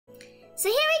So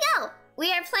here we go.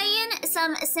 We are playing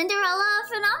some Cinderella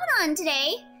Phenomenon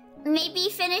today. Maybe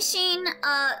finishing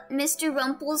Mr.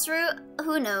 Rumpel's route.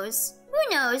 Who knows?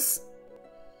 Who knows?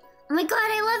 Oh my god,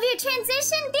 I love your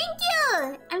transition. Thank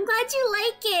you. I'm glad you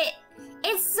like it.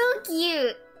 It's so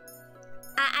cute.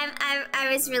 I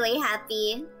was really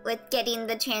happy with getting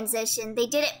the transition. They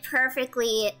did it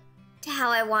perfectly to how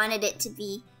I wanted it to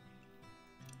be.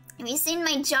 Have you seen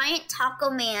my giant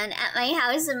taco man at my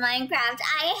house in Minecraft?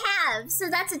 I have. So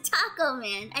that's a taco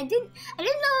man. I didn't know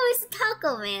it was a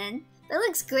taco man. That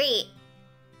looks great.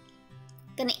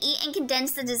 Gonna eat and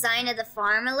condense the design of the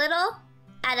farm a little.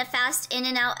 Add a fast in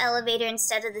and out elevator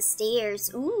instead of the stairs.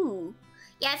 Ooh.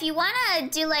 Yeah, if you wanna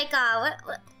do like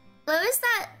what was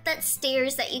that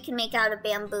stairs that you can make out of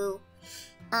bamboo?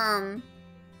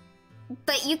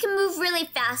 But you can move really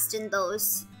fast in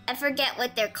those. I forget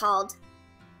what they're called.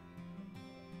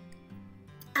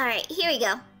 Alright, here we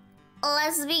go.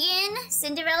 Let's begin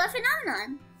Cinderella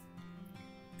Phenomenon.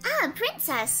 Ah,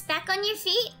 Princess, back on your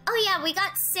feet? Oh yeah, we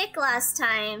got sick last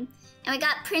time. And we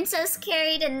got Princess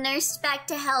carried and nursed back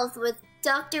to health with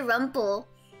Dr. Rumpel.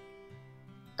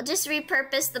 I'll just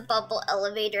repurpose the bubble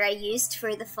elevator I used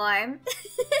for the farm.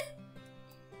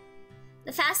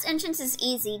 The fast entrance is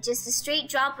easy, just a straight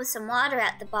drop with some water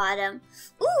at the bottom.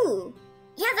 Ooh,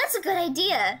 yeah, that's a good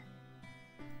idea.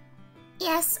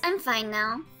 Yes, I'm fine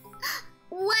now.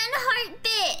 1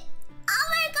 heartbeat! Oh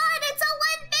my god, it's a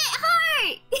 1-bit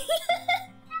heart!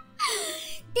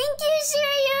 Thank you,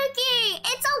 Shirayuki!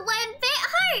 It's a 1-bit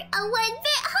heart! A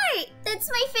 1-bit heart! That's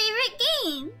my favorite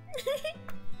game!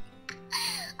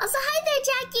 Also, hi there,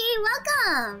 Jackie!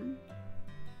 Welcome!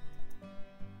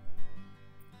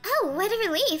 Oh, what a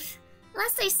relief!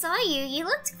 Last I saw you, you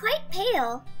looked quite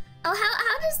pale. Oh,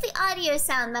 how does the audio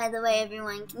sound, by the way,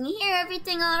 everyone? Can you hear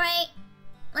everything alright?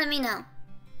 Let me know.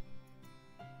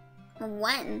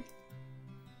 When?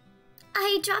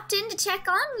 I dropped in to check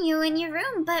on you in your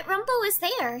room, but Rumpel was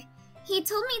there. He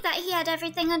told me that he had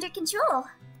everything under control.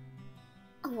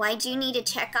 Why'd you need to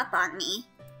check up on me?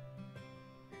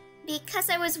 Because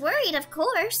I was worried, of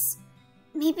course.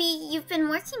 Maybe you've been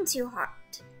working too hard.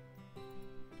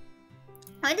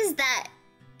 What is that?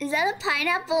 Is that a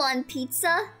pineapple on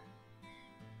pizza?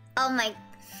 Oh my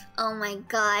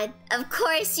god. Of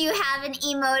course you have an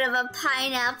emote of a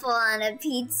pineapple on a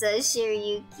pizza,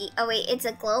 Shirayuki. Oh wait, it's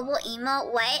a global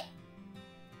emote? What?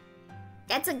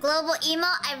 That's a global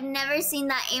emote? I've never seen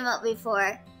that emote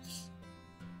before.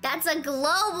 That's a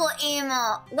global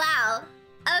emote. Wow.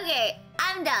 Okay,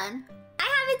 I'm done. I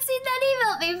haven't seen that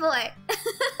emote before.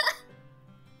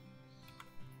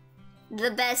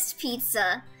 The best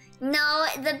pizza. No,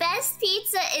 the best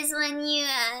pizza is when you,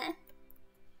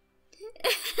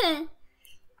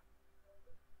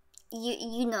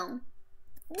 you know.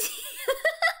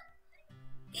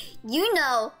 You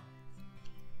know.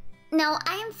 No,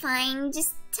 I'm fine.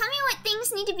 Just tell me what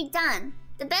things need to be done.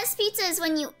 The best pizza is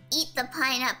when you eat the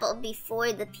pineapple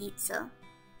before the pizza.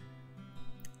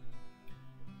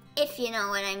 If you know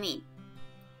what I mean.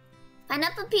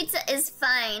 Pineapple pizza is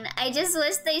fine. I just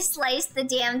wish they sliced the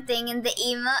damn thing in the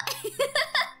emote.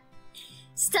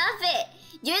 Stop it.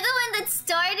 You're the one that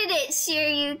started it,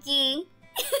 Shirayuki.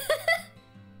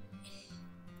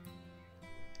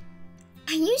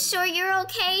 Are you sure you're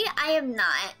okay? I am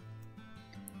not.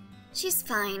 She's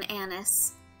fine,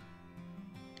 Anis.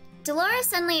 Dolores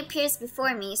suddenly appears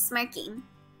before me, smirking.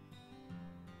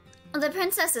 The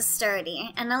princess is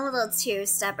sturdy, and a little too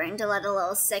stubborn to let a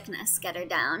little sickness get her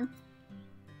down.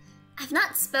 I've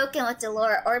not spoken with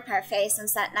Delora or Parfait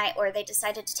since that night where they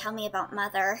decided to tell me about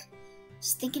Mother.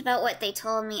 Just thinking about what they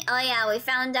told me. Oh yeah, we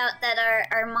found out that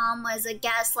our mom was a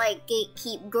gaslight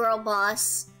gatekeep girl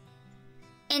boss.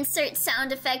 Insert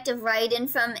sound effect of Raiden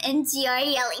from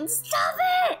NGR yelling, "Stop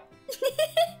it!"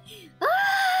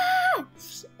 Ah!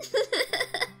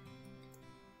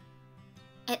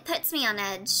 It puts me on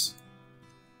edge.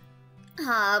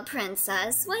 Ah,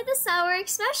 princess, why the sour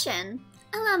expression?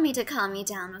 Allow me to calm you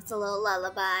down with a little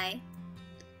lullaby.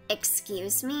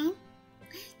 Excuse me?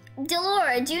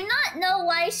 Delora, do you not know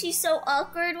why she's so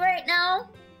awkward right now?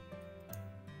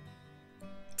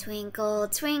 Twinkle,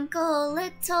 twinkle,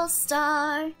 little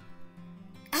star.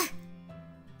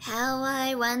 How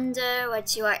I wonder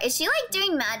what you are. Is she like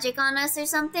doing magic on us or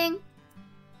something?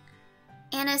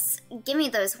 Anis, give me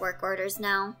those work orders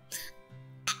now.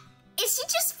 Is she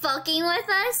just fucking with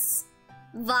us?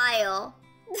 Vile.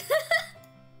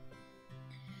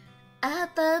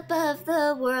 Up above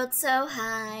the world so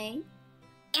high.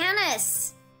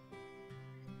 Anis!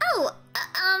 Oh,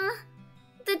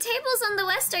 the tables on the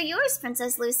west are yours,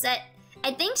 Princess Lucette.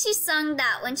 I think she sung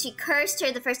that when she cursed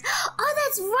her the first— Oh,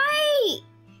 that's right!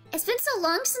 It's been so so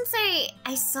long since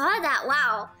I saw that.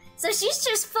 Wow. So she's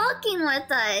just fucking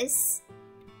with us.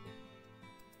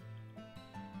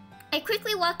 I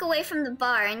quickly walk away from the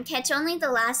bar and catch only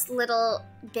the last little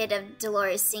bit of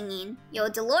Dolores singing. Yo,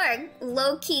 Dolores,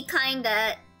 low-key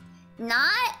kinda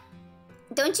not?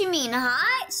 Don't you mean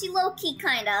hot? She low-key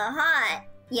kinda hot.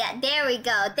 Yeah, there we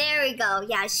go, there we go.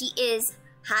 Yeah, she is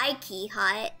high-key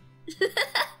hot.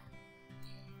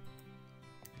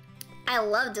 I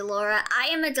love Delora. I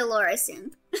am a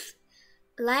Doloresan.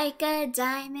 Like a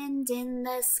diamond in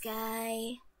the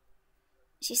sky.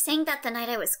 She sang that the night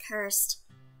I was cursed.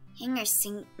 Hearing her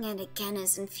sing it again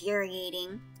is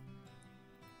infuriating.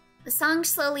 The song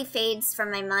slowly fades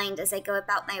from my mind as I go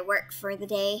about my work for the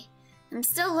day. I'm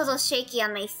still a little shaky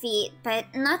on my feet, but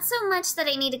not so much that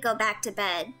I need to go back to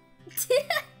bed.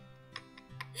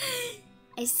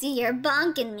 I see you're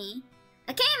bonking me.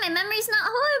 Okay, my memory's not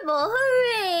horrible.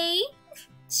 Hooray!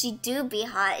 She do be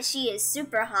hot. She is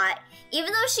super hot.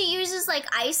 Even though she uses like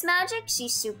ice magic,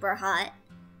 she's super hot.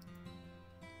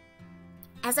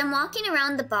 As I'm walking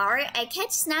around the bar, I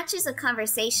catch snatches of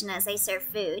conversation as I serve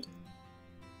food.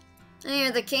 I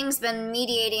hear the king's been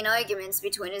mediating arguments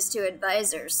between his two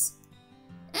advisors.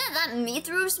 That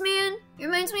Mithros man? He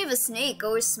reminds me of a snake,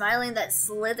 always smiling that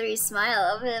slithery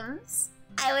smile of him.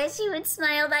 I wish he would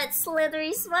smile that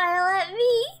slithery smile at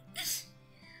me.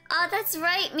 Oh, that's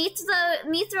right,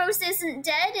 Mithros isn't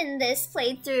dead in this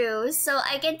playthrough, so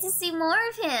I get to see more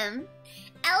of him.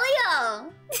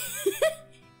 Elio!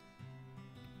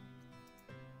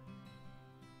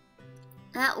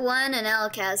 That one and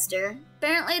Alcaster.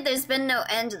 Apparently there's been no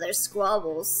end to their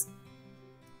squabbles.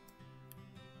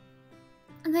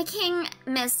 The king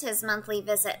missed his monthly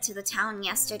visit to the town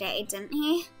yesterday, didn't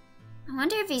he? I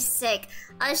wonder if he's sick.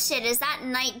 Oh shit, is that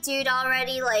knight dude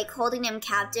already, like, holding him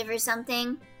captive or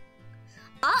something?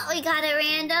 Oh, we got a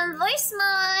random voice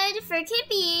mod for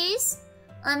Kippies.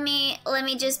 Let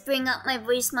me just bring up my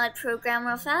voice mod program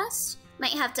real fast.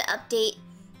 Might have to update.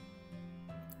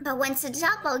 But once it's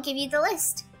up, I'll give you the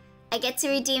list. I get to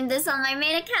redeem this on my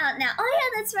main account now. Oh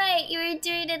yeah, that's right. You were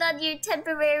doing it on your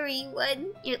temporary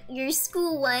one. Your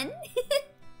school one.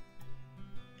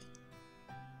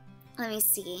 Let me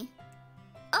see.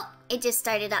 Oh, it just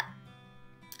started up.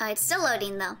 Oh, it's still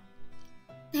loading though.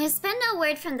 There's been no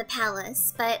word from the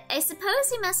palace, but I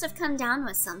suppose he must have come down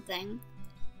with something.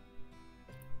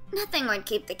 Nothing would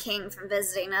keep the king from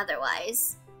visiting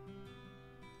otherwise.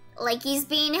 Like he's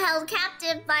being held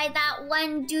captive by that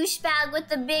one douchebag with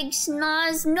the big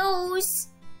schnoz nose.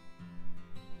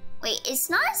 Wait, is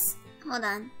schnoz? Hold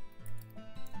on.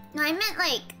 No, I meant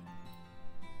like...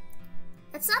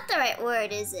 That's not the right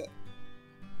word, is it?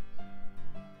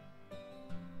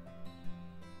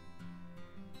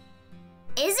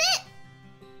 Is it?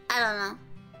 I don't know.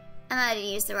 I might have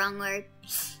used the wrong word.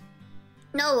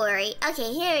 No worry.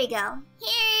 Okay, here we go.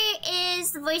 Here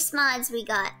is the voice mods we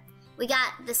got. We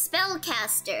got the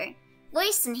Spellcaster,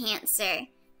 Voice Enhancer,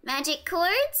 Magic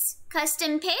Chords,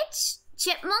 Custom Pitch,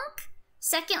 Chipmunk,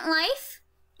 Second Life,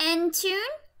 End Tune,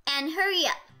 and Hurry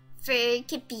Up for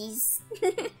Kippies.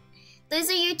 Those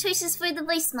are your choices for the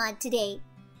voice mod today.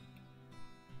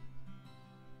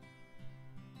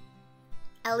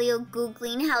 Elio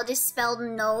googling how to spell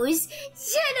nose.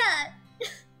 Shut up!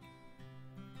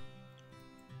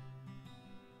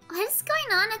 What's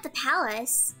going on at the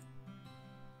palace?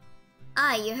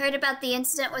 Ah, you heard about the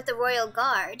incident with the royal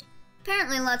guard.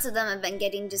 Apparently lots of them have been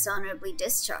getting dishonorably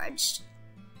discharged.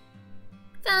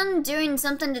 Found doing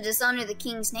something to dishonor the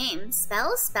king's name.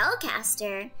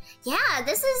 Spellcaster. Yeah,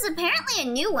 this is apparently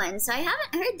a new one, so I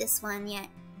haven't heard this one yet.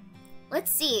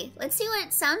 Let's see. Let's see what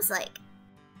it sounds like.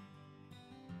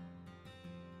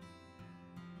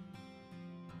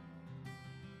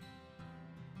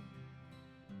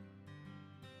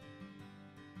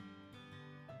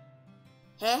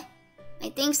 Eh? My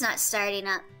thing's not starting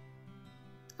up.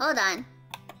 Hold on.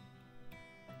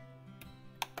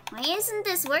 Why isn't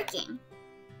this working?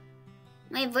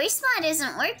 My voice mod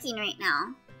isn't working right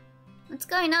now. What's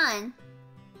going on?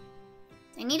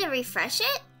 Do I need to refresh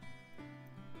it?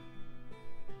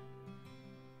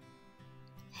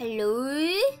 Hello?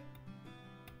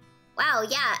 Wow,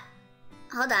 yeah.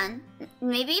 Hold on.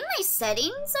 Maybe my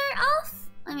settings are off?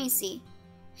 Let me see.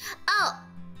 Oh!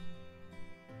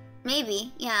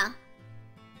 Maybe, yeah.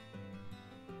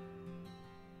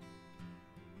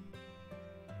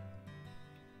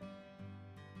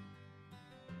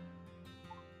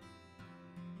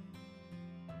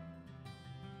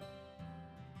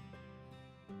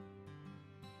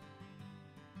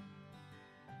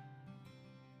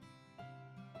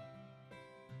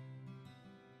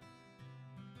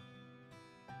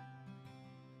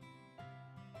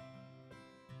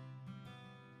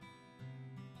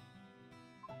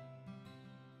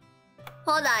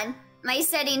 Hold on. My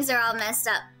settings are all messed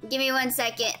up. Give me 1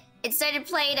 second. It started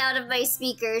playing out of my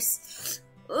speakers.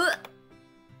 Ugh.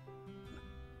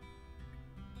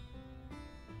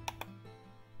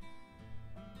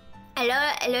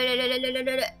 Hello?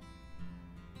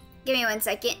 Give me 1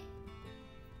 second.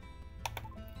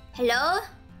 Hello?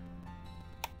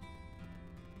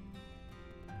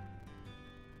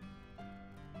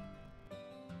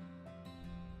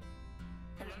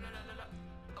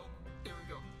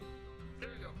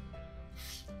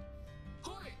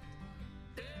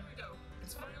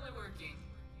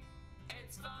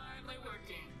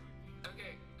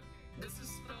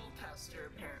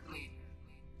 Apparently.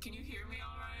 Can you hear me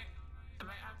alright? I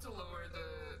might have to lower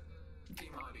the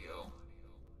game audio.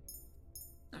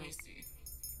 Let me see.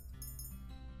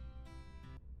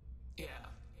 Yeah.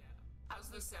 How's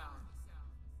the sound?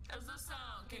 How's the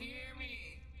sound? Can you hear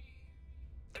me?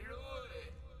 Hello?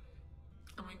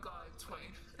 Oh my god, Twice.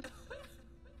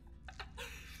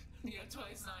 Yeah,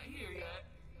 Twice not here yet.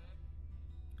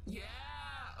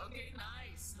 Yeah! Okay,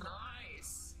 nice,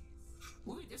 nice.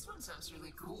 Ooh, this one sounds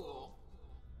really cool.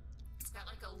 It's got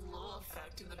like a little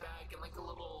effect in the back and like a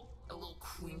little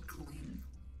crinkling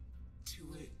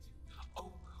to it.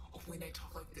 Oh, when I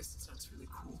talk like this, it sounds really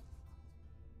cool.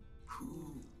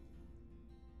 Ooh.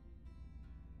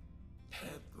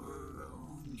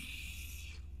 Pepperoni.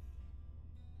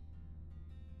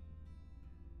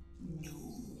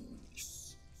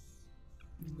 Nose.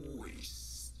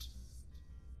 Moist.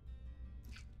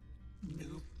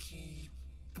 Milky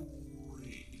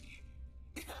boy.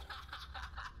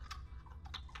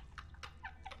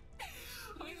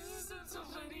 Why does this sound so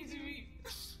funny to me?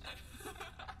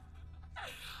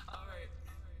 Alright.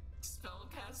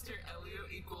 Spellcaster Elio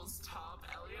equals top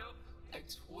Elio. I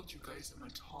told you guys I'm a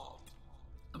top.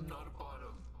 I'm not a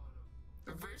bottom.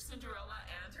 Reverse Cinderella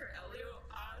and her Elio.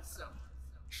 Awesome.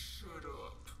 Shut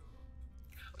up.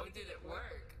 Oh, did it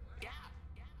work? Yeah.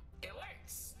 It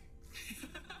works.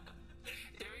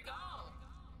 There we go.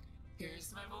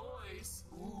 Here's my voice.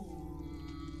 Ooh.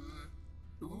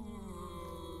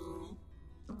 Ooh.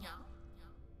 Yeah.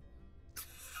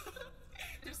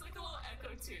 There's like a little echo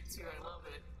to it too. I love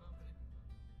it.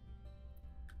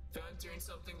 Found doing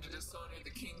something to dishonor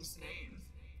the king's name.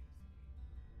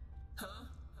 Huh?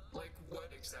 Like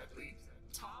what exactly?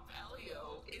 Top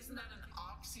Elio? Isn't that an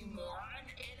oxymoron?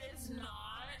 It is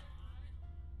not.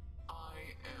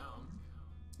 I am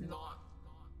not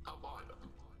a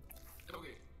bottom.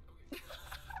 Okay.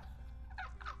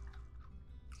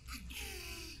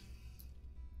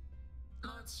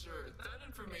 Not sure. That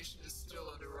information is still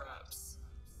under wraps.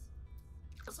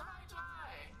 So how do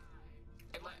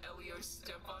I let Elio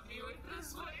step on me with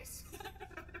this voice?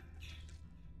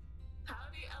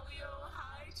 Howdy, Elio.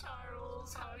 Hi,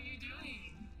 Charles. How are you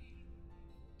doing?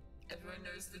 Everyone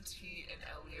knows the T in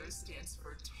Elio stands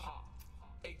for top.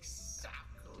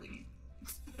 Exactly.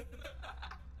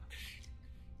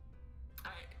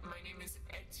 My name is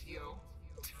Etio.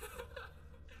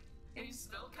 A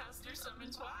spellcaster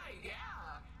summoned Twi,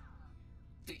 yeah.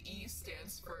 The E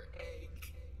stands for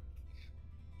egg.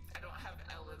 I don't have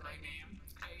L in my name.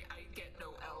 I get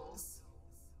no L's.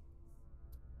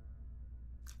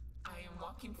 I am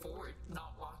walking forward,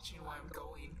 not watching where I'm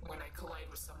going when I collide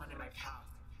with someone in my path.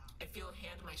 I feel a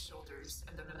hand on my shoulders,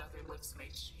 and then another lifts my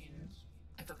chin.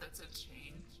 I thought that's a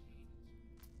chain.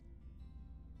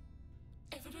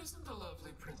 If it isn't the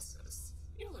lovely princess,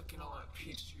 you're looking a lot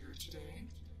peachier today.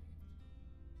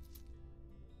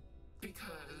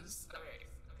 Because, alright,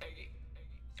 okay.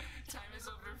 Time is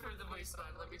over for the voice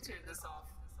line. Let me turn this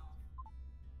off.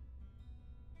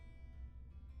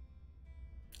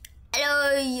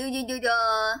 Hello,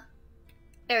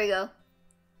 there we go.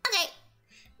 Okay,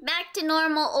 back to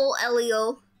normal old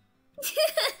Elio.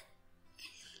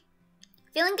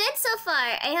 Feeling good so far.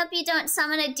 I hope you don't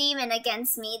summon a demon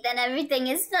against me, then everything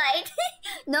is fine.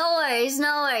 No worries,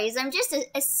 no worries. I'm just a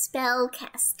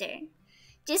spellcaster.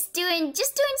 Just doing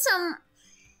some...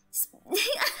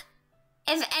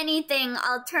 If anything,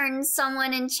 I'll turn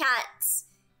someone in chat's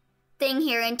thing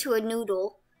here into a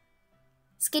noodle.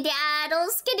 Skedaddle,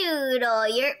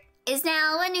 skedoodle, is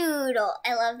now a noodle.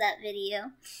 I love that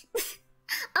video. Oh,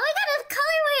 I got a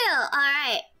color wheel!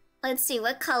 Alright, let's see,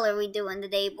 what color we doing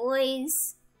today,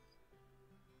 boys?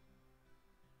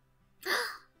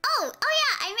 Oh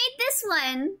yeah, I made this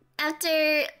one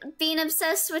after being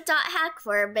obsessed with .hack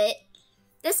for a bit.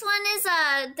 This one is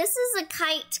a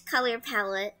kite color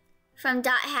palette from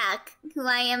 .hack, who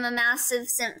I am a massive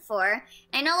simp for.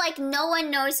 I know like no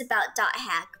one knows about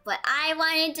 .hack, but I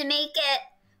wanted to make it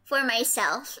for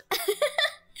myself.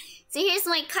 So here's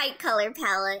my kite color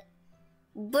palette.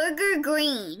 Burger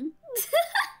green.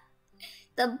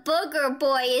 The booger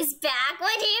boy is back.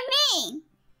 What do you mean?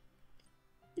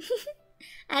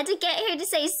 I had to get her to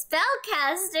say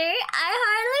spellcaster. I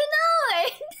hardly know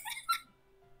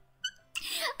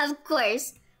her. Of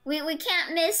course, we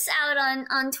can't miss out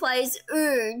on Twi's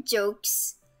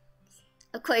jokes.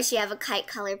 Of course, you have a kite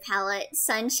color palette,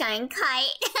 sunshine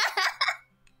kite.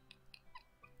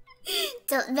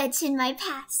 Don't mention my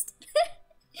past.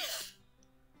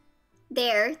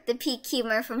 There, the peak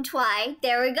humor from Twi.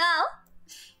 There we go.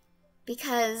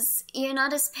 Because you're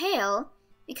not as pale.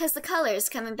 Because the color is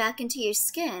coming back into your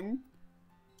skin.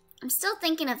 I'm still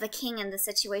thinking of the king and the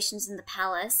situations in the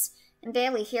palace, and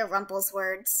barely hear Rumpel's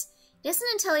words. It isn't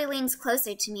until he leans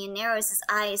closer to me and narrows his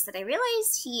eyes that I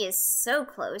realize he is so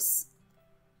close.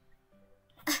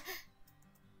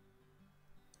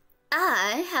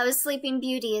 How a sleeping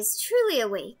beauty is truly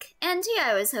awake. And here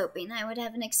I was hoping I would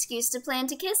have an excuse to plan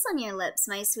to kiss on your lips,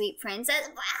 my sweet princess.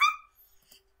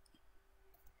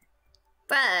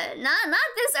 Bruh, not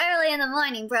this early in the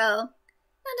morning, bro.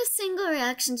 Not a single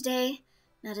reaction today.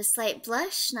 Not a slight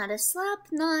blush, not a slap,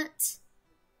 not...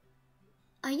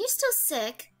 Are you still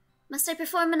sick? Must I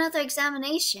perform another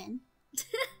examination?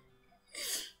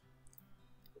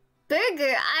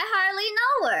 Burger, I hardly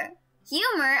know her.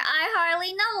 Humor, I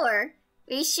hardly know her.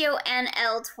 Ratio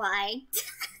NL Twi.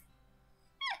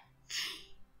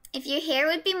 If your hair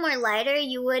would be more lighter,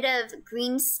 you would have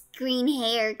green screen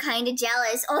hair. Kinda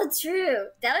jealous. Oh, true.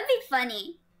 That would be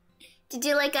funny. To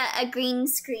do like a green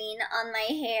screen on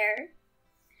my hair.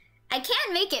 I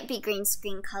can make it be green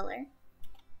screen color.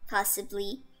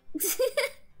 Possibly.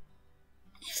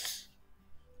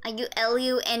 Are you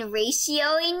LU and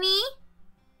ratioing me?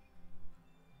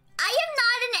 I am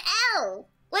not an L.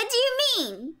 What do you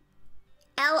mean?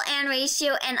 L and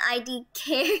ratio and ID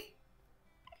care.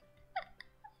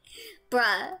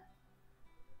 Bruh.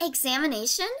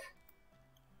 Examination?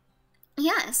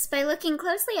 Yes, by looking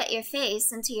closely at your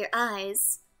face, into your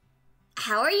eyes.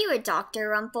 How are you a doctor,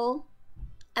 Rumpel?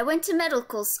 I went to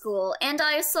medical school, and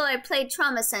I played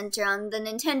Trauma Center on the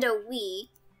Nintendo Wii.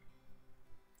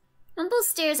 Rumpel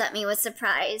stares at me with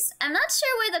surprise. I'm not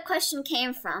sure where the question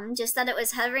came from, just that it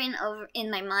was hovering over in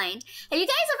my mind. Have you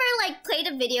guys ever, played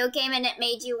a video game and it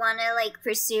made you want to,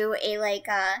 pursue a,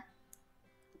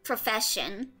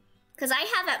 profession? Because I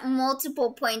have at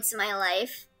multiple points in my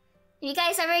life. Have you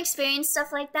guys ever experienced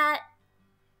stuff like that?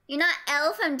 You're not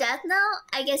L from Death Note?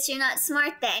 I guess you're not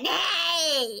smart then.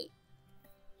 Hey!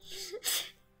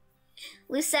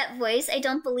 Lucette voice, I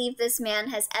don't believe this man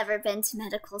has ever been to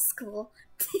medical school.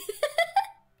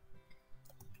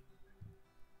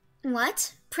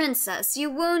 What? Princess, you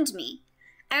wound me.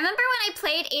 I remember when I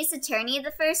played Ace Attorney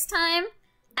the first time,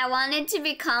 I wanted to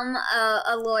become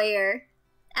a lawyer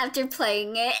after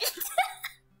playing it.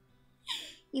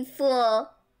 You fool.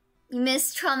 You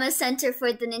missed Trauma Center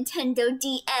for the Nintendo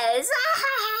DS.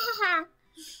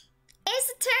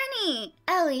 Ace Attorney!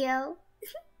 Elio.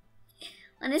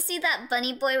 Wanna see that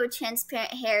bunny boy with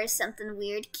transparent hair or something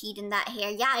weird keyed in that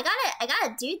hair? Yeah, I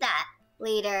gotta do that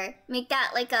later. Make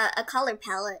that like a color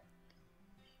palette.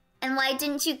 And why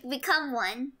didn't you become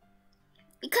one?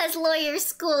 Because lawyer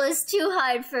school is too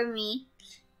hard for me.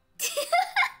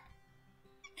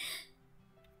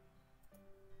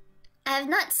 I have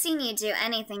not seen you do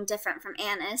anything different from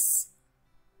Anis.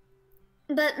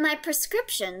 But my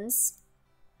prescriptions...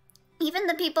 Even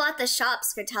the people at the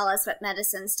shops could tell us what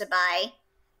medicines to buy.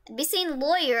 I'd be saying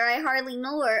lawyer, I hardly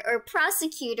know her, or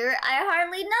prosecutor, I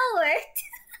hardly know her.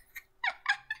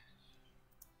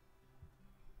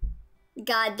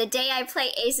 God, the day I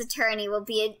play Ace Attorney will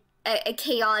be a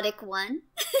chaotic one.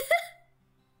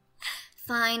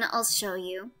 Fine, I'll show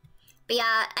you. But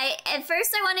yeah, at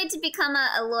first I wanted to become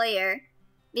a lawyer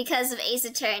because of Ace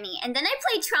Attorney. And then I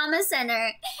played Trauma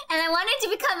Center, and I wanted to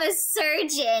become a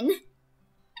surgeon.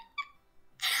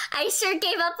 I sure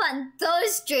gave up on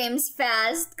those dreams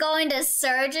fast. Going to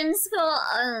surgeon school?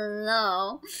 Oh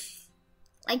no.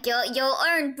 Like, you'll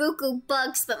earn buku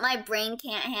bucks, but my brain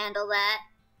can't handle that.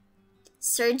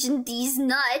 Surgeon these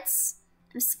nuts.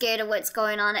 I'm scared of what's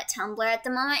going on at Tumblr at the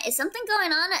moment. Is something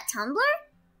going on at Tumblr?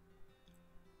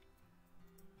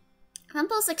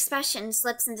 Rumpel's expression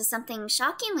slips into something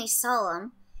shockingly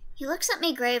solemn. He looks at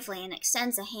me gravely and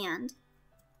extends a hand.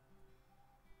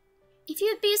 If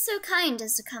you would be so kind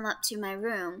as to come up to my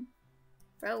room.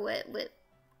 Bro,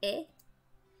 eh?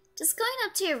 Does going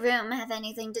up to your room have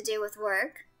anything to do with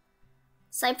work?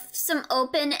 Swipe some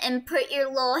open and put your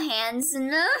little hands in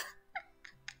them?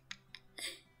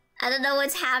 I don't know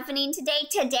what's happening today.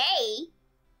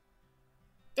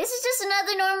 This is just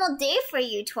another normal day for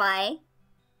you, Twi.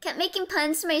 Kept making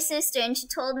puns to my sister and she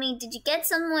told me, did you get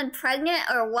someone pregnant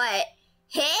or what?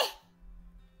 Heh?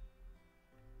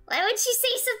 Why would she say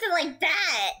something like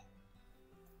that?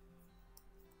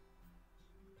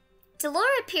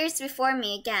 Delora appears before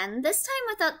me again, this time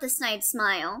without the snide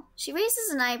smile. She raises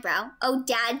an eyebrow. Oh,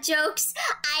 dad jokes?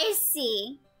 I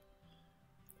see.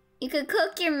 You could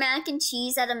cook your mac and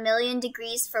cheese at 1,000,000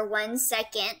 degrees for 1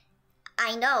 second.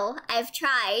 I know, I've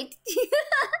tried.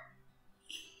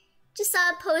 Just saw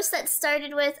a post that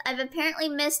started with, I've apparently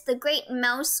missed the Great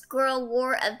Mouse Squirrel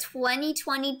War of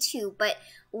 2022, but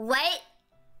what?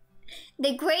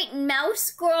 The Great Mouse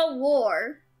Squirrel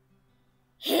War?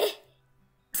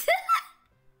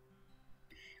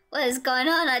 What is going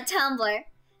on Tumblr?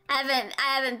 I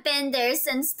haven't been there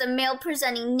since the male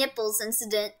presenting nipples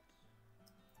incident.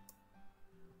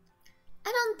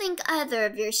 I don't think either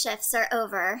of your shifts are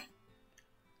over.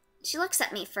 She looks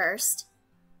at me first.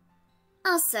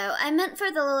 Also, I meant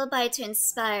for the lullaby to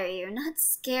inspire you, not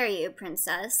scare you,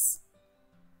 princess.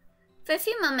 For a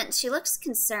few moments, she looks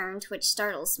concerned, which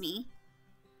startles me.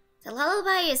 The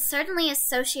lullaby is certainly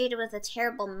associated with a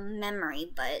terrible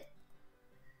memory, but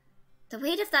the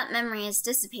weight of that memory has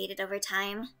dissipated over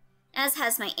time, as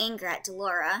has my anger at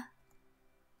Delora.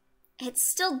 It's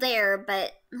still there,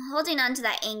 but holding on to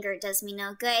that anger does me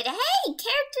no good. Hey,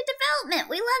 character development!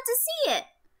 We love to see it!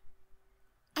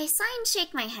 I sigh and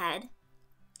shake my head.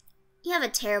 You have a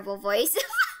terrible voice.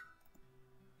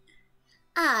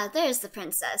 Ah, there's the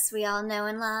princess we all know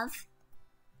and love.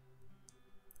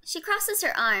 She crosses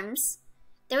her arms.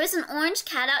 There was an orange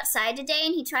cat outside today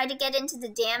and he tried to get into the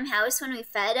damn house when we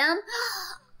fed him.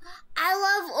 I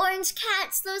love orange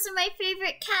cats. Those are my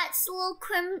favorite cats, little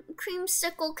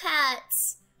creamsicle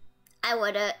cats. I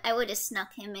would've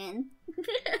snuck him in.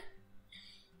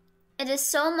 It is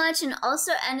so much and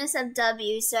also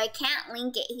NSFW, so I can't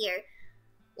link it here.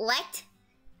 What?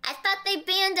 I thought they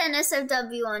banned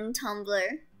NSFW on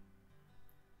Tumblr.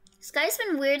 Sky's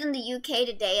been weird in the UK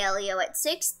today, Elio. At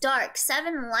 6 dark,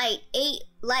 7 light, 8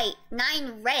 light,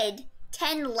 9 red,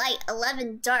 10 light,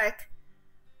 11 dark.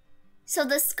 So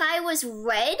the sky was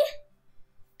red?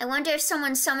 I wonder if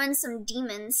someone summoned some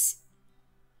demons.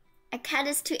 A cat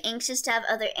is too anxious to have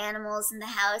other animals in the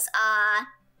house. Ah,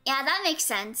 yeah, that makes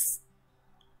sense.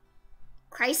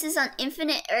 Crisis on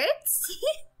Infinite Earths?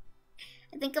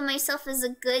 I think of myself as a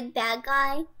good bad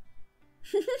guy.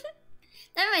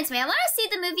 That reminds me, I want to see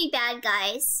the movie Bad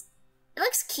Guys. It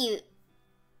looks cute.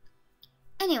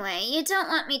 Anyway, you don't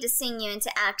want me to sing you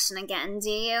into action again, do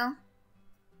you?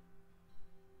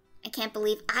 I can't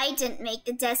believe I didn't make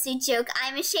the Desu joke.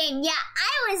 I'm ashamed. Yeah,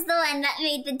 I was the one that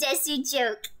made the Desu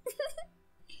joke.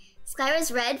 Sky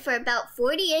was red for about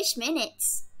 40-ish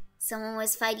minutes. Someone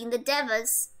was fighting the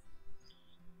Devas.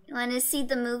 You want to see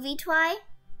the movie, Twy?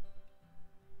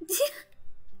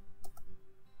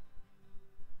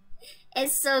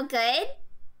 It's so good.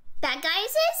 Bad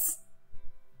Guys is?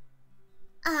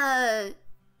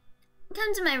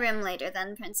 Come to my room later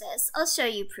then, princess. I'll show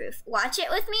you proof. Watch it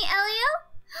with me, Elio?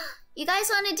 You guys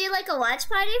want to do like a watch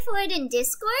party for it in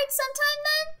Discord sometime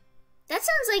then? That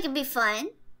sounds like it'd be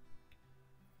fun.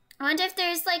 I wonder if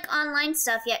there's like online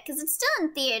stuff yet, because it's still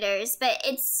in theaters, but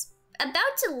it's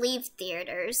about to leave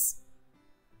theaters.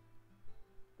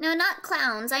 No, not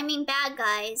clowns. I mean bad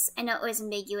guys. I know it was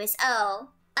ambiguous. Oh.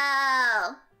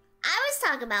 I was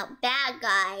talking about bad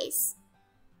guys.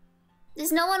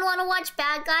 Does no one want to watch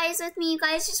Bad Guys with me? You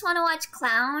guys just want to watch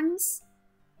clowns?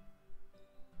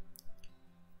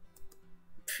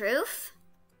 Proof?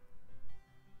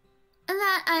 And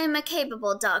that I am a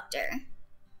capable doctor.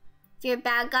 If you're a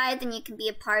bad guy, then you can be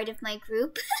a part of my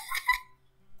group.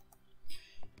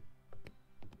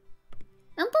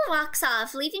 Rumpel walks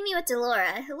off, leaving me with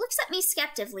Delora, who looks at me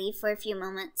skeptically for a few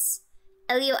moments.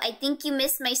 Elio, I think you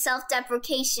missed my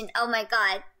self-deprecation. Oh my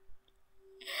god.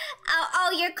 Oh,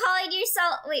 you're calling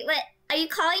yourself... Wait, what? Are you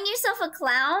calling yourself a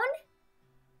clown?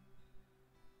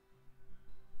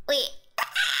 Wait.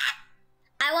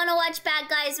 I want to watch Bad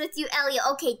Guys with you, Elio.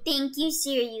 Okay, thank you,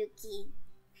 Shiryuki.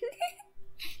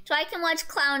 So I can watch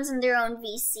clowns in their own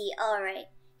VC. Alright.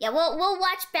 Yeah, we'll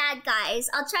watch Bad Guys.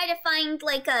 I'll try to find,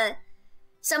 like,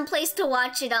 some place to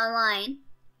watch it online.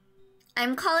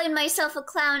 I'm calling myself a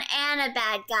clown and a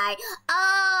bad guy.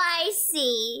 Oh, I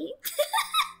see.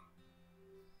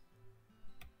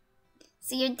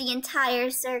 So you're the entire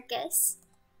circus.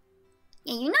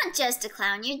 Yeah, you're not just a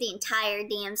clown, you're the entire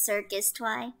damn circus,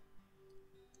 Twy.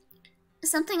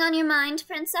 Something on your mind,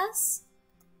 princess?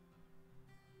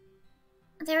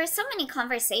 There were so many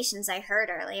conversations I heard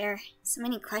earlier. So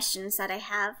many questions that I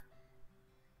have.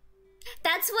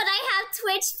 That's what I have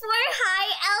Twitch for?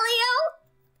 Hi, Elio?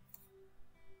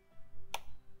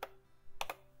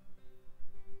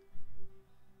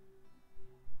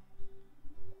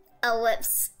 Oh,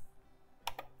 whoops.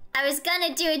 I was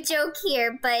gonna do a joke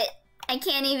here, but I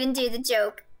can't even do the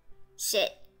joke.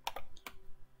 Shit.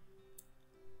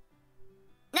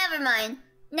 Never mind.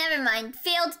 Never mind.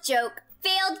 Failed joke.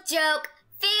 Failed joke.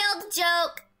 Failed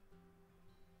joke.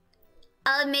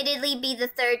 I'll admittedly be the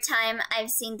third time. I've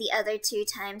seen the other 2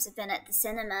 times I've been at the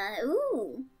cinema.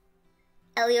 Ooh.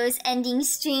 Elio's ending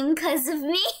stream because of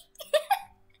me.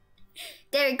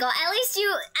 There we go. At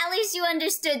least you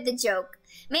understood the joke.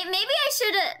 Maybe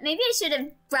I should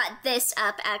have brought this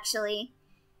up actually,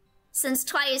 since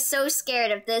Twy is so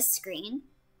scared of this screen.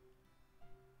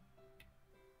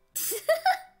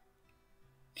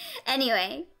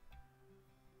 Anyway,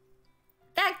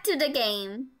 back to the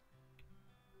game.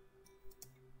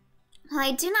 Well,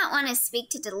 I do not want to speak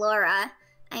to Delora.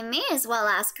 I may as well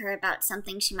ask her about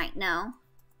something she might know.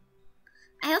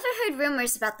 I overheard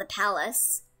rumors about the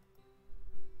palace.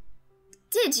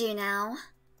 Did you now?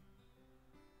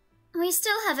 We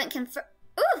still haven't confirmed.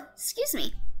 Ooh, excuse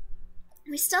me.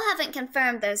 We still haven't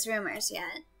confirmed those rumors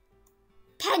yet.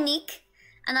 Panic.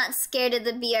 I'm not scared of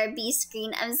the BRB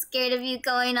screen. I'm scared of you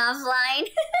going offline.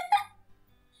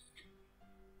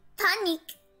 Panic.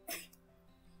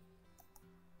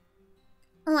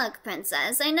 Look,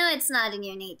 Princess, I know it's not in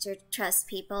your nature to trust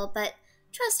people, but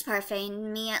trust Parfait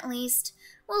and me at least.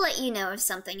 We'll let you know if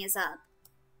something is up.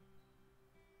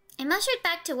 I'm ushered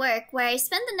back to work, where I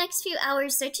spend the next few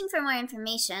hours searching for more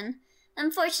information.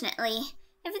 Unfortunately,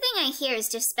 everything I hear is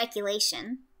just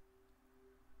speculation.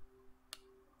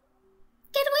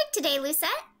 Good work today, Lucette.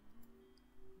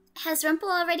 Has Rumpel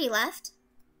already left?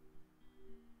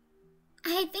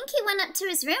 I think he went up to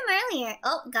his room earlier.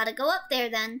 Oh, gotta go up there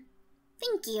then.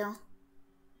 Thank you.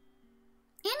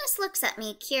 Annis looks at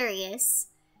me, curious.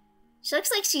 She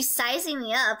looks like she's sizing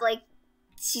me up, like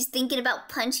she's thinking about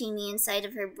punching me inside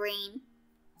of her brain.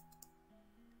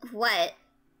 What?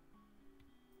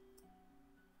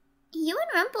 You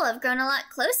and Rumpel have grown a lot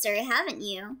closer, haven't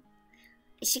you?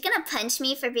 Is she gonna punch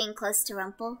me for being close to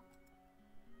Rumpel?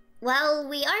 Well,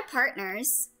 we are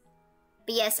partners.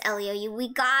 But yes, Elio,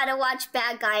 we gotta watch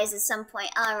Bad Guys at some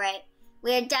point. Alright.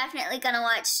 We are definitely gonna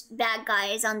watch Bad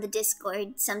Guys on the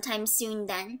Discord sometime soon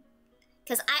then.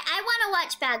 Because I want to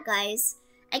watch Bad Guys.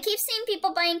 I keep seeing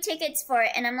people buying tickets for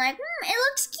it, and I'm like, it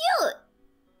looks cute.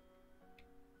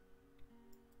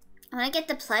 I want to get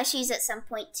the plushies at some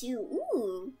point too.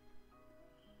 Ooh.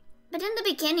 But in the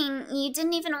beginning, you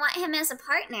didn't even want him as a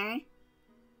partner.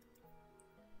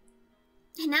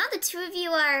 And now the 2 of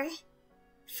you are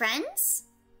friends?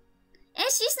 And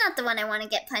she's not the one I want to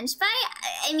get punched by.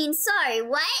 I mean, sorry,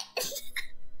 what?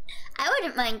 I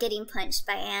wouldn't mind getting punched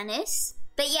by Annis.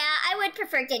 But yeah, I would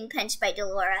prefer getting punched by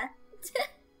Delora.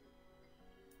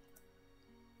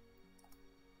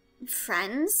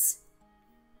 Friends?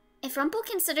 If Rumpel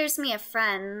considers me a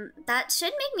friend, that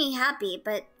should make me happy,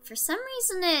 but for some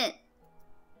reason it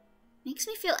makes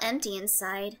me feel empty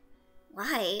inside.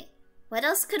 Why? What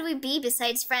else could we be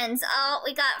besides friends? Oh,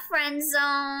 we got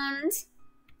friend-zoned.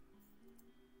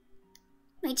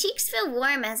 My cheeks feel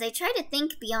warm as I try to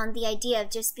think beyond the idea of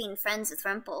just being friends with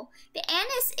Rumpel. But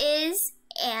Annis is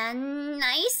a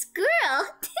nice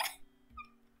girl.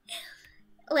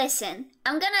 Listen,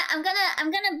 I'm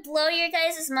gonna blow your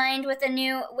guys' mind with a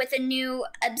new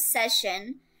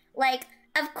obsession. Like,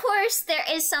 of course there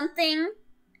is something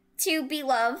to be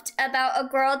loved about a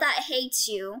girl that hates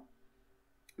you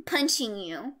punching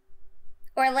you.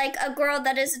 Or like a girl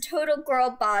that is a total girl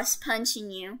boss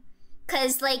punching you.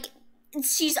 'Cause like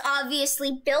she's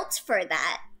obviously built for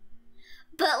that.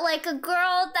 But like a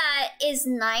girl that is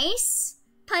nice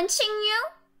punching you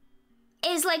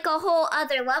is like a whole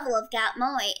other level of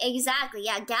Gatmoe. Exactly,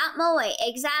 yeah, Gatmoe,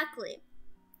 exactly.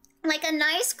 Like a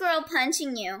nice girl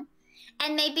punching you,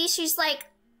 and maybe she's like,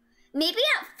 maybe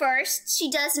at first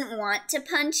she doesn't want to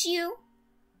punch you.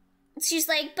 She's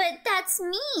like, but that's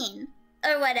mean,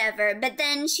 or whatever. But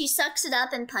then she sucks it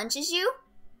up and punches you.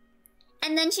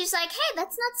 And then she's like, hey,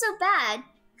 that's not so bad.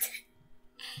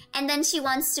 And then she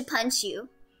wants to punch you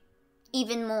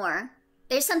even more.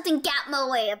 There's something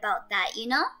Gatmoe about that, you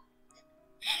know?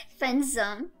 Friend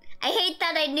zone. I hate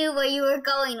that I knew where you were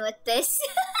going with this.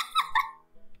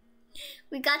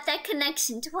 We got that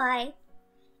connection, Twy.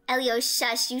 Elio,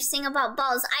 shush, you sing about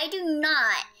balls. I do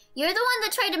not. You're the one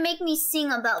that tried to make me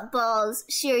sing about balls,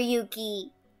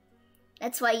 Shiryuki.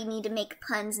 That's why you need to make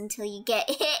puns until you get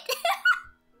hit.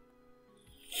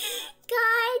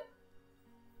 God.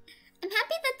 I'm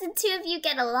happy that the 2 of you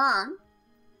get along.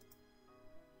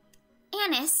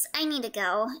 Annis, I need to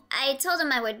go. I told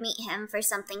him I would meet him for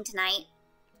something tonight.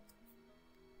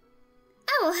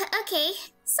 Oh, okay.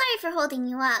 Sorry for holding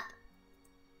you up.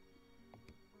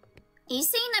 Are you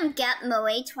saying I'm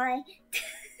Gatmoe, Twy?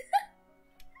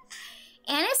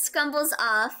 Anna scrambles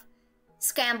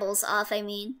off, I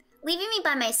mean, leaving me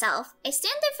by myself. I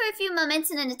stand there for a few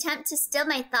moments in an attempt to still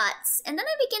my thoughts, and then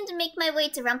I begin to make my way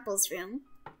to Rumpel's room.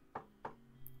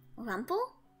 Rumpel?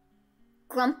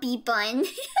 Grumpy bun.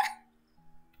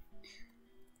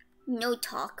 No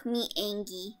talk, me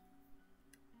angry.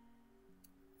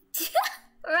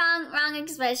 Wrong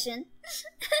expression.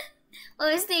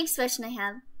 What was the expression I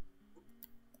have?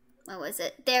 What was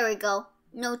it? There we go.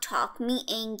 No talk, me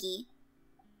angry.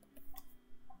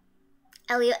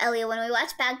 Elio, when we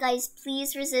watch bad guys,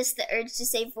 please resist the urge to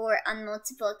say vor on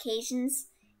multiple occasions.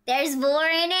 There's vor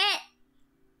in it?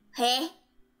 Hey?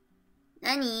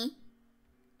 Nani?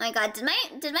 Oh my god, did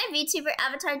my VTuber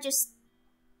avatar just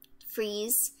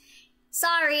freeze?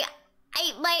 Sorry,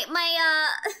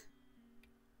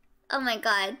 oh my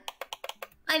god.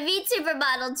 My VTuber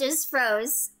bottle just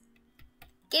froze.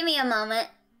 Give me a moment.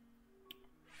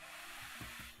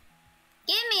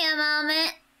 Give me a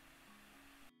moment.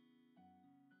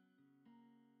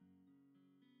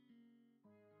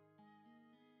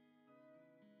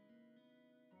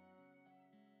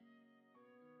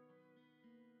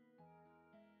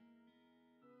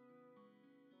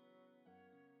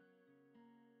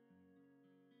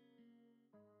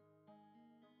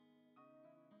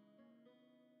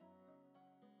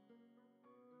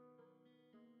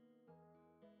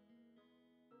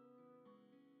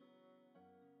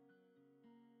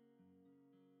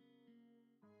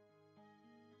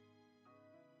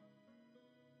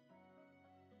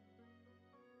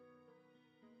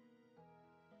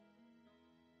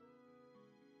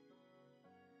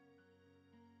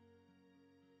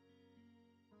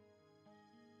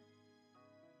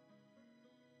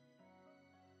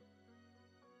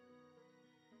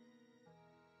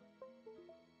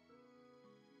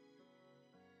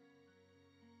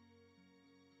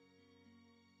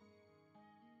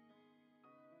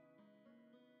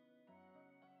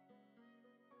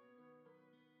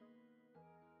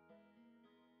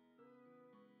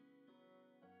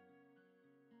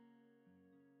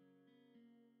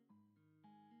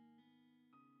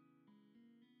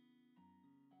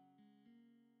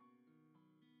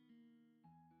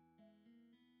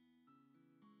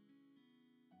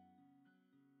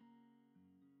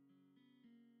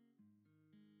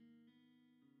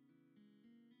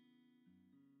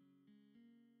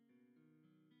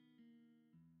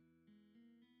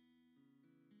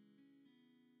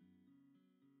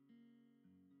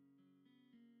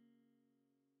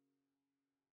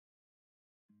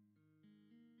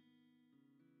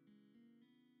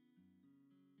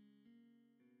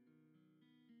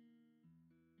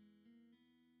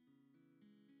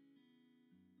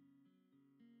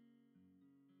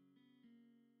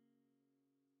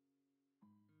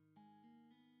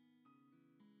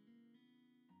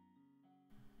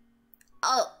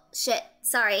 Oh, shit.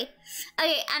 Sorry.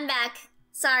 Okay, I'm back.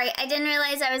 Sorry, I didn't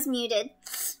realize I was muted.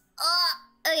 Oh,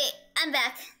 okay, I'm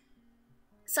back.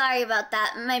 Sorry about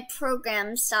that. My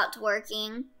program stopped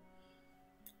working.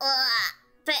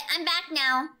 But I'm back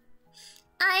now.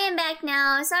 I am back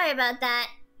now. Sorry about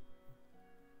that.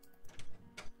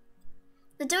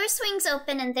 The door swings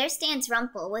open and there stands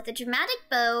Rumpel. With a dramatic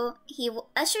bow, he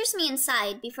ushers me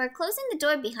inside before closing the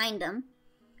door behind him.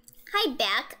 Hi,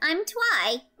 back. I'm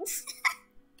Twy.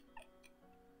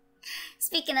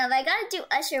 Speaking of, I gotta do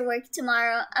usher work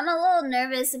tomorrow. I'm a little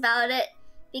nervous about it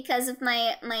because of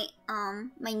my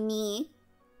knee.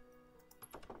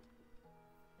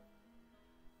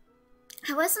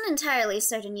 I wasn't entirely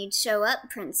certain you'd show up,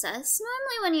 Princess.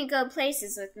 Normally when you go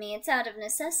places with me, it's out of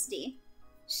necessity.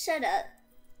 Shut up,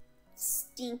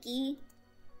 Stinky.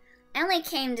 I only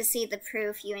came to see the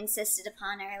proof you insisted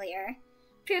upon earlier.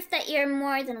 Proof that you're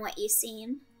more than what you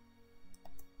seem.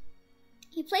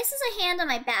 He places a hand on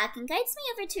my back and guides me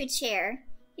over to a chair.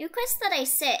 He requests that I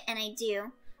sit, and I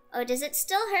do. Oh, does it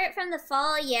still hurt from the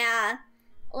fall? Yeah.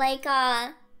 Like,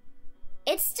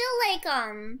 it's still like,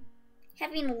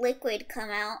 having liquid come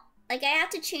out. Like, I have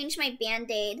to change my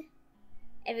Band-Aid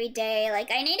every day. Like,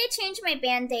 I need to change my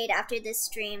Band-Aid after this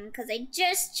stream, because I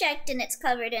just checked and it's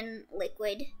covered in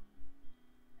liquid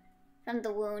from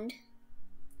the wound.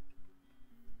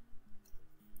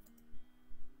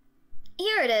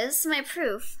 Here it is, my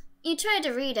proof. You tried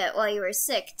to read it while you were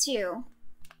sick, too.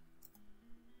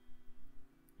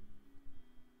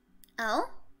 Oh?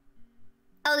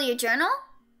 Oh, your journal?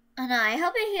 Oh no, I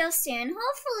hope it heals soon.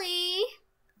 Hopefully.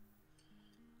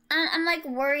 I'm like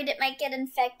worried it might get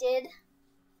infected.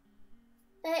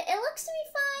 But it looks to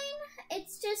be fine.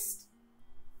 It's just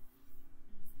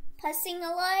pussing a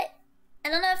lot. I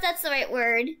don't know if that's the right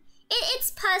word.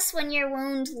 It's pus when your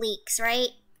wound leaks, right?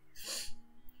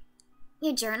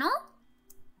 Your journal?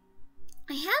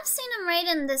 I have seen him write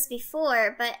in this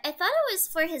before, but I thought it was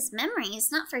for his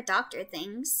memories, not for doctor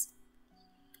things.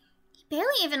 He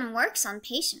barely even works on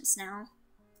patients now.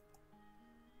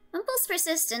 Rumpel's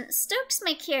persistence stokes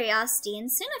my curiosity, and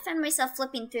soon I found myself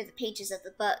flipping through the pages of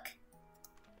the book.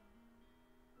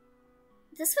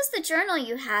 This was the journal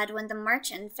you had when the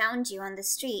merchant found you on the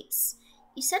streets.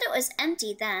 You said it was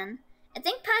empty then. I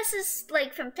think passes,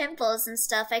 like, from pimples and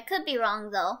stuff. I could be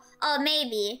wrong, though. Oh,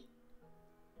 maybe.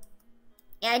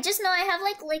 Yeah, I just know I have,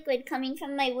 like, liquid coming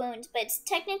from my wound, but it's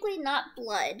technically not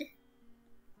blood.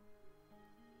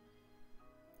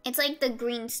 It's like the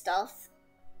green stuff.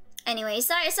 Anyway,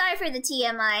 sorry for the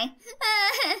TMI.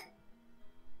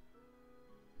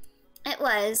 It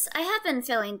was. I have been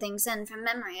filling things in from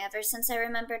memory ever since I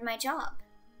remembered my job.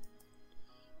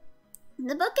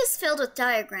 The book is filled with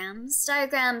diagrams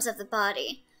of the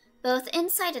body, both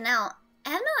inside and out. I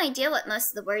have no idea what most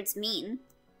of the words mean.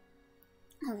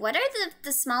 What are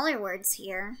the smaller words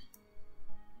here?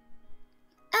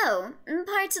 Oh,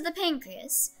 parts of the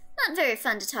pancreas. Not very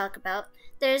fun to talk about.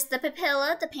 There's the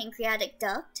papilla, the pancreatic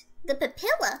duct. The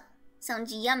papilla?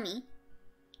 Sounds yummy.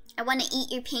 I want to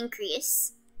eat your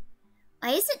pancreas.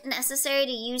 Why is it necessary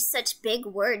to use such big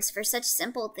words for such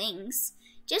simple things?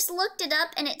 Just looked it up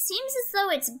and it seems as though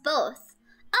it's both.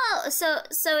 Oh,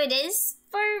 so it is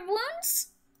for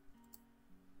wounds?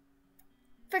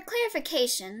 For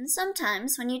clarification,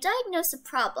 sometimes when you diagnose a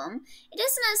problem, it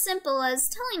isn't as simple as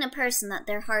telling a person that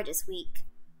their heart is weak.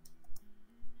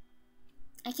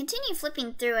 I continue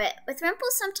flipping through it, with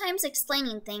Rumpel sometimes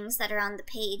explaining things that are on the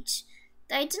page,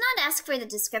 though I do not ask for the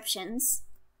descriptions.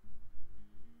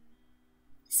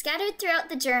 Scattered throughout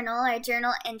the journal are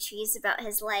journal entries about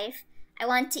his life. I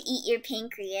want to eat your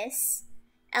pancreas.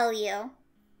 Elio.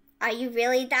 Are you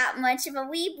really that much of a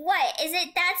weeb? What? Is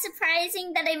it that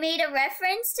surprising that I made a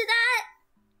reference to that?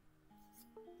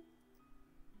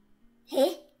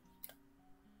 Hey?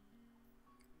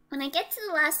 When I get to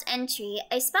the last entry,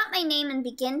 I spot my name and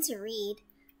begin to read.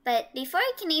 But before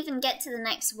I can even get to the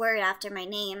next word after my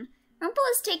name, Rumpel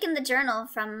has taken the journal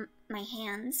from my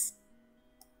hands.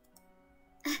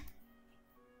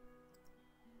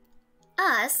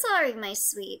 Sorry, my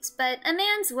sweet, but a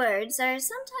man's words are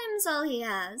sometimes all he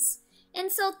has.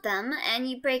 Insult them, and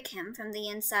you break him from the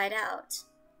inside out.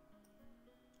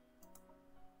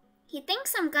 He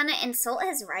thinks I'm gonna insult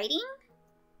his writing?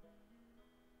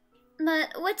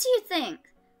 But what do you think?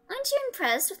 Aren't you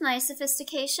impressed with my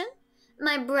sophistication?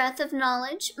 My breadth of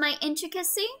knowledge? My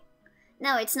intricacy?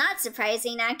 No, it's not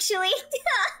surprising, actually.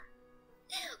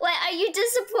 What, are you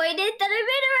disappointed that I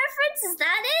made a reference? Is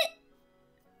that it?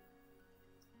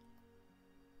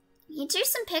 He drew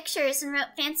some pictures and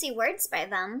wrote fancy words by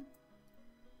them.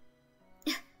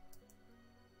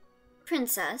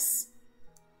 Princess.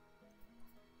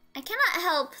 I cannot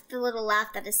help the little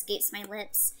laugh that escapes my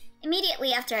lips.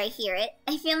 Immediately after I hear it,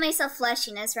 I feel myself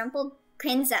flushing as Rumpel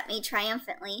grins at me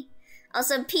triumphantly.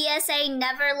 Also, PSA,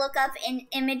 never look up in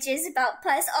images about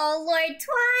pus. Oh Lord,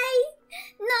 Twy!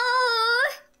 No!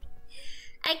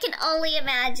 I can only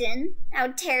imagine how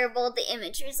terrible the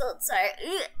image results are.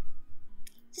 Ugh.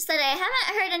 Just that I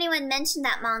haven't heard anyone mention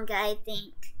that manga, I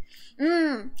think.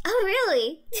 Oh,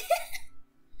 really?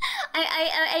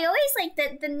 I always, like,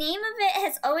 the name of it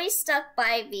has always stuck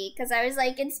by me, because I was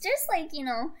like, it's just, like, you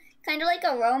know, kind of like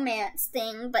a romance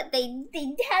thing, but they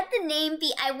had the name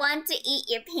be, I want to eat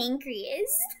your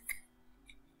pancreas.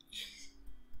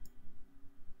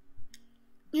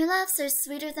 Your laughs are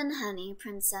sweeter than honey,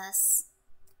 princess.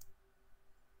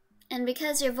 And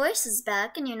because your voice is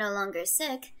back and you're no longer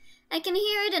sick, I can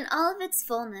hear it in all of its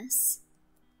fullness.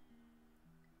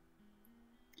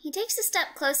 He takes a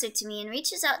step closer to me and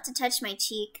reaches out to touch my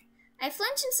cheek. I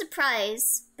flinch in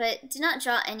surprise, but do not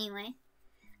draw anyway.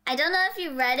 I don't know if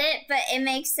you read it, but it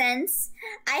makes sense.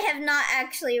 I have not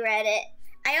actually read it.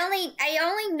 I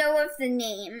only know of the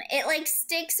name. It, like,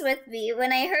 sticks with me.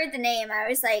 When I heard the name, I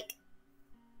was like...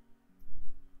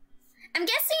 I'm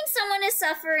guessing someone is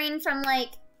suffering from,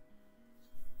 like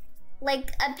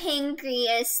a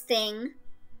pancreas thing.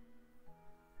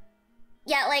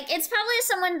 Yeah, like, it's probably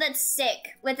someone that's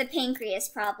sick with a pancreas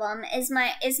problem, is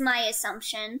my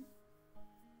assumption.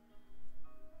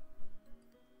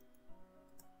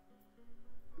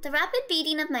 The rapid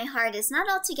beating of my heart is not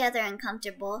altogether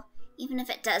uncomfortable, even if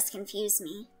it does confuse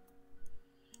me.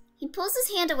 He pulls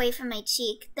his hand away from my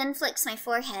cheek, then flicks my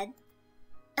forehead.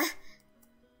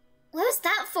 What was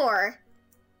that for?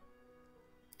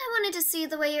 I wanted to see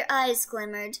the way your eyes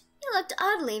glimmered. You looked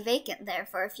oddly vacant there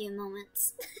for a few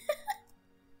moments.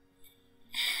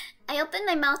 I open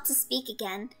my mouth to speak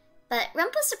again, but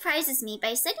Rumpel surprises me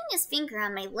by setting his finger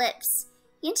on my lips.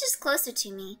 He inches closer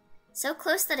to me. So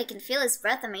close that I can feel his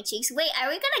breath on my cheeks. Wait, are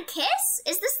we gonna kiss?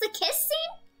 Is this the kiss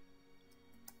scene?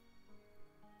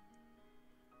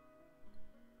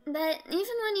 But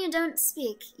even when you don't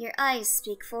speak, your eyes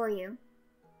speak for you.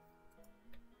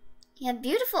 You have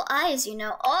beautiful eyes, you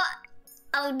know. Oh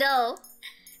no.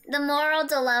 The moral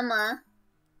dilemma.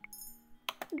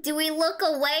 Do we look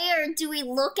away or do we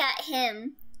look at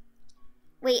him?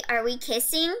 Wait, are we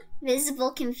kissing?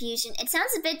 Visible confusion. It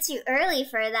sounds a bit too early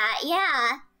for that,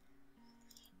 yeah.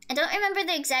 I don't remember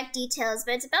the exact details,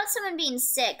 but it's about someone being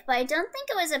sick, but I don't think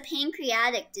it was a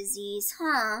pancreatic disease,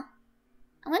 huh?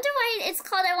 I wonder why it's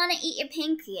called I Want to Eat Your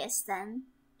Pancreas, then.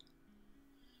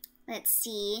 Let's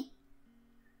see.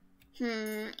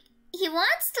 He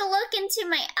wants to look into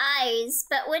my eyes,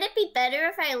 but would it be better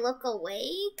if I look away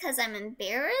because I'm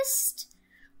embarrassed?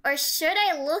 Or should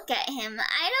I look at him?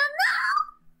 I don't know.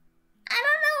 I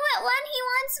don't know what one he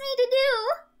wants me to do.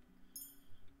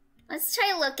 Let's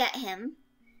try look at him.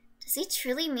 Does he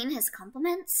truly mean his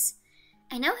compliments?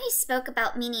 I know he spoke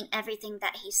about meaning everything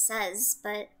that he says,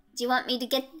 but do you want me to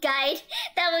get a guide?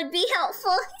 That would be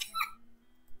helpful.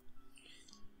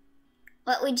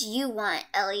 What would you want,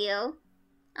 Elio?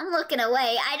 I'm looking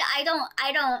away. I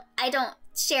don't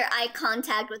share eye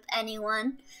contact with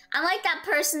anyone. I'm like that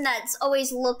person that's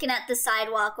always looking at the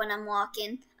sidewalk when I'm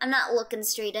walking. I'm not looking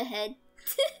straight ahead.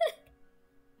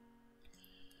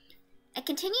 I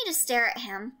continue to stare at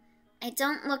him. I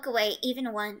don't look away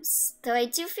even once, though I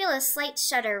do feel a slight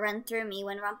shudder run through me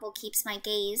when Rumpel keeps my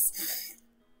gaze.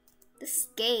 This is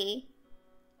gay.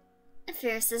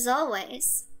 Fierce as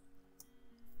always.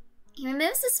 He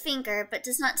removes his finger, but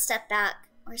does not step back.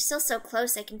 We're still so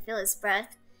close I can feel his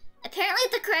breath. Apparently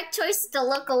the correct choice is to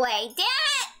look away. Damn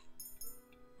it!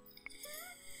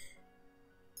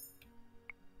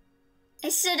 I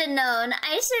should have known.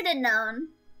 I should have known.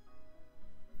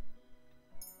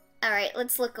 Alright,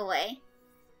 let's look away.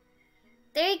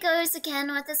 There he goes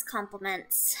again with his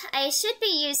compliments. I should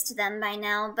be used to them by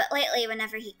now, but lately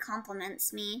whenever he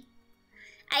compliments me,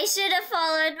 I should have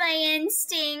followed my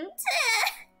instinct.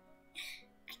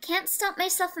 I can't stop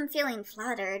myself from feeling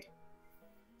flattered.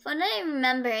 From what I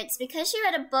remember, it's because she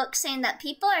read a book saying that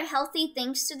people are healthy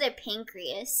thanks to their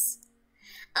pancreas.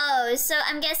 Oh, so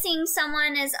I'm guessing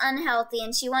someone is unhealthy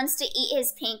and she wants to eat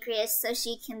his pancreas so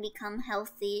she can become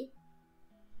healthy.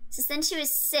 So since she was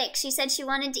sick, she said she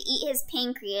wanted to eat his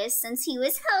pancreas since he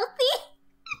was healthy.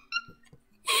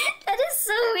 That is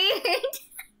so weird.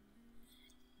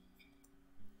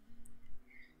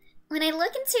 When I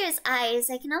look into his eyes,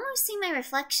 I can almost see my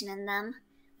reflection in them.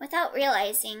 Without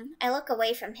realizing, I look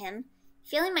away from him,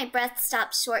 feeling my breath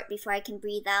stop short before I can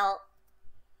breathe out.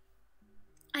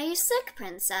 Are you sick,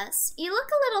 Princess? You look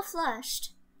a little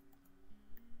flushed.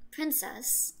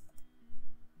 Princess.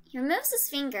 He removes his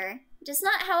finger, does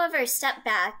not, however, step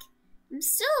back. I'm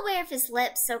still aware of his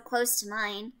lips so close to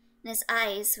mine, and his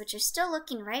eyes, which are still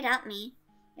looking right at me.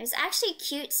 It was actually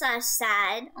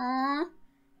cute/sad. Aww.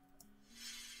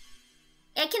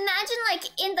 I can imagine, like,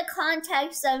 in the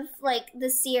context of, like, the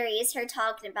series, her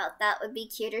talking about that would be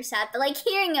cute or sad, but, like,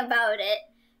 hearing about it,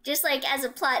 just, like, as a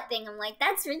plot thing, I'm like,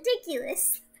 that's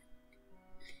ridiculous.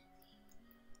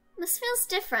 This feels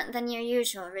different than your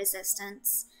usual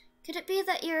resistance. Could it be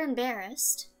that you're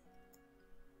embarrassed?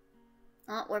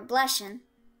 Oh, we're blushing.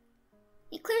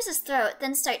 He clears his throat,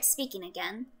 then starts speaking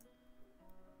again.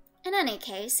 In any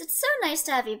case, it's so nice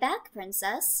to have you back,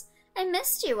 Princess. I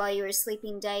missed you while you were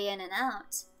sleeping day in and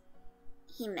out.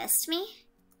 He missed me?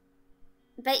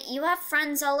 But you have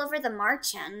friends all over the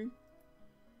Marchen.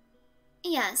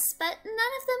 Yes, but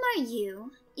none of them are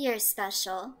you. You're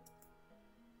special.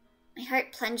 My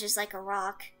heart plunges like a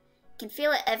rock. I can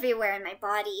feel it everywhere in my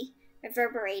body,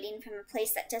 reverberating from a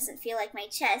place that doesn't feel like my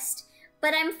chest.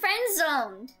 But I'm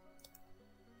friend-zoned.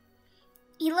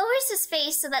 He lowers his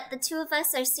face so that the two of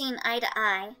us are seen eye to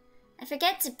eye. I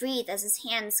forget to breathe as his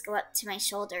hands go up to my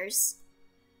shoulders.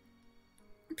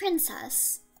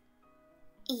 Princess.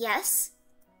 Yes?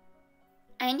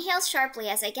 I inhale sharply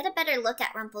as I get a better look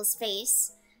at Rumpel's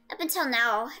face. Up until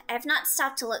now, I have not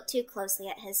stopped to look too closely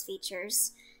at his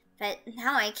features, but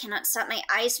now I cannot stop my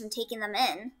eyes from taking them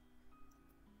in.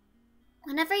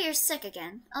 Whenever you're sick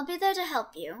again, I'll be there to help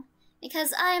you,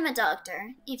 because I am a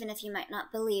doctor, even if you might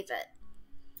not believe it.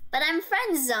 But I'm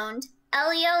friend-zoned.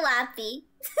 Elio Lappy.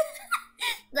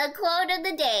 The quote of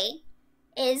the day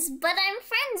is, but I'm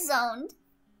friend-zoned.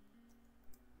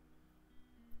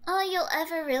 All you'll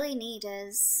ever really need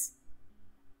is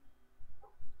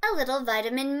a little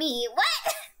vitamin me.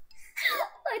 What?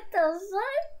 What the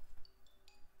fuck?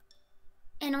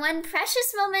 In one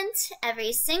precious moment,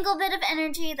 every single bit of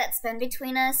energy that's been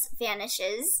between us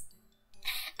vanishes.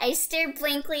 I stare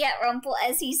blankly at Rumpel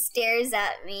as he stares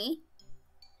at me.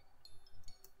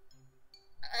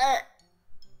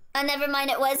 Oh, never mind,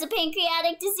 it was a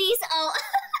pancreatic disease? Oh.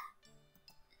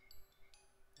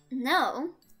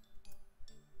 No.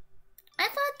 I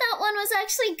thought that one was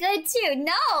actually good too.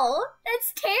 No!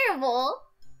 That's terrible.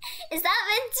 Is that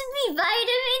meant to be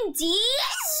vitamin D?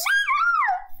 Shut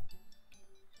up!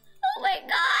 Oh my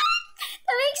god!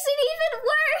 That makes it even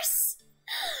worse!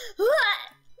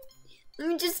 Let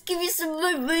me just give you some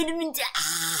more vitamin D.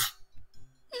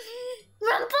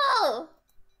 Rumpel!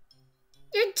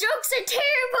 Your jokes are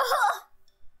terrible!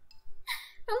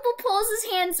 Rumpel pulls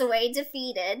his hands away,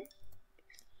 defeated.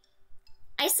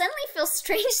 I suddenly feel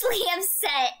strangely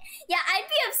upset. Yeah, I'd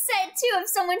be upset too if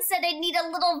someone said I'd need a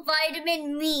little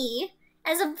vitamin me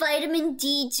as a vitamin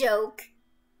D joke.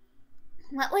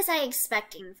 What was I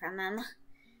expecting from him?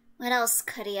 What else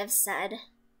could he have said?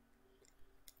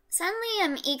 Suddenly,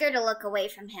 I'm eager to look away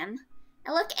from him.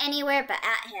 I look anywhere but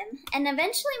at him, and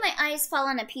eventually my eyes fall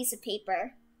on a piece of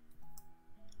paper.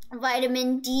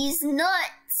 Vitamin D's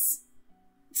nuts!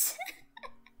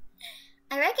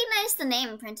 I recognize the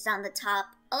name printed on the top,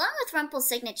 along with Rumpel's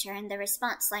signature and the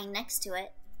response lying next to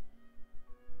it.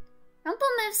 Rumpel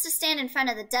moves to stand in front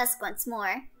of the desk once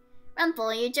more.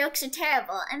 Rumpel, your jokes are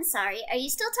terrible. I'm sorry. Are you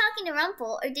still talking to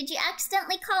Rumpel, or did you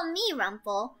accidentally call me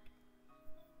Rumpel?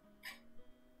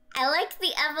 I like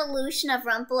the evolution of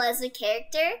Rumpel as a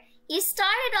character. He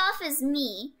started off as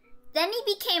me, then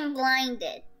he became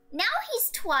blinded. Now he's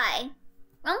Twy.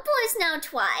 Rumpel is now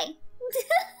Twy.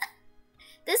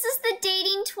 This is the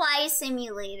dating Twy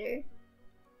simulator.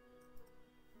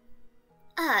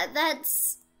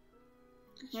 That's...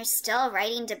 You're still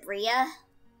writing to Bria?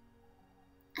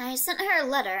 I sent her a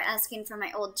letter asking for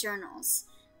my old journals.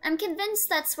 I'm convinced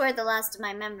that's where the last of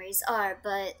my memories are,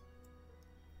 but...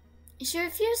 she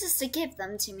refuses to give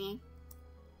them to me.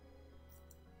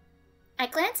 I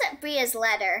glance at Bria's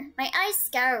letter, my eyes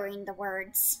scouring the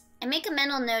words. I make a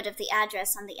mental note of the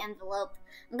address on the envelope.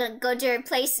 I'm gonna go to her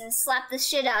place and slap the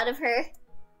shit out of her.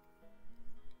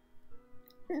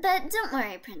 But don't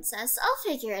worry, Princess. I'll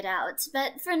figure it out.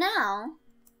 But for now...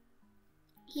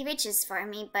 He reaches for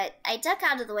me, but I duck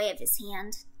out of the way of his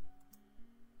hand.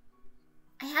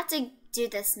 I have to do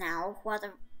this now, while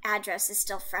the address is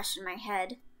still fresh in my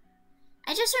head.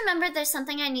 I just remembered there's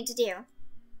something I need to do.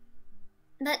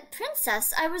 But,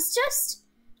 Princess, I was just...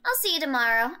 I'll see you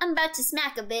tomorrow. I'm about to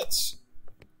smack a bitch.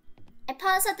 I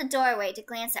pause at the doorway to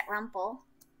glance at Rumpel.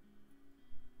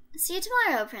 See you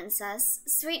tomorrow, Princess.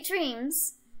 Sweet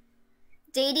dreams.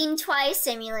 Dating Twy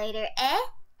simulator, eh?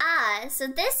 Ah, so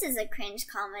this is a cringe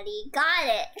comedy. Got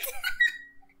it.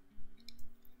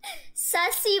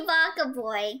 Sussy Baka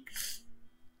Boy.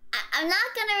 I'm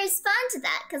not gonna respond to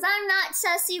that, because I'm not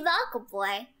Sussy Baka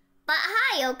Boy. But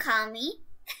hi, Okami.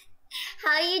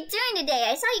 How are you doing today?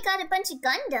 I saw you got a bunch of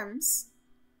Gundams.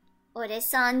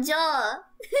 Ore-sanjo.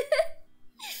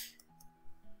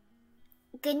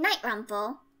 Good night,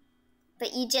 Rumpel.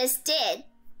 But you just did.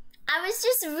 I was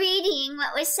just reading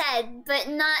what was said, but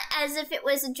not as if it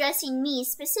was addressing me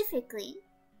specifically.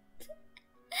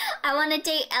 I want to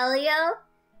date Elio.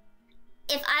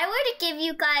 If I were to give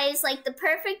you guys, like, the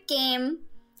perfect game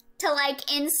to,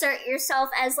 like, insert yourself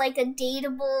as, like, a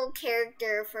dateable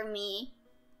character for me.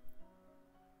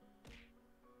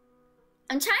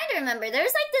 I'm trying to remember. There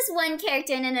was, like, this one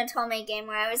character in an otome game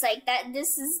where I was like,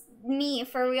 this is me,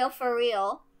 for real, for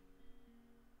real.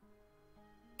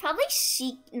 Probably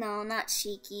no, not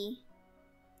Shiki.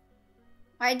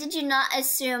 Why did you not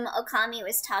assume Okami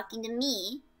was talking to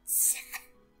me?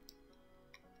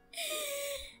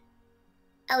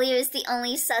 Elio is the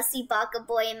only sussy baka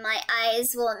boy in my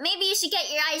eyes. Well, maybe you should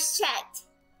get your eyes checked.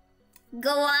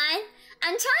 Go on.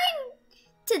 I'm trying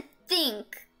to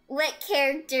think what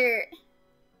character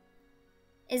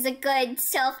is a good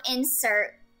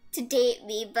self-insert to date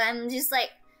me, but I'm just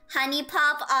like, Honey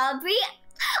Pop Aubrey?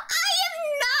 I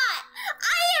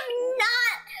am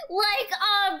not like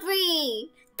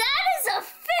Aubrey. That is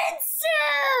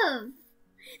offensive.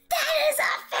 That is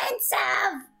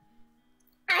offensive.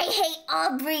 I hate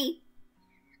Aubrey.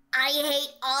 I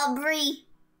hate Aubrey.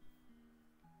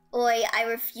 Oi, I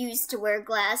refuse to wear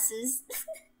glasses.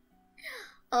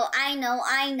 Oh, I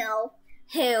know.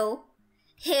 Who?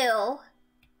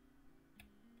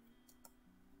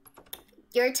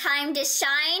 Your time to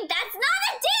shine? That's not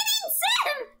a dating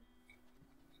sim!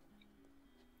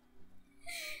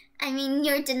 I mean,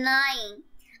 you're denying.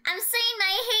 I'm saying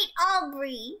I hate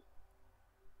Aubrey.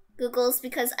 Google's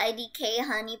because IDK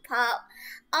Honey Pop.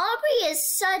 Aubrey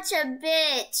is such a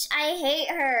bitch. I hate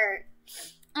her.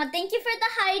 Oh, thank you for the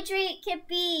hydrate,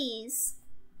 Kippies.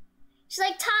 She's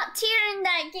like top tier in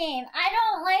that game. I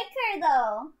don't like her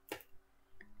though.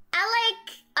 I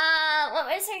like, what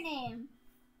was her name?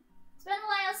 It's been a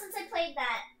while since I played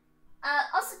that.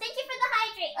 Also, thank you for the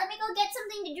hydrate. Let me go get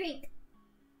something to drink.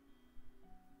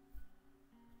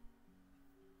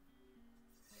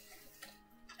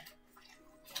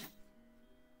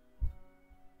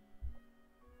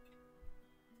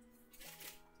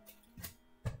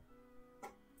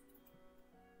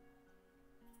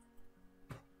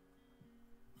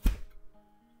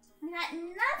 I got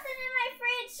nothing in my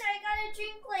fridge, so I gotta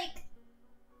drink, like,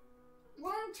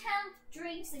 room temp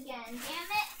drinks again.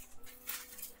 Damn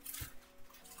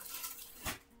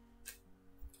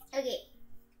it. Okay.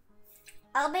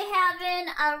 I'll be having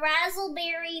a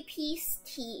raspberry peace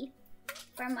tea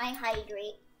for my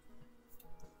hydrate.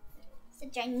 It's a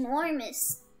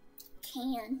ginormous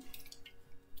can.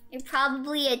 You're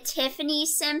probably a Tiffany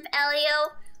simp,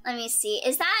 Elio. Let me see.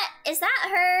 Is that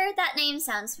her? That name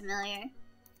sounds familiar.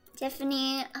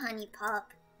 Tiffany Honey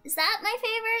Pop. Is that my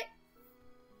favorite?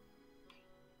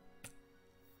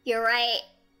 You're right.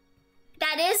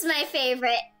 That is my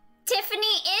favorite. Tiffany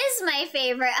is my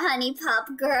favorite Honey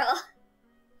Pop girl.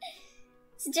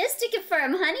 So just to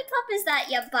confirm, Honey Pop is that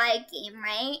Yabai game,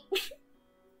 right?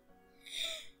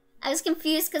 I was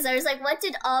confused because I was like, what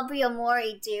did Aubrey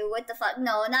Omori do? What the fuck?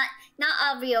 No, not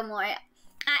Aubrey Omori.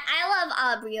 I love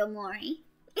Aubrey Omori.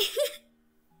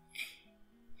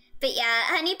 But yeah,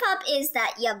 Honey Pop is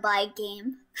that Yabai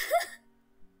game.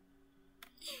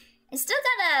 I still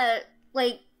gotta,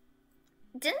 like,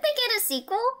 didn't they get a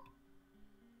sequel?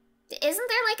 Isn't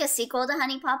there like a sequel to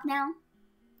Honey Pop now?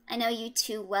 I know you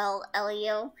too well,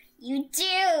 Elio. You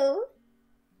do!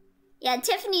 Yeah,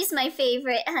 Tiffany's my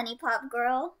favorite Honey Pop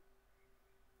girl.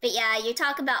 But yeah, you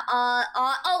talk about,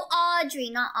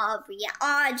 Audrey, not Aubrey. Yeah,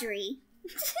 Audrey.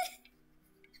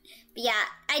 But yeah,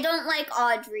 I don't like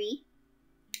Audrey.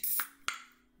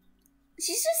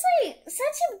 She's just like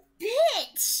such a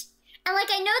bitch. And like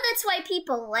I know that's why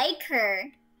people like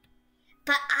her.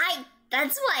 But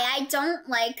that's why I don't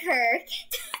like her.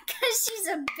 Cause she's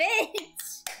a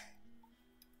bitch.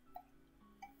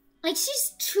 Like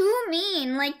she's too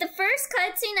mean. Like the first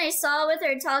cutscene I saw with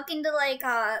her talking to like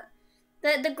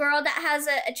the girl that has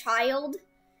a child.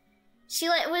 She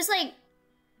like was like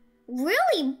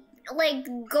really like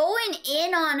going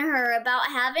in on her about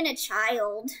having a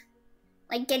child.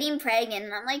 Like, getting pregnant,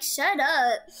 and I'm like, shut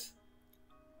up.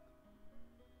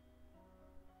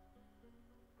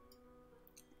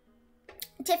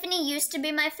 Tiffany used to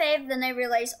be my fave, then I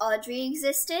realized Audrey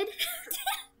existed.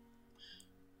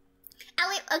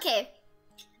 Okay.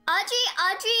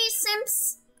 Audrey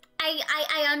simps,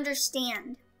 I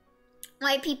understand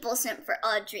why people simp for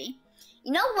Audrey.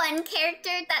 You know one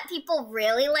character that people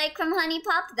really like from Honey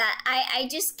Pop that I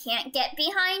just can't get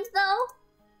behind, though?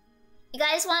 You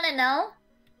guys want to know?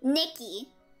 Nikki.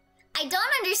 I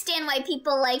don't understand why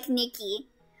people like Nikki.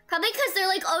 Probably because they're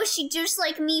like, oh, she just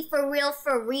like me for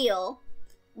real.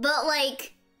 But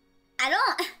like,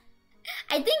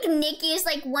 I think Nikki is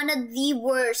like one of the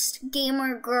worst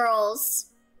gamer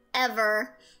girls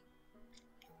ever.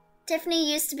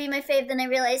 Tiffany used to be my fave, then I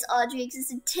realized Audrey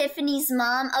existed. Tiffany's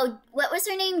mom. Oh, what was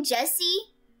her name?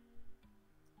 Jessie?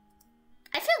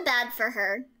 I feel bad for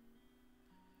her.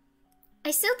 I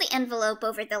sealed the envelope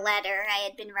over the letter I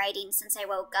had been writing since I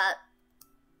woke up.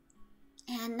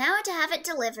 And now to have it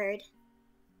delivered.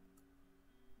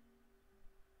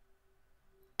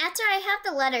 After I have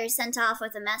the letter sent off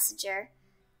with a messenger,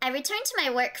 I return to my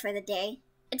work for the day.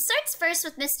 It starts first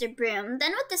with Mr. Broom,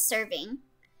 then with the serving.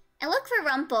 I look for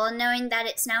Rumpel, knowing that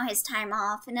it's now his time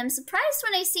off, and I'm surprised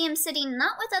when I see him sitting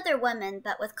not with other women,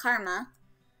 but with Karma.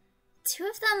 Two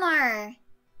of them are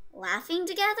laughing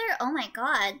together? Oh my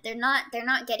god, they're not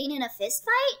getting in a fist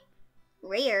fight?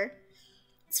 Rare.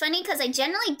 It's funny because I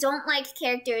generally don't like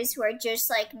characters who are just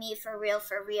like me for real.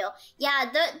 Yeah,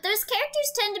 those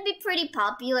characters tend to be pretty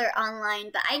popular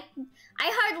online, but I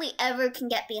hardly ever can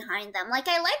get behind them. Like,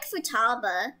 I like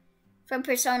Futaba from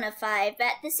Persona 5, but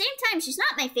at the same time, she's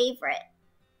not my favorite.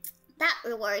 That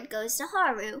reward goes to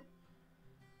Haru.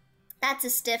 That's a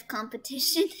stiff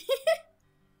competition.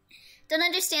 Don't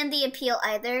understand the appeal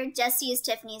either. Jessie is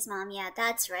Tiffany's mom. Yeah,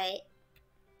 that's right.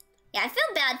 Yeah, I feel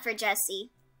bad for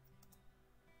Jessie.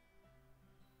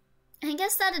 I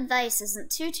guess that advice isn't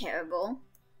too terrible.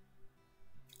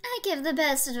 I give the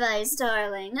best advice,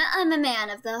 darling. I'm a man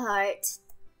of the heart.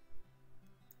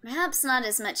 Perhaps not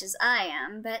as much as I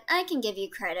am, but I can give you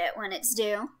credit when it's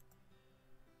due.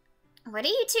 What are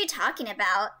you two talking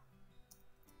about?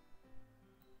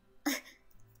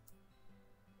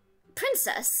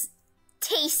 Princess.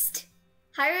 Taste.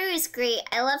 Haru is great.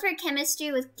 I love her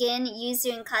chemistry with Gin,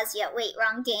 Yuzu, and Kazuya. Wait,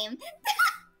 wrong game.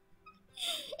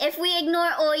 If we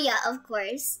ignore Oya, of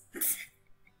course.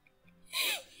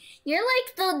 You're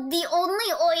like the only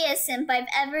Oya simp I've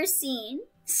ever seen,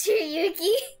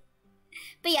 Shiryuki.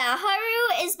 But yeah,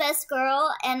 Haru is best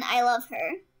girl, and I love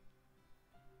her.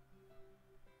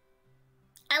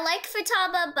 I like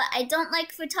Futaba, but I don't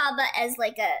like Futaba as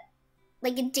like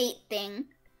a date thing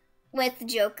with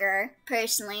Joker,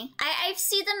 personally. I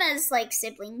see them as like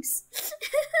siblings.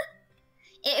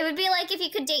 It would be like if you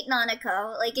could date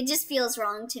Nanako. Like, it just feels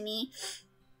wrong to me.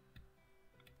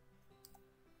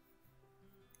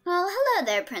 Well, hello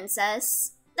there,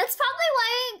 princess. That's probably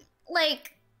why,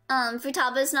 like,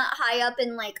 Futaba's not high up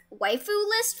in, like, waifu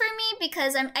list for me,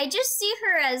 because I just see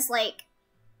her as, like,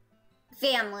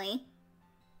 family.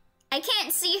 I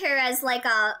can't see her as, like,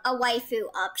 a waifu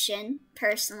option,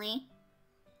 personally.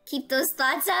 Keep those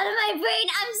thoughts out of my brain,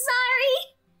 I'm sorry!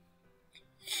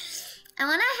 I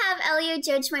want to have Elio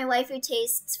judge my waifu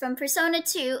tastes. From Persona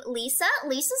 2, Lisa.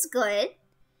 Lisa's good.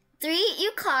 3,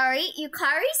 Yukari.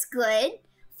 Yukari's good.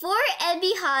 4,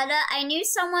 Ebihara. I knew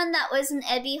someone that was an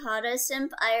Ebihara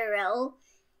simp IRL,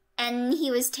 and he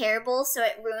was terrible, so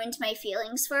it ruined my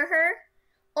feelings for her.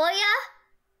 Oya?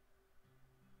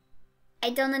 I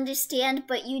don't understand,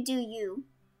 but you do you.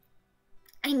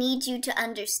 I need you to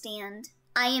understand.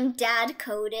 I am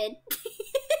dad-coded.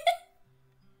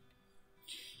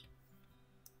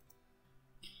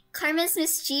 Karma's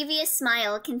mischievous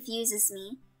smile confuses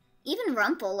me. Even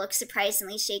Rumpel looks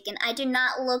surprisingly shaken. I do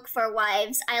not look for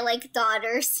wives. I like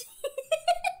daughters.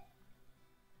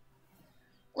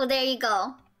 Well, there you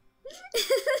go.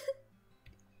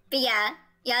 But yeah,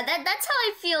 that's how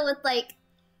I feel with like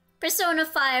Persona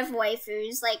 5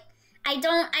 waifus. Like, I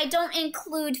don't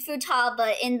include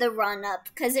Futaba in the run-up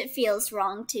because it feels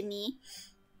wrong to me.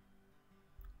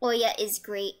 Oya is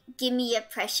great. Give me a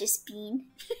precious bean.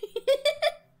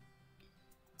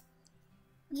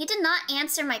 You did not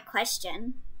answer my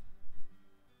question.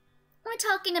 We're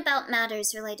talking about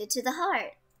matters related to the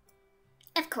heart.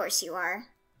 Of course you are.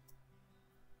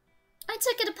 I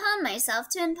took it upon myself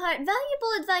to impart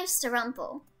valuable advice to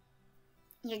Rumpel.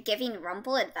 You're giving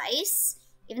Rumpel advice?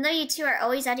 Even though you two are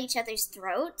always at each other's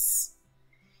throats?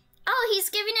 Oh, he's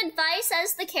giving advice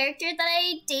as the character that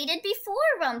I dated before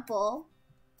Rumpel.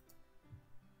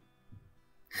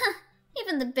 Huh,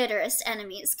 even the bitterest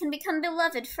enemies can become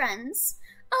beloved friends.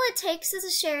 All it takes is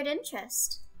a shared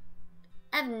interest.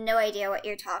 I have no idea what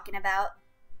you're talking about.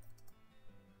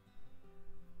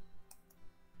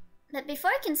 But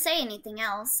before I can say anything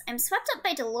else, I'm swept up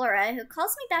by Delora, who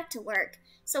calls me back to work.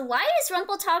 So why is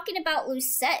Rumpel talking about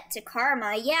Lucette to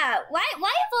Karma? Yeah, why of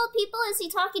all people is he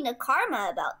talking to Karma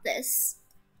about this?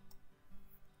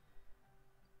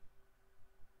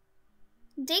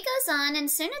 Day goes on,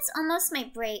 and soon it's almost my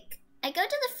break. I go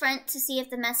to the front to see if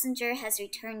the messenger has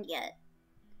returned yet.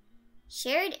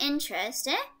 Shared interest,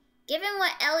 eh? Given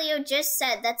what Elio just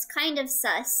said, that's kind of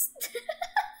sus.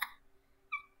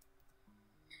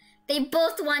 They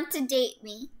both want to date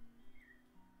me.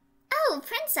 Oh,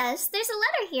 princess, there's a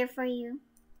letter here for you.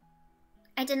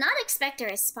 I did not expect a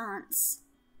response.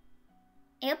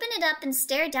 I open it up and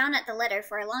stare down at the letter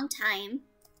for a long time.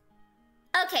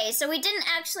 Okay, so we didn't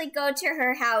actually go to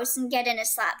her house and get in a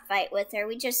slap fight with her.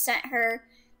 We just sent her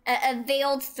a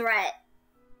veiled threat.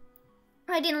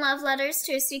 Writing love letters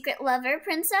to a secret lover,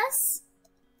 princess?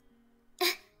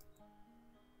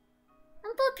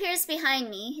 Rumpel appears behind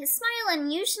me, his smile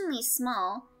unusually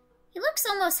small. He looks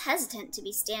almost hesitant to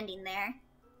be standing there.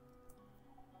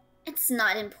 It's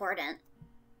not important.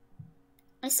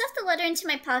 I stuff the letter into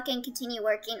my pocket and continue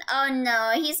working. Oh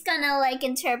no, he's gonna like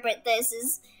interpret this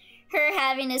as her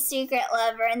having a secret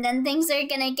lover, and then things are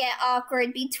gonna get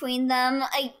awkward between them,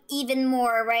 like, even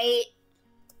more, right?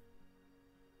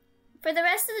 For the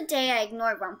rest of the day, I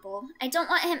ignore Rumpel. I don't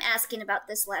want him asking about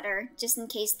this letter, just in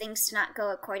case things do not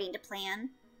go according to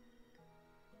plan.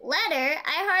 Letter?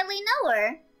 I hardly know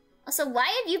her. Also, why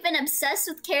have you been obsessed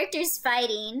with characters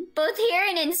fighting? Both here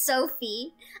and in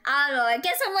Sophie. I don't know, I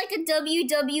guess I'm like a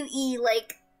WWE,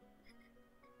 like,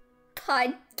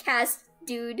 podcast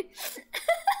dude.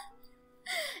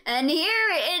 And here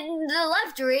in the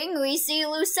left ring, we see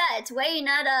Lucette weighing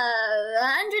at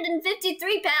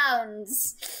 153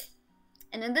 pounds.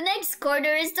 And in the next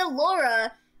corner is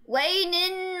Delora, weighing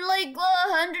in like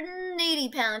 180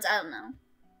 pounds. I don't know.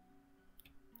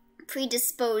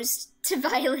 Predisposed to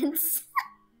violence.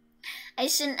 I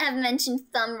shouldn't have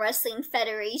mentioned Thumb Wrestling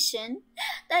Federation.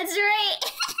 That's right.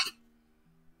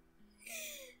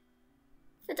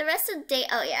 For the rest of the day,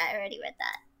 oh yeah, I already read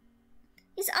that.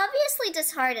 He's obviously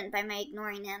disheartened by my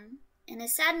ignoring him. And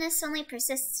his sadness only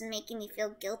persists in making me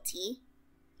feel guilty.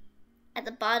 At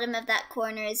the bottom of that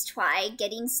corner is Twy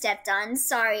getting stepped on.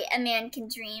 Sorry, a man can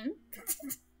dream.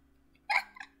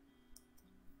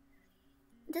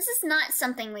 This is not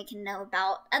something we can know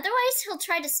about. Otherwise, he'll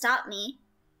try to stop me.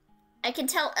 I can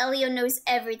tell Elio knows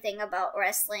everything about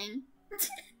wrestling.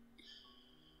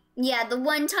 Yeah, the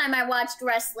one time I watched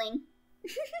wrestling.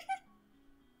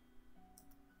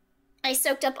 I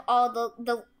soaked up all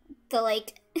the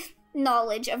like,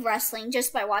 knowledge of wrestling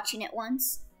just by watching it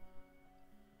once.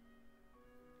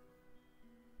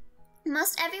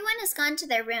 Most everyone has gone to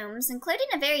their rooms, including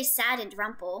a very saddened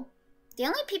Rumpel. The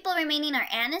only people remaining are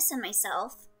Annis and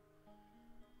myself.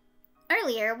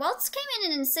 Earlier, Waltz came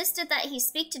in and insisted that he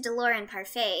speak to Delora and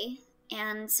Parfait,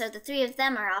 and so the three of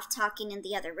them are off talking in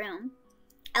the other room.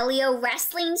 Elio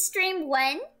wrestling stream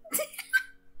when?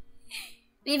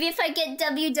 Maybe if I get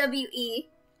WWE,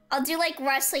 I'll do like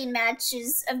wrestling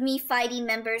matches of me fighting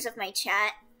members of my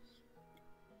chat.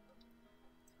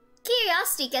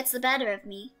 Curiosity gets the better of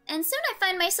me, and soon I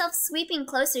find myself sweeping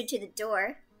closer to the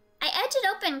door. I edge it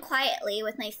open quietly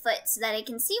with my foot so that I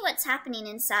can see what's happening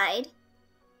inside.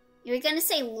 You were gonna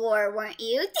say lore, weren't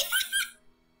you?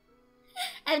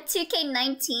 I have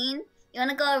 2K19. You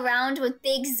wanna go around with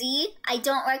Big Z? I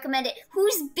don't recommend it.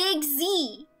 Who's Big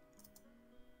Z?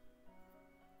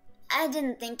 I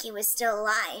didn't think he was still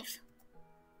alive.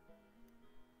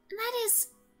 That is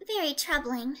very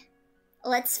troubling.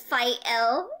 Let's fight,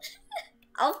 El.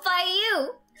 I'll fight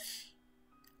you.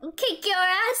 I'll kick your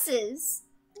asses.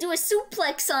 Do a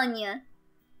suplex on you.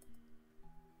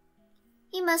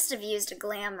 He must have used a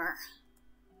glamour.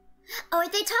 Oh, are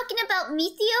they talking about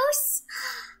Mythios?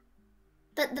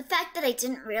 But the fact that I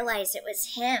didn't realize it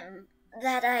was him,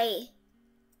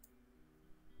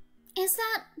 Is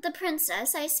that the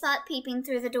princess I spot peeping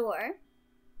through the door?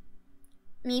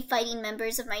 Me fighting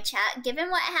members of my chat. Given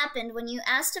what happened when you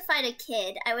asked to fight a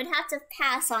kid, I would have to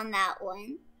pass on that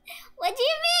one. What do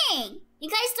you mean? You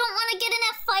guys don't want to get in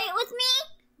a fight with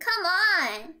me? Come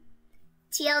on.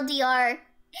 TLDR,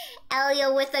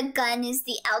 Elio with a gun is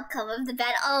the outcome of the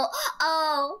battle.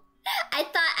 Oh. I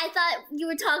thought you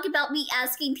were talking about me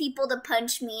asking people to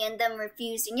punch me and them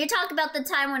refusing. You're talking about the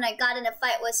time when I got in a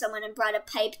fight with someone and brought a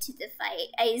pipe to the fight.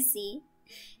 I see.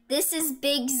 This is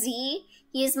Big Z.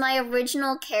 He is my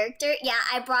original character. Yeah,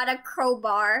 I brought a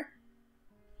crowbar.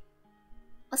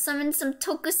 I'll summon some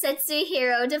tokusatsu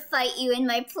hero to fight you in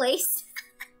my place.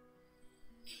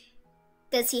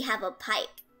 Does he have a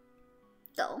pipe?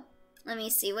 Though. Let me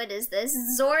see, what is this?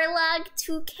 Zorlag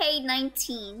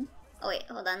 2K19. Oh wait,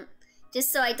 hold on.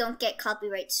 Just so I don't get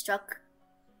copyright struck.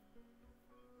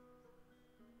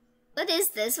 What is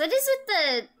this? What is with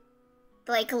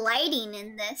the like lighting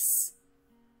in this?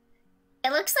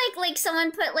 It looks like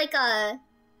someone put like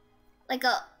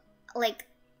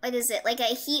what is it? Like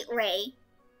a heat ray.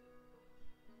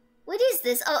 What is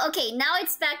this? Oh, okay, now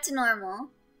it's back to normal.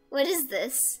 What is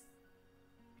this?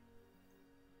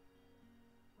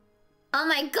 Oh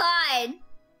my god!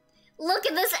 Look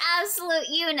at this absolute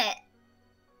unit.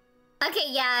 Okay,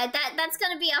 yeah, that's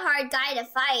gonna be a hard guy to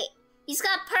fight. He's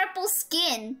got purple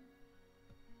skin.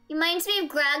 He reminds me of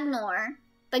Gragnor,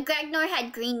 but Gragnor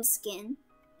had green skin.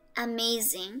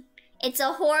 Amazing. It's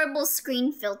a horrible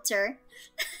screen filter.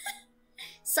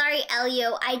 Sorry,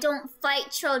 Elio, I don't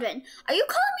fight children. Are you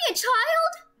calling me a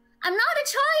child? I'm not a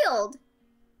child.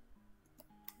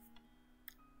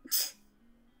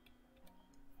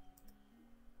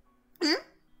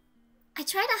 I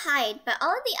try to hide, but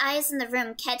all of the eyes in the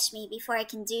room catch me before I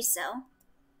can do so.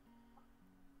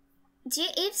 Do you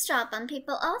eavesdrop on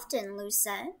people often,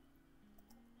 Lucette?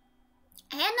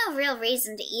 I had no real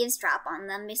reason to eavesdrop on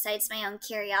them besides my own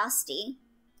curiosity.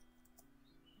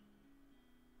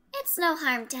 It's no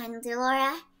harm done,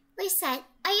 Delora. Lucette,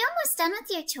 are you almost done with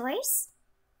your chores?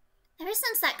 Ever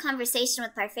since that conversation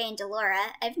with Parfait and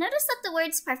Delora, I've noticed that the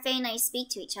words Parfait and I speak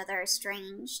to each other are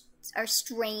strange. Are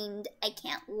strained. I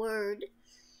can't word.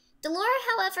 Delora,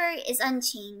 however, is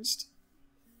unchanged.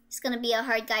 He's gonna be a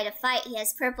hard guy to fight. He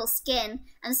has purple skin.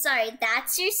 I'm sorry,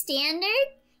 that's your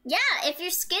standard? Yeah, if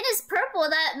your skin is purple,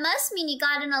 that must mean you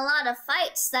got in a lot of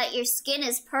fights, that your skin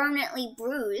is permanently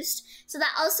bruised. So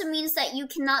that also means that you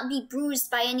cannot be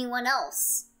bruised by anyone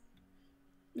else.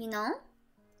 You know?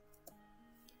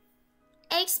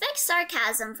 I expect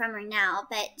sarcasm from her now,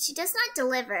 but she does not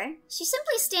deliver. She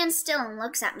simply stands still and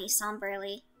looks at me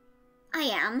somberly. I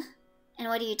am. And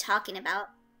what are you talking about?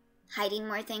 Hiding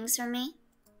more things from me?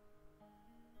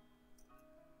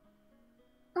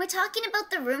 We're talking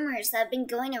about the rumors that have been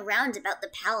going around about the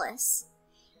palace.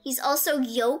 He's also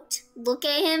yoked. Look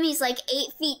at him, he's like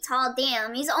 8 feet tall.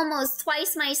 Damn, he's almost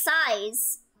twice my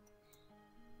size.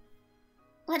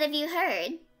 What have you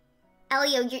heard?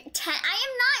 Elio, you're 10. I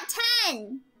am not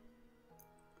 10!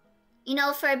 You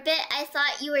know, for a bit, I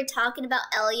thought you were talking about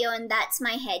Elio and that's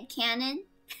my headcanon.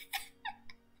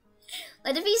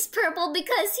 What if he's purple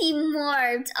because he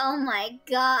morphed? Oh my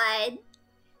god.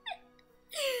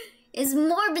 It's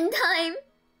morbin time.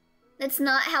 That's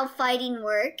not how fighting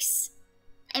works.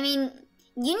 I mean,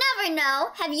 you never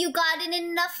know. Have you gotten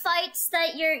in enough fights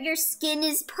that your skin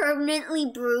is permanently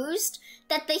bruised?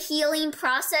 That the healing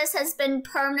process has been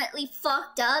permanently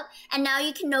fucked up and now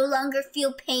you can no longer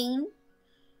feel pain?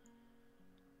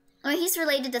 Or he's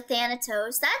related to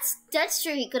Thanatos. That's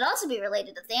true. He could also be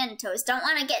related to Thanatos. Don't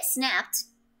want to get snapped.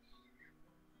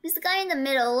 Who's the guy in the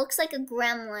middle? Looks like a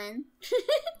gremlin.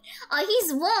 Oh,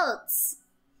 he's Waltz.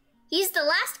 He's the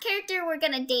last character we're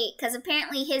gonna date, because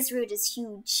apparently his root is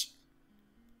huge.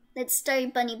 That's Starry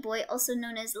Bunny Boy, also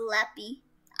known as Lappy.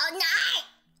 Oh, no!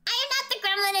 I am not the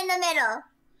gremlin in the middle.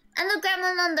 I'm the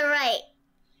gremlin on the right.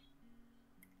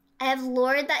 I have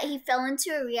lore that he fell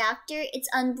into a reactor. It's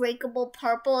unbreakable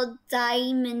purple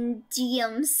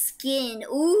diamondium skin.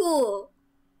 Ooh!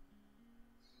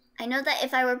 I know that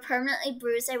if I were permanently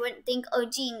bruised, I wouldn't think, oh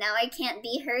gee, now I can't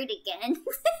be hurt again.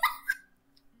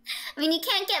 I mean, you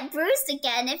can't get bruised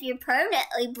again if you're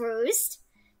permanently bruised.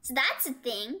 So that's a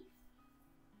thing.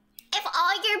 If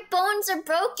all your bones are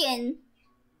broken,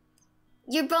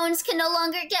 your bones can no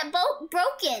longer get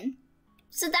broken.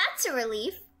 So that's a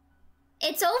relief.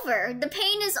 It's over. The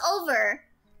pain is over.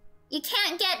 You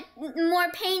can't get more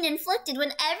pain inflicted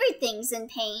when everything's in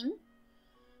pain.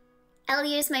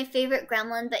 Elio is my favorite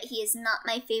gremlin, but he is not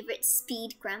my favorite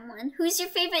speed gremlin. Who's your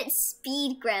favorite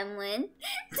speed gremlin?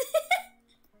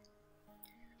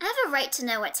 I have a right to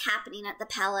know what's happening at the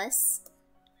palace.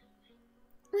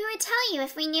 We would tell you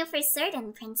if we knew for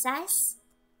certain, Princess.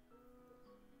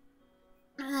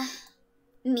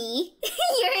 Me?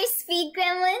 You're a speed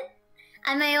gremlin?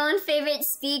 I'm my own favorite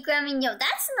speed gremlin. Yo,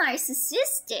 that's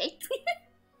narcissistic.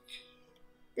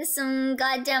 This some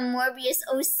goddamn Morbius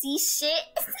OC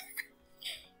shit.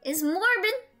 Is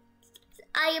morbid.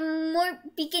 I am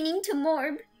beginning to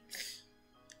morb.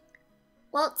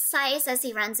 Walt sighs as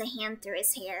he runs a hand through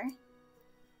his hair.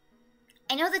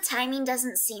 I know the timing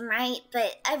doesn't seem right,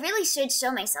 but I really should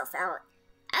show myself out.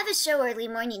 I have a show early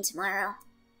morning tomorrow.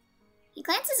 He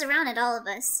glances around at all of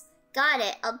us. Got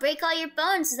it. I'll break all your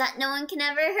bones so that no one can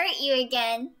ever hurt you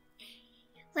again.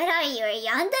 What are you, a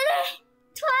yandere?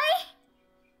 Twi?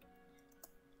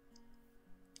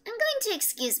 I'm going to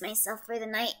excuse myself for the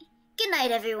night. Good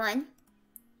night, everyone.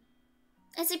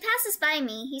 As he passes by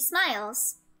me, he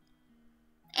smiles.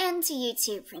 And to you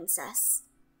too, Princess.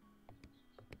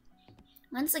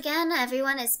 Once again,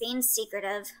 everyone is being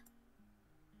secretive.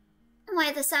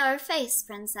 Why the sour face,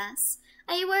 Princess?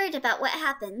 Are you worried about what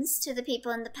happens to the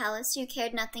people in the palace you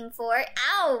cared nothing for?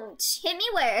 Ouch! Hit me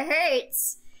where it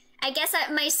hurts. I guess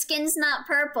my skin's not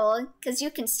purple, because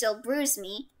you can still bruise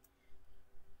me.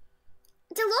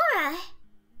 Delora!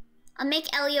 I'll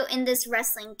make Elio in this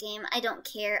wrestling game. I don't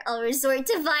care. I'll resort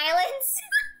to violence.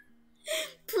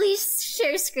 Please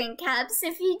share screen caps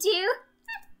if you do.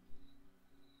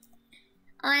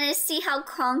 I want to see how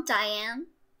conked I am.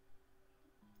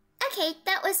 Okay,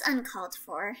 that was uncalled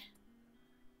for.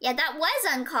 Yeah, that was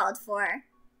uncalled for.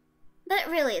 But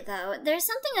really though, there's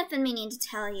something I've been meaning to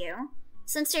tell you.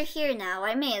 Since you're here now,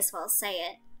 I may as well say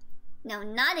it. No,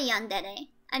 not a yandere.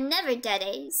 I'm never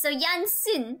dede, so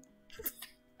yansun.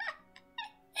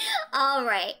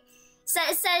 Alright. So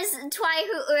it says Twi,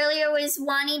 who earlier was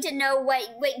wanting to know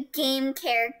what game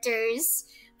characters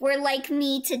were like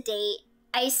me to date.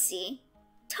 I see.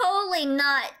 Totally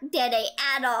not dede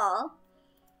at all.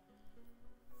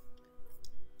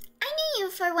 I knew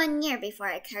you for 1 year before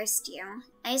I cursed you.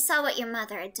 I saw what your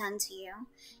mother had done to you,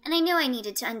 and I knew I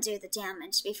needed to undo the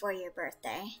damage before your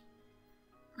birthday.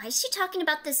 Why is she talking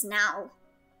about this now?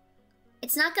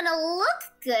 It's not gonna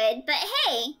look good, but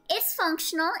hey, it's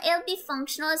functional. It'll be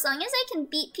functional as long as I can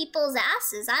beat people's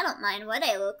asses. I don't mind what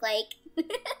I look like.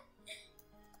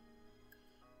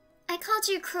 I called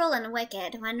you cruel and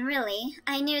wicked, when really,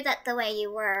 I knew that the way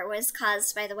you were was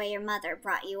caused by the way your mother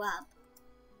brought you up.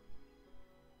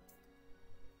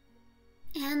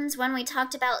 And when we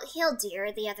talked about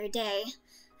Hildir the other day,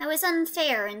 I was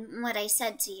unfair in what I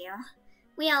said to you.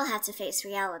 We all have to face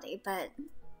reality, but...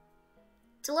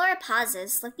 Delora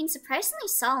pauses, looking surprisingly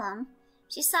solemn.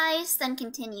 She sighs, then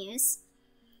continues.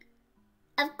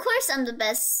 Of course I'm the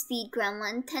best speed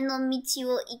gremlin. Ten no michi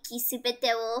wo iki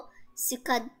subete wo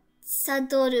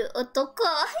sukasadoru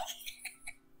otoko.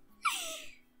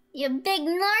 You big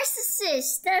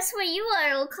narcissist. That's what you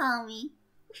are, Okami.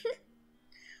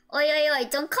 Oi, oi, oi,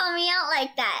 don't call me out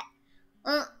like that.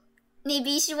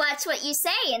 Maybe you should watch what you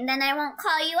say, and then I won't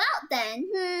call you out then.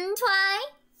 Twy?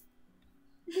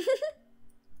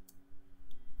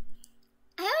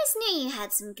 I always knew you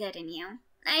had some good in you.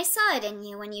 I saw it in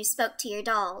you when you spoke to your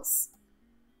dolls.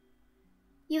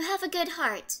 You have a good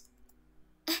heart.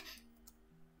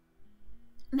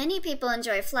 Many people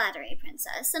enjoy flattery,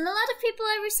 Princess, and a lot of people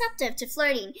are receptive to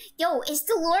flirting. Yo, is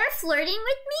Delora flirting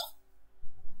with me?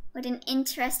 What an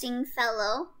interesting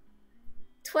fellow.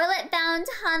 Toilet-bound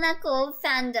Hanako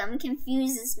fandom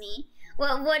confuses me.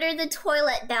 What are the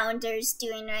toilet-bounders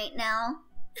doing right now?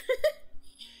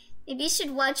 Maybe you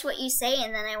should watch what you say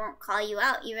and then I won't call you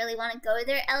out. You really want to go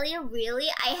there, Elio? Really?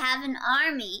 I have an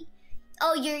army.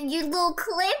 Oh, your little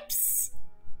clips?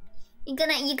 You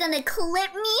gonna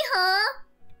clip me, huh?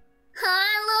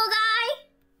 Huh, little guy?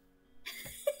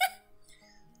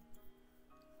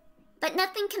 But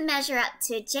nothing can measure up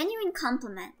to a genuine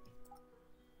compliment.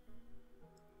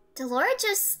 Delora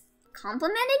just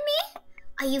complimented me?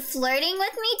 Are you flirting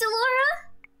with me, Delora?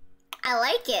 I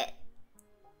like it.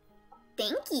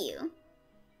 Thank you.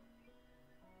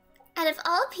 Out of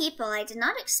all people, I did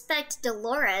not expect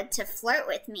Delora to flirt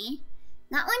with me.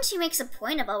 Not when she makes a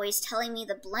point of always telling me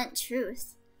the blunt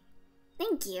truth.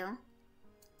 Thank you.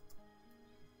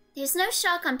 There's no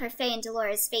shock on Parfait and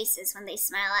Delora's faces when they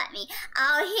smile at me.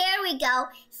 Oh, here we go.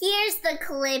 Here's the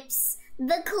clips.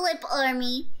 The clip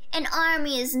army. An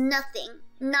army is nothing.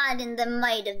 Not in the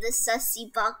might of the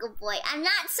sussy baka boy. I'm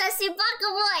not sussy baka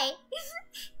boy.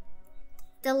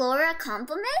 Delora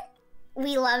compliment?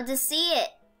 We love to see it.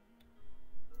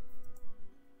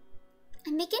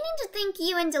 I'm beginning to think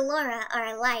you and Delora are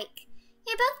alike.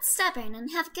 You're both stubborn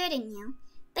and have good in you,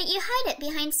 but you hide it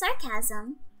behind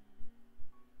sarcasm.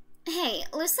 Hey,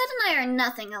 Lucette and I are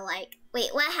nothing alike.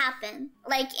 Wait, what happened?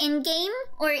 Like in-game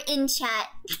or in chat?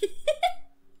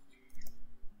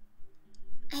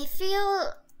 I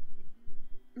feel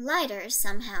lighter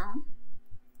somehow.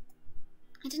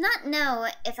 I do not know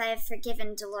if I have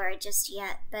forgiven Delora just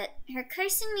yet, but her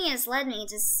cursing me has led me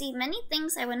to see many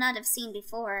things I would not have seen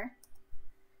before.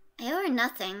 I owe her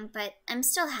nothing, but I'm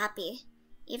still happy,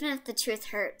 even if the truth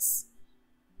hurts.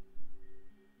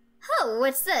 Oh,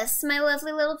 what's this? My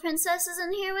lovely little princess is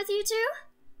in here with you too?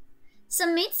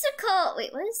 Some Mitsuko...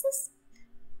 Wait, what is this?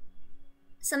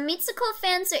 Some Mitsuko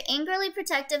fans are angrily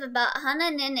protective about Hana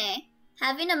Nene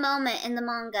having a moment in the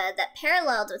manga that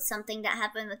paralleled with something that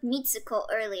happened with Mitsuko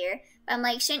earlier. But I'm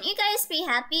like, shouldn't you guys be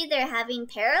happy they're having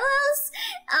parallels?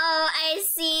 Oh, I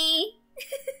see.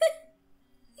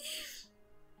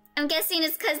 I'm guessing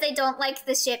it's because they don't like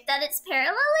the ship that it's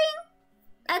paralleling?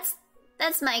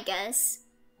 That's my guess.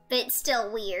 But it's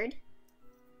still weird.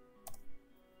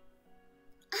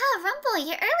 Ah, Rumpel,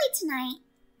 you're early tonight.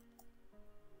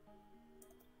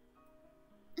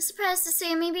 Surprised to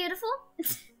see me, beautiful?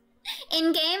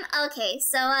 In-game? Okay,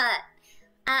 so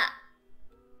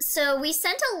we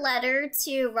sent a letter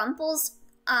to Rumpel's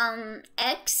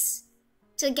ex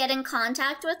to get in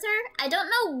contact with her. I don't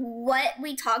know what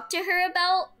we talked to her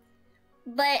about,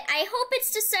 but I hope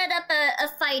it's to set up a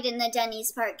fight in the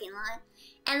Denny's parking lot.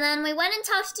 And then we went and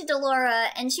talked to Delora,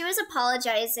 and she was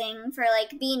apologizing for,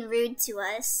 like, being rude to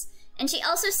us. And she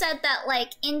also said that,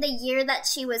 like, in the year that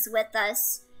she was with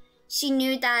us, she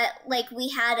knew that, like, we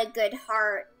had a good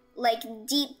heart, like,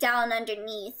 deep down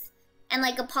underneath. And,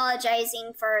 like,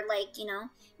 apologizing for, like, you know,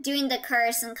 doing the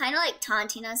curse and kind of, like,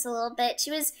 taunting us a little bit.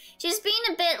 She was being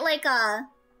a bit, like,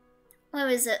 what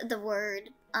was the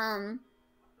word?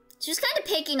 She was kind of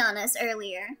picking on us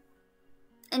earlier.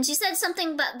 And she said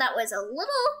something but that was a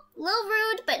little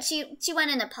rude, but she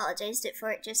went and apologized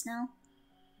for it just now.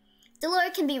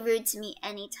 Delora can be rude to me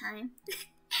anytime.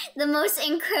 The most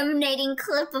incriminating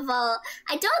clip of all.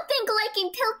 I don't think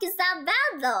liking Pilk is that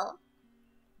bad though.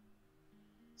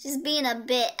 She's being a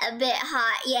bit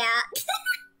hot, yeah.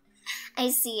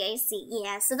 I see,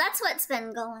 yeah. So that's what's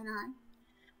been going on.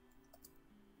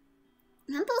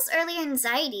 Rumpel's earlier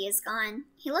anxiety is gone.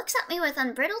 He looks at me with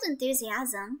unbridled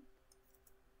enthusiasm.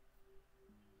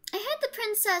 I heard the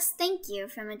princess thank you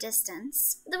from a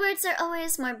distance. The words are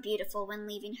always more beautiful when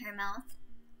leaving her mouth.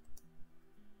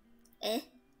 Eh?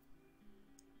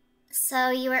 So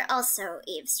you are also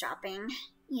eavesdropping.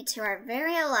 You two are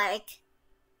very alike.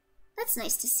 That's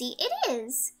nice to see. It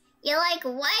is. You like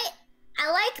what?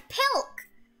 I like Pilk.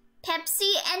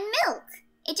 Pepsi and milk.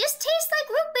 It just tastes like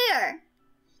root beer.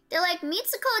 They're like,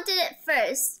 Mitsuko did it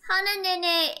first. Hana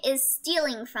Nene is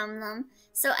stealing from them.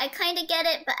 So I kind of get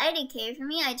it, but I didn't care for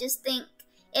me. I just think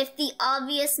if the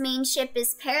obvious main ship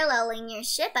is paralleling your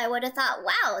ship, I would have thought,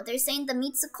 wow, they're saying the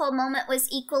Mitsuko moment was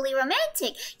equally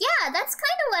romantic. Yeah, that's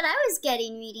kind of what I was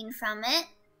getting reading from it.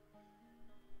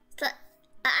 So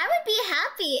I would be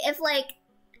happy happy if like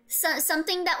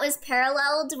something that was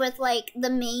paralleled with like the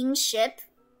main ship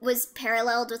was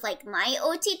paralleled with like my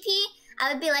OTP.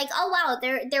 I would be like, oh wow,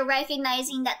 they're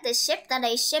recognizing that the ship that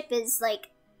I ship is like,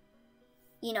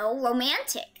 you know,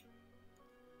 romantic.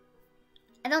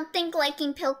 I don't think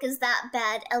liking Pilk is that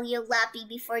bad, Elio Lappy,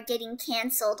 before getting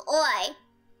cancelled. Oi!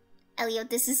 Elio,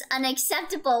 this is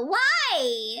unacceptable.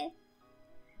 Why?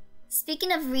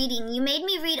 Speaking of reading, you made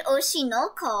me read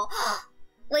Oshinoko.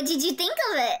 What did you think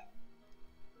of it?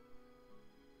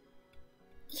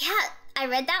 Yeah, I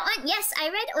read that one. Yes, I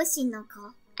read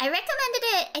Oshinoko. I recommended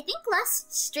it, I think,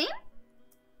 last stream?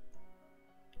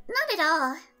 Not at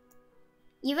all.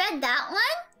 You read that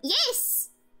one? Yes!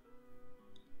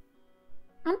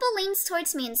 Rumpel leans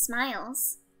towards me and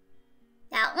smiles.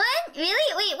 That one?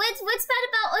 Really? Wait, what's bad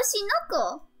about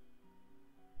Oshinoko?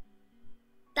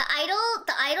 The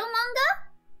idol manga?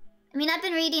 I mean, I've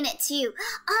been reading it too.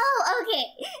 Oh, okay.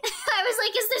 I was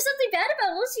like, is there something bad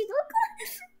about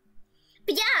Oshinoko?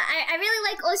 But yeah, I really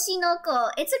like Oshinoko.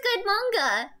 It's a good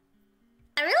manga.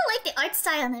 I really like the art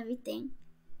style and everything.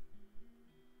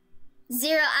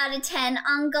 0 out of 10.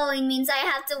 Ongoing means I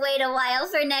have to wait a while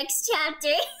for next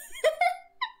chapter.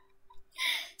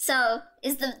 So,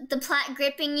 is the plot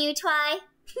gripping you, Twy?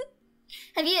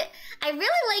 Have you... I really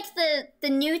like the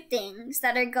new things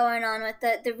that are going on with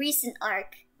the recent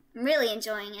arc. I'm really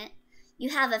enjoying it.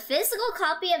 You have a physical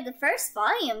copy of the first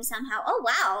volume somehow. Oh,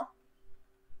 wow.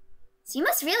 So you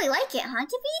must really like it, huh,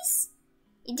 Kippies?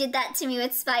 You did that to me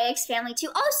with Spy X Family too.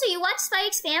 Oh, so you watched Spy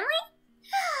X Family?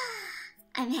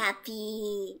 I'm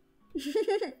happy.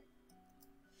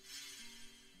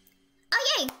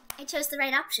 Oh, yay! I chose the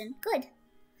right option. Good.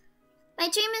 My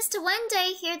dream is to one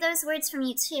day hear those words from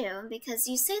you too, because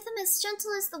you say them as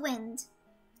gentle as the wind.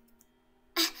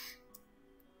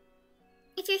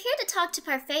 If you're here to talk to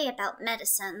Parfait about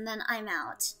medicine, then I'm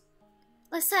out.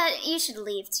 Lucette, you should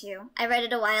leave too. I read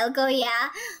it a while ago, yeah.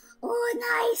 Oh,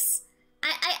 nice.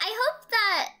 I hope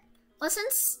that, well,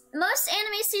 since most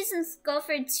anime seasons go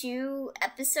for 2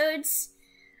 episodes,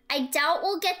 I doubt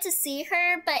we'll get to see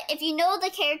her, but if you know the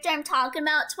character I'm talking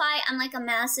about, Twy, I'm like a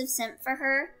massive simp for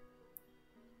her.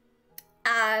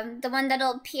 The one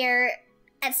that'll appear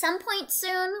at some point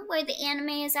soon, where the anime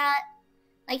is at.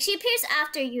 Like, she appears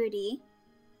after Yuri.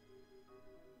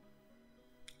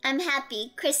 I'm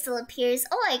happy. Crystal appears.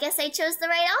 Oh, I guess I chose the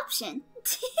right option.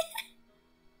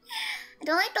 I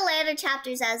don't like the later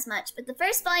chapters as much, but the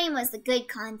first volume was the good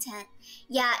content.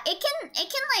 Yeah, it can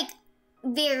like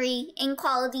vary in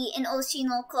quality in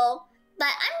Oshinoko, but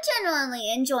I'm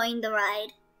genuinely enjoying the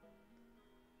ride.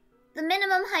 The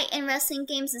minimum height in wrestling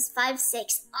games is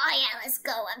 5'6". Oh yeah, let's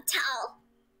go, I'm tall.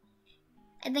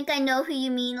 I think I know who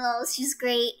you mean, lol. She's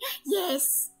great.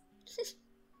 Yes.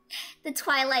 The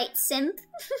Twilight simp.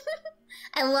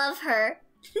 I love her.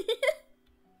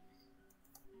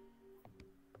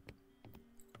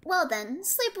 Well then,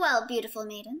 sleep well, beautiful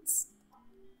maidens.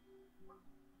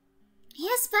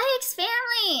 Yes, Spy X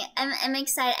Family! I'm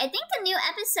excited. I think a new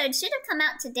episode should have come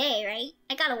out today, right?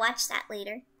 I gotta watch that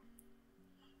later.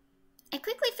 I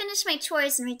quickly finish my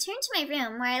chores and return to my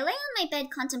room, where I lay on my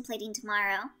bed contemplating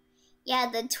tomorrow. Yeah,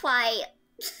 the Twy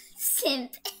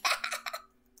simp.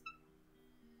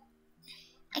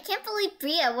 I can't believe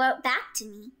Bria wrote back to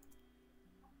me.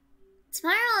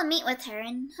 Tomorrow I'll meet with her,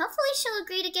 and hopefully she'll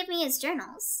agree to give me his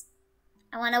journals.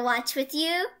 I want to watch with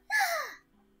you.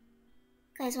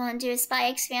 Guys want to do a Spy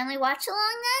X Family watch-along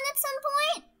then at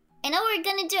some point? I know we're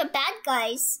gonna do a Bad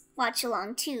Guys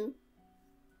watch-along too.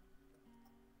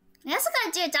 We also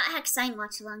gotta do a Dot Hack Sign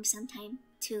watch-along sometime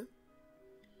too.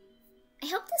 I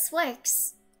hope this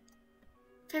works.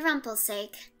 For Rumpel's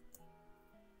sake.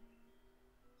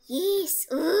 Yes,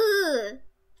 ooh!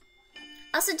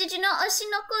 Also, did you know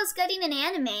Oshinoko is getting an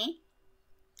anime?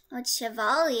 With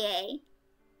Chevalier.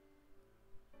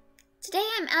 Today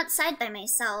I'm outside by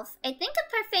myself. I think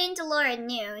if Parfait and Delora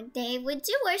knew, they would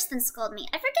do worse than scold me.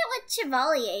 I forget what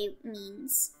Chevalier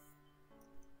means.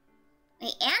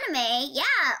 Wait, anime?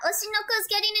 Yeah, Oshinoko's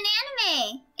getting an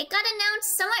anime! It got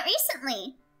announced somewhat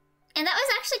recently. And that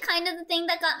was actually kind of the thing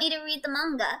that got me to read the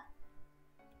manga.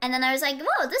 And then I was like,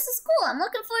 whoa, this is cool, I'm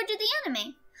looking forward to the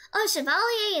anime. Oh,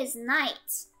 Chevalier is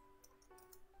knight.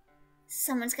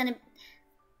 Someone's gonna...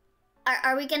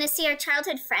 Are we gonna see our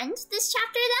childhood friend this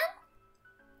chapter then?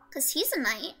 Because he's a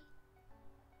knight.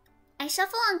 I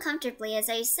shuffle uncomfortably as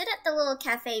I sit at the little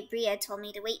cafe Bria told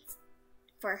me to wait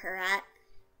for her at.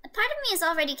 A part of me is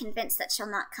already convinced that she'll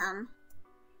not come.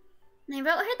 When I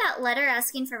wrote her that letter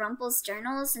asking for Rumpel's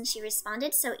journals and she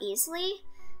responded so easily,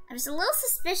 I was a little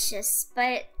suspicious,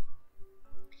 but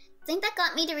the thing that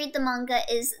got me to read the manga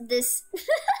is this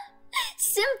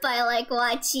Simp I like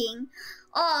watching.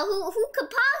 Oh, who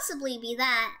could possibly be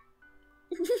that?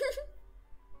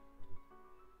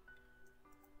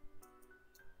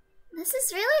 This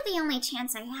is really the only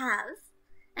chance I have.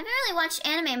 I haven't really watched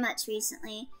anime much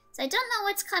recently, so I don't know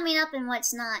what's coming up and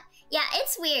what's not. Yeah,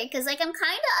 it's weird, because like I'm kind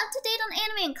of up to date on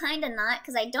anime and kind of not,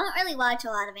 because I don't really watch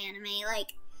a lot of anime.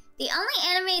 Like, the only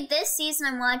anime this season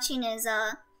I'm watching is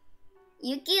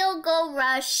Yu-Gi-Oh! Go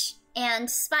Rush and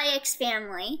Spy X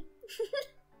Family.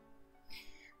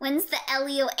 When's the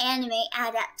Elio anime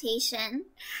adaptation?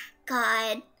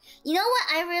 God. You know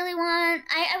what I really want?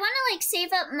 I want to like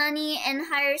save up money and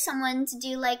hire someone to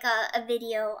do like a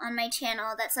video on my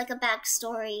channel that's like a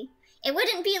backstory. It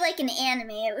wouldn't be like an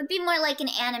anime, it would be more like an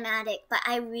animatic, but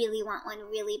I really want one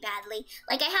really badly.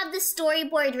 Like I have the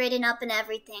storyboard written up and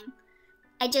everything.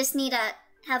 I just need to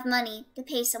have money to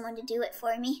pay someone to do it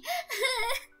for me.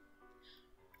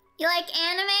 You like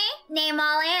anime? Name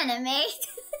all anime.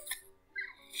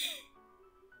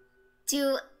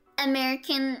 Do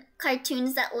American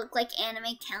cartoons that look like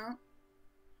anime count?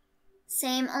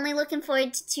 Same, only looking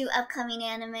forward to upcoming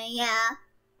anime, yeah.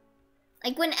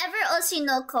 Like whenever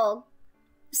Oshinoko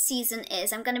season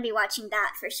is, I'm gonna be watching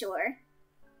that for sure.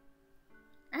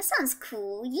 That sounds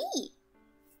cool, yee.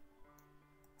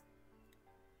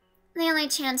 The only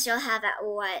chance you'll have at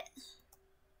what?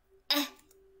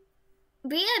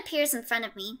 Bria appears in front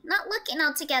of me, not looking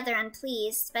altogether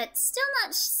unpleased, but still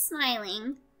not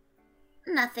smiling.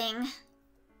 Nothing.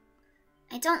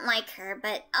 I don't like her,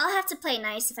 but I'll have to play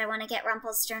nice if I want to get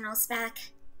Rumpel's journals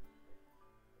back.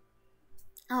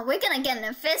 Oh, we're gonna get in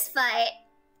a fist fight.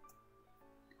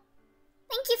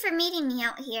 Thank you for meeting me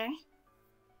out here.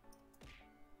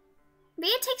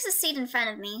 Bria takes a seat in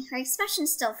front of me, her expression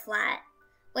still flat.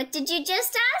 What did you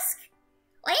just ask?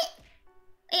 Wait,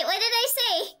 what did I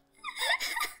say?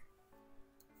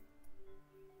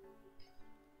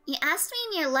 You asked me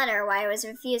in your letter why I was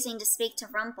refusing to speak to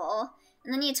Rumpel,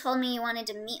 and then you told me you wanted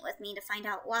to meet with me to find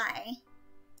out why.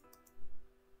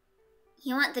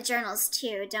 You want the journals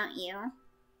too, don't you?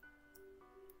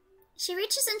 She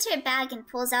reaches into her bag and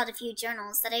pulls out a few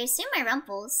journals that I assume are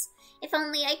Rumpel's. If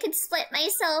only I could split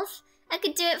myself. I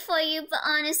could do it for you, but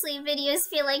honestly, videos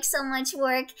feel like so much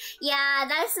work. Yeah,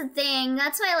 that's the thing.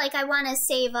 That's why, like, I want to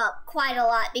save up quite a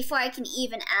lot before I can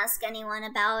even ask anyone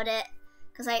about it.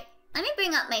 Because let me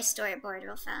bring up my storyboard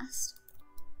real fast.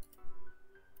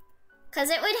 Because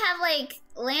it would have, like,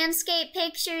 landscape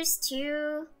pictures,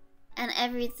 too, and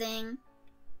everything.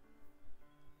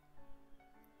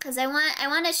 Because I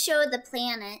want to show the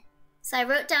planet. So I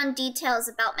wrote down details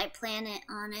about my planet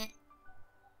on it.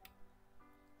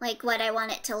 Like what I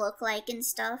want it to look like and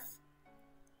stuff.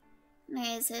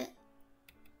 Where is it?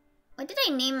 What did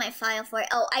I name my file for?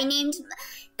 Oh, I named...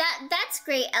 That's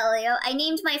great, Elio. I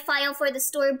named my file for the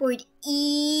storyboard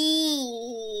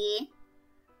E.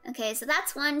 Okay, so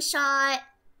that's one shot.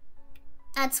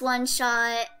 That's one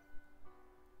shot.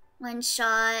 One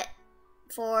shot.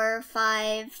 4,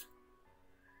 5,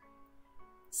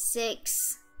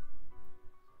 6,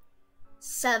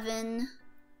 7...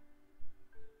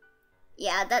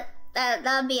 Yeah,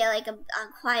 that'd be like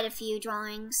quite a few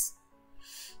drawings.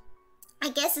 I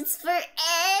guess it's for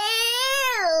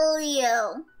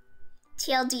Elio.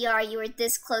 TLDR, you were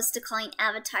this close to calling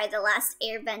Avatar the last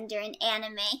airbender in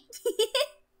anime.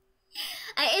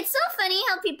 It's so funny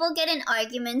how people get in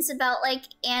arguments about like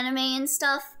anime and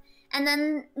stuff, and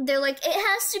then they're like, it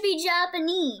has to be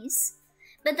Japanese.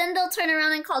 But then they'll turn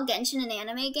around and call Genshin an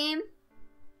anime game.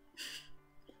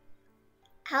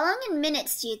 How long in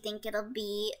minutes do you think it'll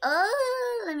be?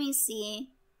 Oh, let me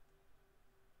see.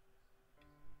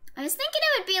 I was thinking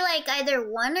it would be like either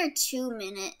 1 or 2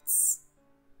 minutes.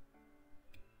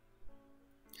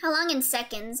 How long in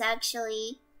seconds,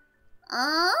 actually?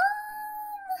 I'd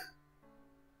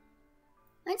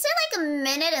say like 1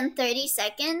 minute and 30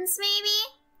 seconds, maybe?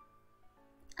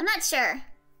 I'm not sure.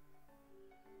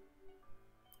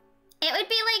 It would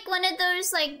be like one of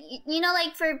those, like, you know,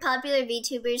 like for popular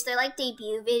VTubers, they're like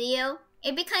debut video.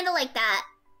 It'd be kind of like that.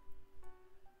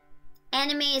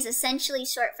 Anime is essentially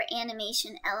short for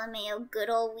animation, LMAO, good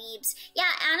ol' weebs.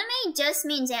 Yeah, anime just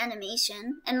means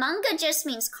animation, and manga just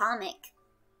means comic.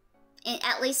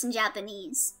 At least in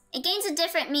Japanese. It gains a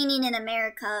different meaning in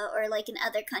America, or like in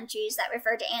other countries that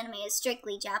refer to anime as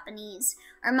strictly Japanese,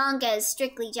 or manga as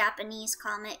strictly Japanese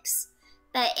comics.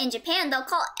 But in Japan, they'll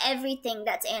call everything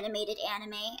that's animated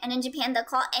anime, and in Japan, they'll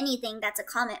call anything that's a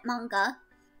comic manga.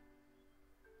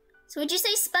 So would you say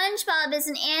SpongeBob is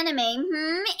an anime?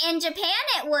 In Japan,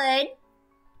 it would.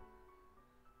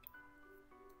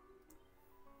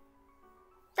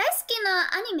 大好き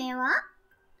なアニメは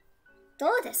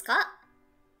どうですか?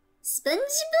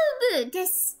 SpongeBob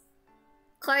this.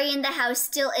 Cory in the House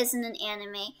still isn't an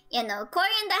anime. Yeah, no, Cory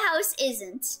in the House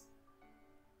isn't.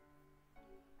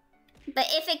 But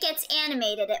if it gets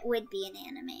animated, it would be an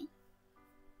anime.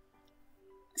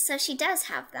 So she does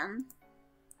have them.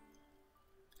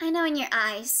 I know in your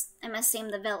eyes, I must seem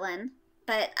the villain,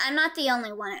 but I'm not the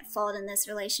only one at fault in this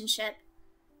relationship.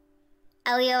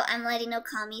 Elio, I'm letting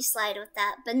Okami slide with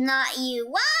that, but not you.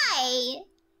 Why?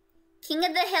 King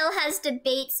of the Hill has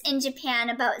debates in Japan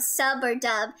about sub or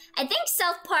dub. I think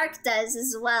South Park does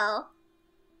as well.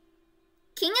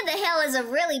 King of the Hill is a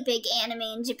really big anime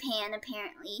in Japan,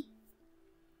 apparently.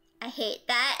 I hate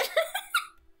that.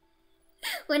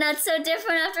 We're not so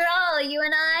different after all, you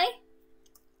and I.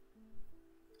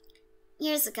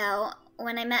 Years ago,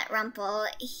 when I met Rumpel,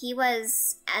 he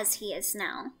was as he is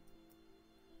now.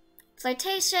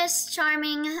 Flirtatious,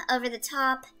 charming, over the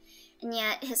top, and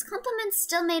yet his compliments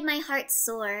still made my heart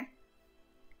soar.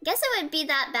 Guess it wouldn't be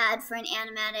that bad for an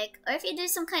animatic, or if you do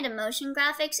some kind of motion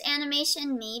graphics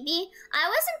animation, maybe. I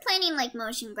wasn't planning like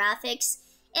motion graphics.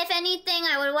 If anything,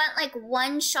 I would want like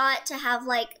one shot to have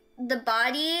like the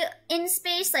body in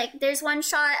space. Like there's one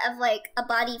shot of like a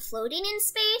body floating in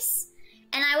space.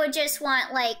 And I would just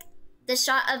want like the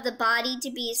shot of the body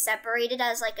to be separated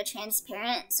as like a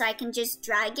transparent, so I can just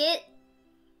drag it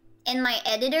in my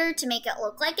editor to make it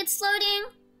look like it's floating.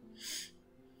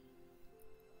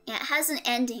 Yeah, it has an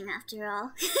ending after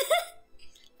all.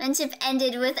 Friendship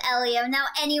ended with Elio. Now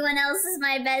anyone else is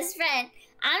my best friend.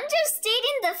 I'm just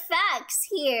stating the facts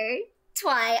here,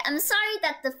 Twy. I'm sorry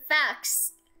that the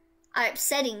facts are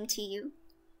upsetting to you.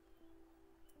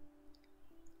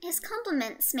 His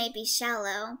compliments may be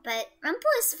shallow, but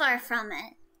Rumpel is far from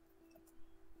it.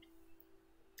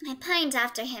 I pined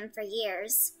after him for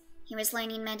years. He was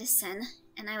learning medicine,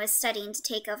 and I was studying to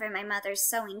take over my mother's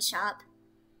sewing shop.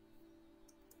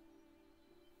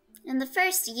 In the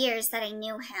first years that I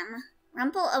knew him,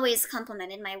 Rumpel always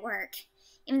complimented my work,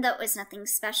 even though it was nothing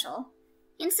special.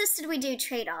 He insisted we do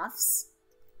trade-offs.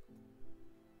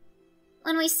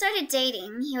 When we started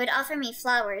dating, he would offer me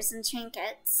flowers and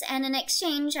trinkets, and in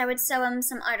exchange I would sew him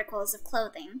some articles of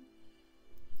clothing.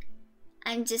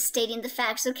 I'm just stating the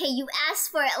facts, okay? You asked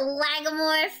for it,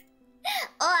 Lagomorph!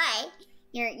 Oi!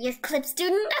 Your clips do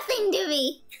nothing to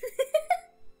me!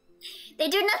 They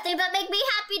do nothing but make me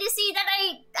happy to see that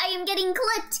I am getting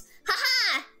clipped!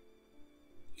 Haha!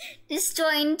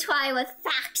 Destroying Twy with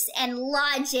facts and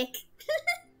logic.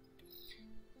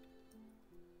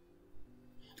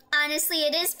 Honestly,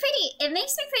 it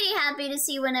makes me pretty happy to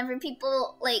see whenever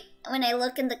people, like, when I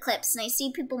look in the clips and I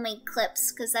see people make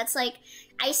clips, because that's like,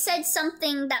 I said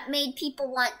something that made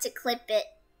people want to clip it.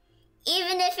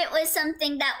 Even if it was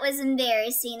something that was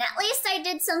embarrassing, at least I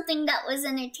did something that was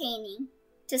entertaining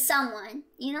to someone,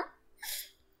 you know?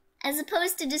 As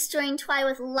opposed to destroying Twy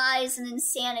with lies and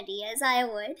insanity, as I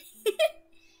would.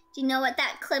 Do you know what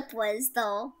that clip was,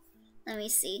 though? Let me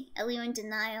see. Elio in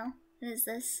denial. What is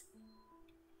this?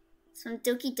 It's from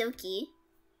Doki Doki.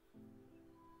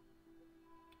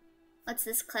 What's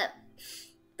this clip?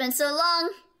 Been so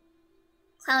long.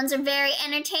 Clowns are very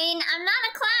entertaining. I'm not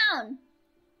a clown.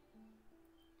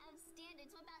 I have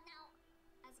standards. What about now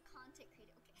as a content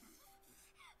creator?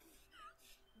 Okay.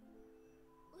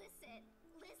 Listen.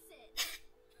 Listen.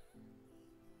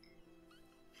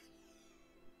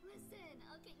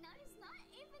 Okay, now he's not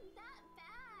even that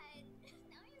bad.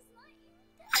 Now he's not even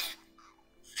that bad.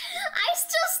 I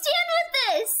still stand with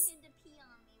this.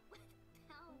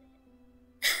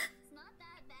 It's not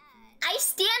that bad. I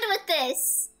stand with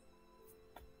this.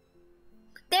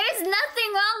 There's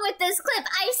nothing wrong with this clip.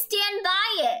 I stand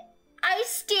by it. I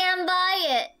stand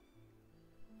by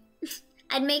it.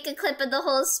 I'd make a clip of the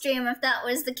whole stream if that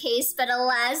was the case, but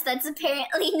alas, that's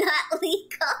apparently not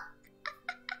legal.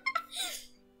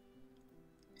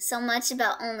 So much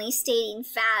about only stating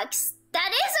facts.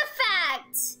 That is a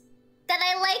fact! That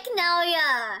I like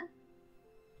Naoya.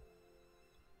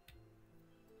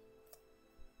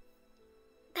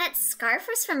 That scarf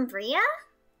was from Bria?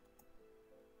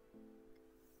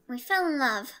 We fell in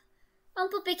love.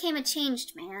 Rumpel became a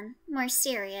changed man, more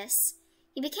serious.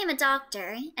 He became a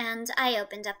doctor, and I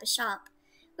opened up a shop.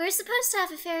 We were supposed to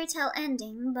have a fairy tale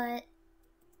ending, but...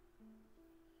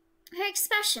 Her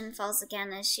expression falls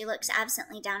again as she looks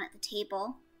absently down at the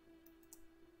table.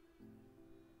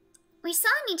 We saw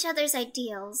in each other's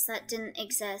ideals that didn't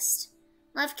exist.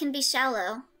 Love can be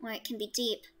shallow, or it can be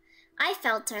deep. I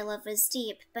felt our love was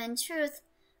deep, but in truth,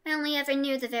 I only ever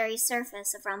knew the very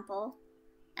surface of Rumpel.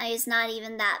 I is not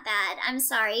even that bad. I'm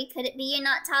sorry, could it be you're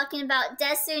not talking about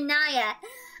Desu Naya?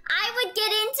 I would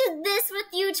get into this with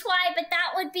you, Twy, but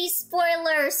that would be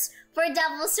spoilers for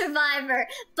Devil Survivor.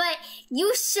 But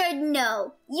you should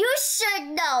know. You should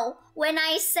know when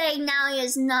I say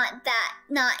Nalia's not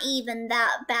even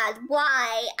that bad.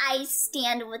 Why I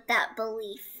stand with that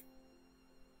belief.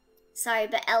 Sorry,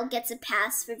 but Elle gets a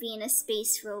pass for being a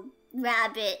space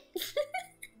rabbit.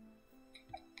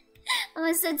 I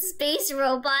almost said space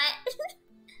robot.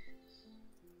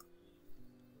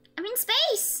 I'm in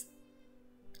space.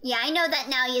 Yeah, I know that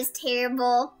Nalia's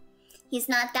terrible. He's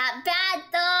not that bad,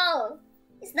 though.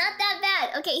 He's not that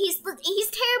bad. Okay, he's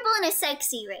terrible in a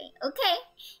sexy way, okay?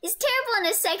 He's terrible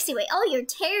in a sexy way. Oh, you're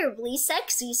terribly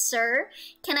sexy, sir.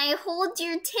 Can I hold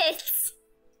your tits?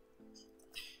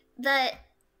 The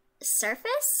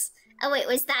surface? Oh, wait,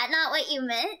 was that not what you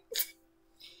meant?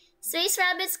 Space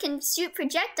rabbits can shoot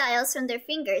projectiles from their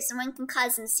fingers, and one can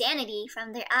cause insanity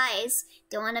from their eyes.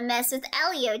 Don't want to mess with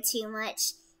Elio too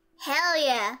much. Hell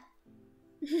yeah.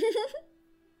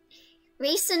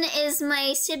 Raisin is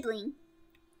my sibling.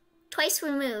 Twice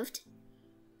removed.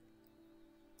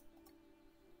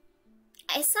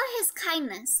 I saw his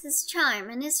kindness, his charm,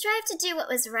 and his drive to do what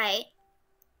was right.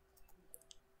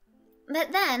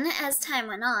 But then, as time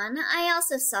went on, I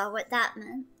also saw what that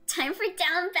meant. Time for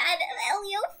down bad of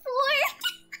Elio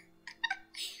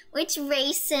 4. Which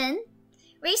Raisin?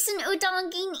 Raisin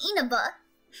Udongin Inaba.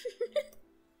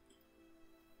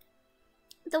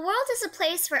 The world is a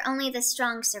place where only the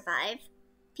strong survive.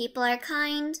 People are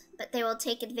kind, but they will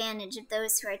take advantage of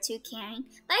those who are too caring.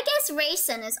 But I guess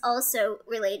Raisin is also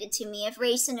related to me, if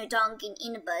Raisin Udongin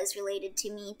Inaba is related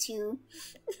to me too.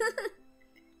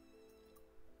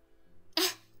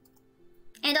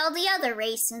 And all the other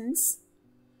Raisins.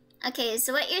 Okay,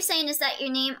 so what you're saying is that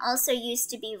your name also used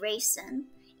to be Raisin.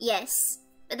 Yes,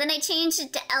 but then I changed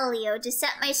it to Elio to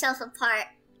set myself apart.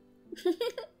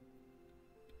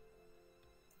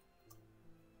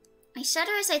 I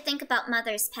shudder as I think about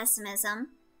Mother's pessimism,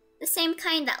 the same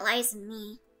kind that lies in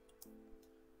me.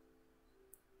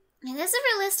 It is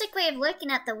a realistic way of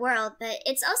looking at the world, but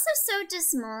it's also so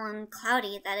dismal and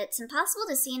cloudy that it's impossible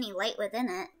to see any light within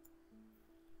it.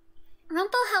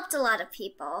 Rumpel helped a lot of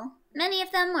people. Many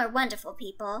of them were wonderful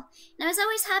people, and I was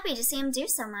always happy to see him do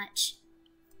so much.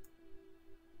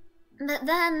 But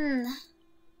then,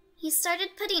 he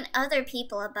started putting other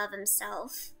people above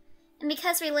himself. And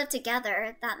because we lived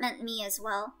together, that meant me as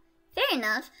well. Fair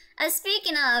enough.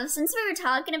 Speaking of, since we were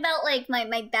talking about, like, my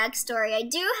backstory, I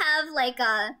do have, like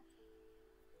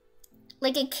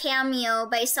a cameo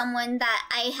by someone that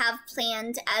I have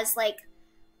planned as, like,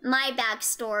 my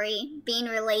backstory being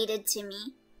related to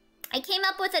me. I came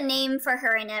up with a name for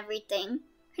her and everything.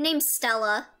 Her name's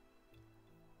Stella.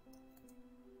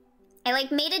 I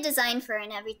like made a design for her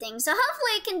and everything, so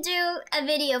hopefully I can do a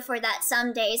video for that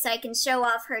someday so I can show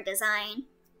off her design.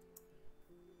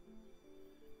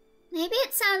 Maybe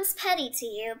it sounds petty to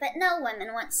you, but no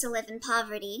woman wants to live in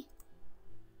poverty.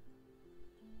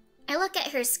 I look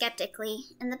at her skeptically.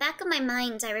 In the back of my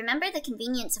mind, I remember the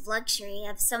convenience of luxury,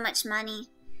 of so much money.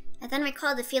 I then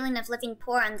recall the feeling of living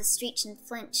poor on the streets and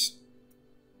flinch.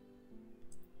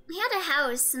 We had a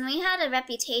house and we had a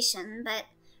reputation, but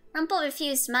Rumpel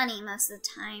refused money most of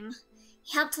the time.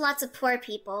 He helped lots of poor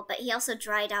people, but he also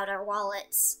dried out our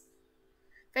wallets.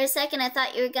 For a second I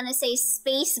thought you were gonna say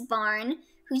Space Barn,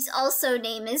 whose also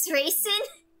name is Raisin.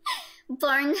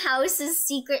 Barnhouse's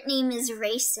secret name is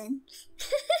Raisin.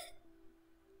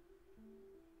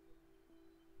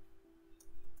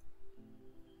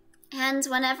 And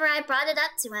whenever I brought it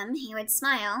up to him, he would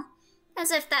smile, as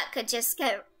if that could just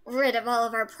get rid of all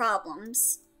of our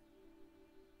problems.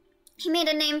 He made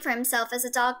a name for himself as a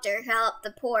doctor who helped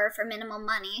the poor for minimal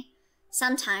money,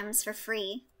 sometimes for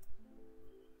free.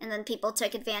 And then people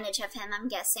took advantage of him, I'm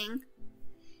guessing.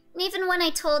 And even when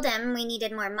I told him we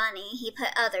needed more money, he put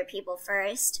other people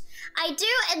first. I do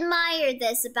admire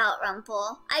this about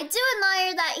Rumpel. I do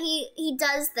admire that he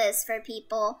does this for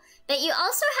people, but you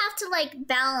also have to, like,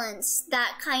 balance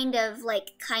that kind of,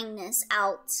 like, kindness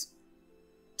out.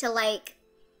 To, like,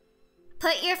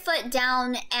 put your foot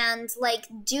down and, like,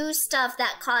 do stuff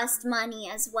that costs money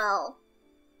as well.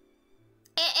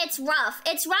 It's rough.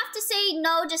 It's rough to say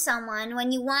no to someone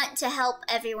when you want to help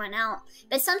everyone out.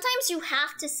 But sometimes you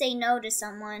have to say no to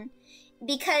someone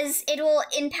because it will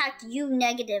impact you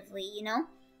negatively, you know?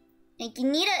 Like, you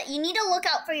need to look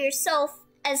out for yourself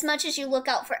as much as you look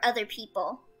out for other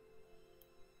people.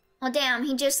 Oh, damn,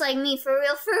 he just like me, for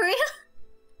real, for real?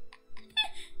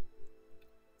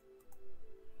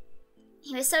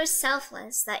 He was so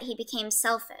selfless that he became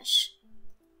selfish.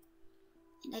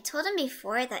 And I told him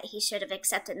before that he should have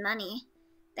accepted money,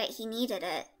 that he needed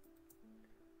it.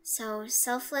 So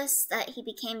selfless that he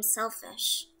became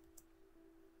selfish.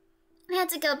 I had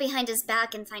to go behind his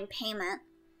back and find payment.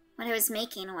 What I was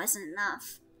making wasn't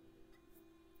enough.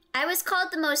 I was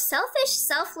called the most selfish,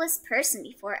 selfless person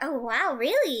before. Oh wow,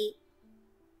 really?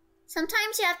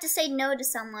 Sometimes you have to say no to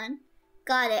someone.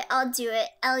 Got it, I'll do it.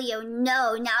 Elio,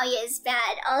 no, now he is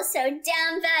bad. Also,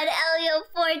 damn bad Elio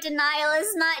for denial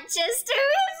is not just a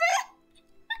river.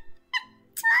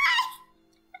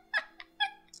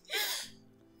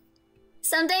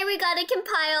 Someday we gotta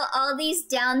compile all these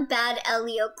down bad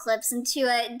Elio clips into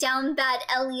a down bad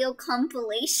Elio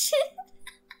compilation.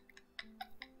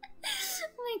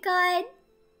 Oh my god.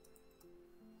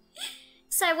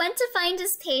 So I went to find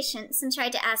his patients and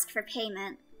tried to ask for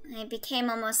payment. I became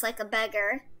almost like a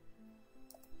beggar.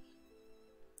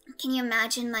 Can you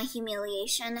imagine my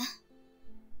humiliation?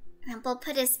 Rumpel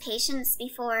put his patients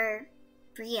before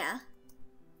Bria.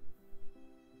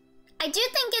 I do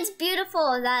think it's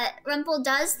beautiful that Rumpel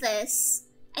does this.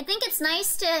 I think it's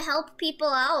nice to help people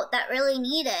out that really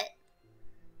need it.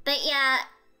 But yeah,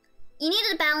 you need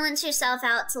to balance yourself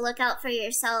out to look out for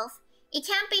yourself. You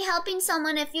can't be helping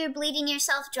someone if you're bleeding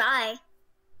yourself dry.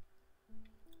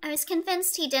 I was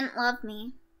convinced he didn't love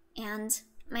me, and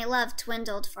my love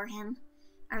dwindled for him.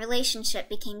 Our relationship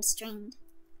became strained.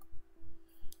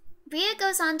 Bria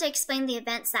goes on to explain the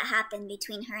events that happened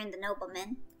between her and the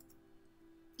nobleman.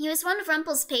 He was one of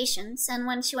Rumpel's patients, and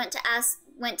when she went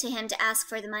to him to ask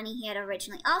for the money he had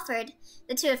originally offered,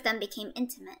 the two of them became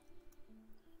intimate.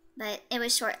 But it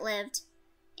was short-lived,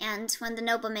 and when the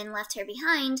nobleman left her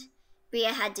behind,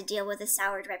 Bria had to deal with a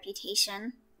soured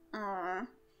reputation. Aww.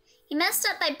 He messed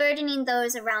up by burdening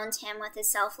those around him with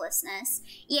his selflessness.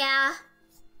 Yeah,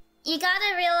 you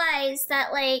gotta realize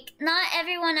that, like, not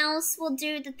everyone else will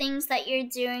do the things that you're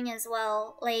doing as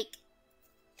well. Like,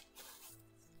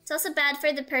 it's also bad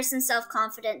for the person's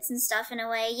self-confidence and stuff in a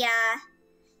way, yeah.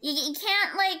 You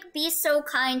can't, like, be so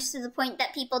kind to the point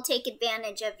that people take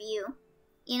advantage of you,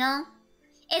 you know?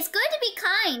 It's good to be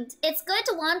kind. It's good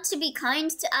to want to be kind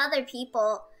to other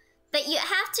people, but you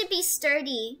have to be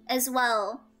sturdy as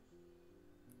well.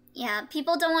 Yeah,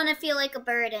 people don't want to feel like a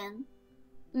burden.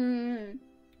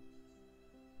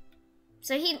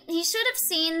 So he should have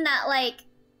seen that, like,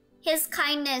 his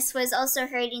kindness was also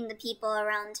hurting the people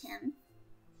around him.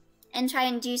 And try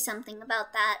and do something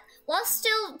about that, while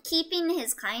still keeping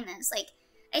his kindness. Like,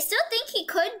 I still think he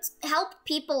could help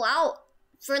people out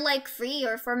for, like, free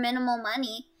or for minimal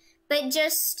money. But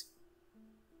just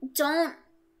don't,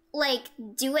 like,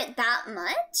 do it that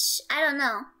much? I don't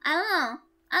know. I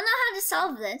don't know how to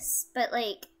solve this, but,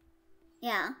 like,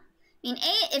 yeah. I mean,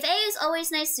 if A is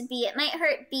always nice to B, it might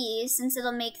hurt B since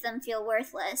it'll make them feel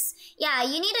worthless. Yeah,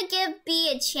 you need to give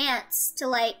B a chance to,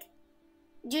 like,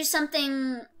 do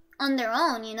something on their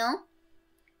own, you know?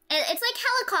 It's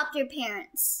like helicopter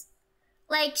parents.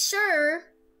 Like, sure,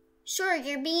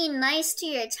 you're being nice to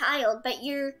your child, but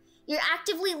you're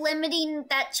actively limiting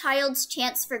that child's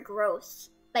chance for growth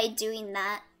by doing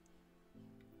that.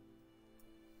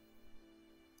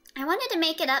 I wanted to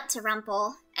make it up to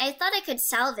Rumpel. I thought I could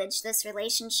salvage this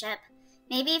relationship.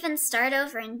 Maybe even start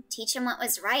over and teach him what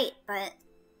was right, but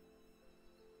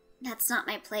that's not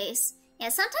my place. Yeah,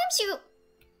 sometimes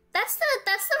that's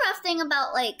the rough thing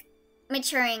about, like,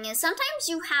 maturing, is sometimes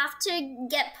you have to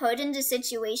get put into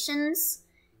situations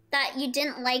that you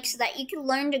didn't like so that you can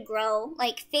learn to grow,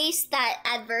 like, face that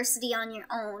adversity on your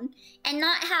own, and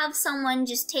not have someone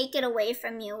just take it away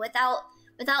from you without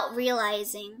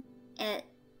realizing it,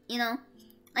 you know?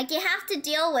 Like, you have to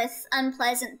deal with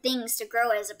unpleasant things to grow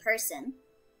as a person.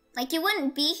 Like, you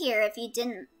wouldn't be here if you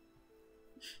didn't.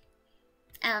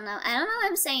 I don't know what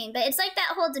I'm saying, but it's like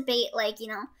that whole debate, like, you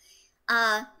know,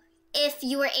 if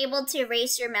you were able to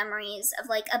erase your memories of,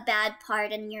 like, a bad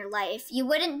part in your life, you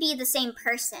wouldn't be the same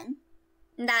person.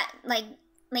 That,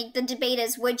 like the debate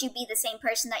is, would you be the same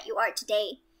person that you are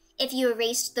today if you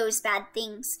erased those bad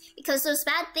things? Because those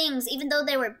bad things, even though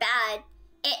they were bad,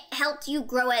 it helped you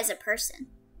grow as a person.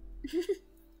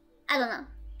 I don't know.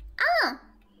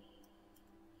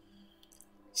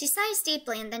 She sighs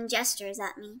deeply and then gestures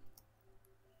at me.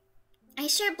 I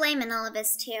share blame in all of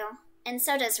this too, and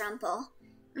so does Rumpel.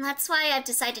 And that's why I've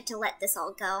decided to let this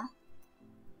all go.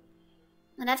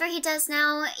 Whatever he does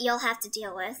now, you'll have to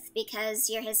deal with, because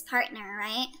you're his partner,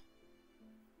 right?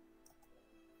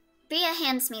 Bria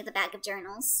hands me the bag of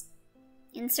journals.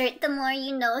 Insert the more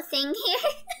you know thing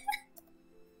here.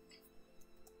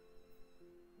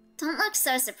 Don't look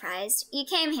so surprised. You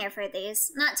came here for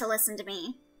these, not to listen to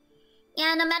me.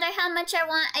 Yeah, no matter how much I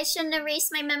want, I shouldn't erase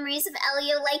my memories of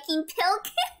Elio liking Pilk.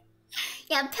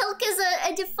 Yeah, Pilk is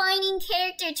a defining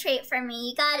character trait for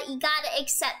me. You gotta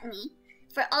accept me.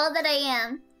 for all that I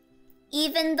am.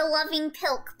 Even the loving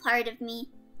pilk part of me.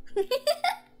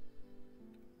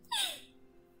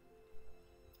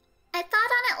 I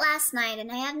thought on it last night,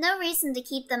 and I have no reason to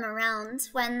keep them around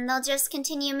when they'll just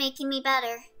continue making me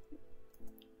better.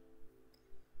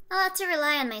 I'll have to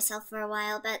rely on myself for a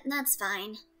while, but that's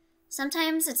fine.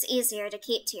 Sometimes it's easier to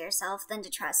keep to yourself than to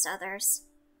trust others.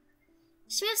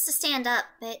 She moves to stand up,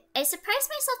 but I surprised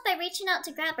myself by reaching out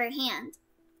to grab her hand.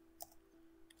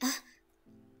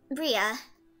 Bria,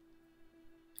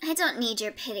 I don't need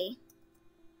your pity.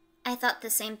 I thought the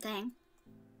same thing.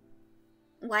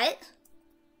 What?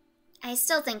 I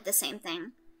still think the same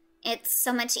thing. It's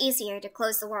so much easier to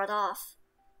close the world off.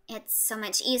 It's so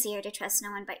much easier to trust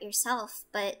no one but yourself,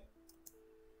 but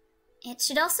it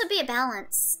should also be a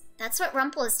balance. That's what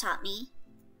Rumpel has taught me.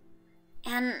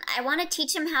 And I want to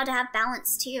teach him how to have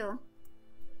balance too.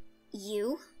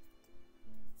 You?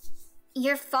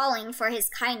 You're falling for his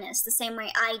kindness the same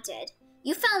way I did.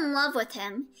 You fell in love with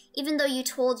him, even though you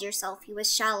told yourself he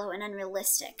was shallow and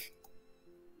unrealistic.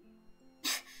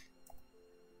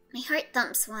 My heart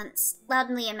thumps once,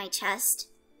 loudly in my chest.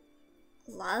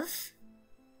 Love?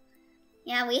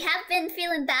 Yeah, we have been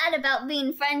feeling bad about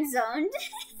being friend-zoned.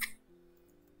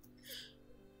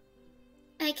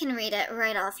 I can read it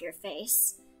right off your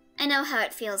face. I know how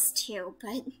it feels too,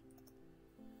 but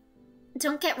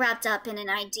don't get wrapped up in an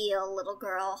ideal, little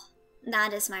girl.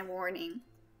 That is my warning.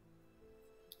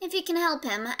 If you can help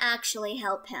him, actually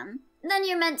help him, then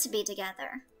you're meant to be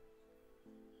together.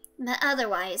 But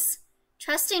otherwise,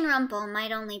 trusting Rumpel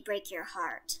might only break your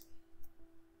heart.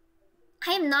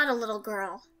 I am not a little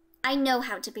girl. I know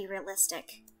how to be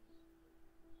realistic.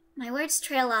 My words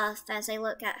trail off as I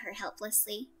look at her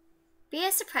helplessly.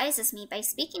 Bria surprises me by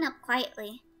speaking up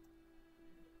quietly.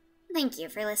 Thank you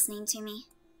for listening to me.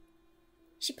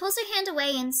 She pulls her hand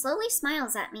away and slowly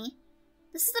smiles at me.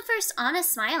 This is the first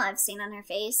honest smile I've seen on her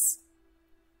face.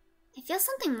 I feel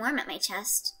something warm at my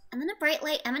chest, and then a bright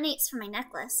light emanates from my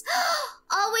necklace.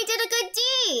 Oh, we did a good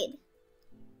deed!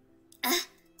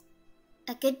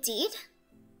 A good deed?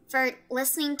 For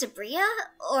listening to Bria,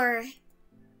 or...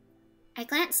 I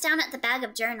glance down at the bag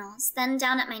of journals, then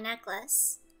down at my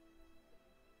necklace.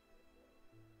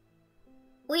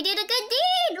 We did a good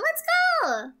deed! Let's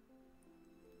go!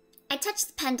 I touch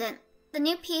the pendant. The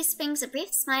new piece brings a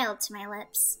brief smile to my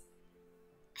lips.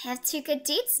 I have 2 good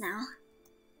deeds now.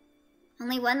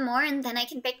 Only one more and then I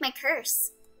can break my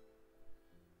curse.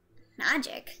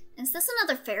 Magic? Is this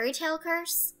another fairy tale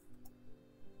curse?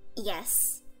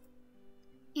 Yes.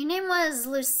 Your name was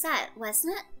Lucette,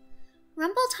 wasn't it?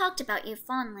 Rumpel talked about you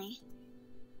fondly.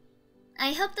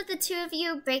 I hope that the 2 of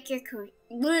you break your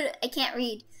I can't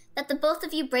read. That the both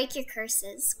of you break your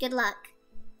curses. Good luck.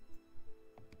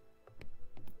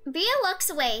 Bria walks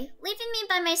away, leaving me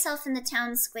by myself in the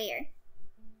town square.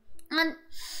 I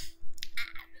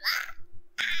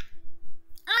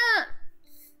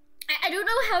don't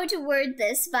know how to word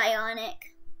this,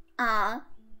 Bionic.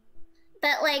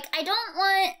 But like, I don't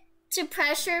want to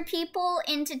pressure people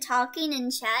into talking in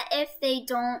chat if they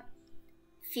don't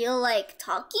feel like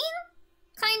talking,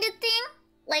 kind of thing.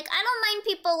 Like, I don't mind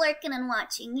people lurking and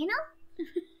watching, you know?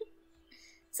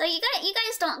 So you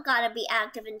guys don't gotta be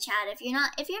active in chat if you're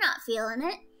not feeling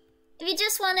it. If you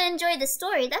just want to enjoy the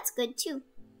story, that's good too.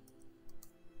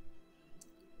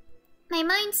 My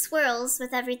mind swirls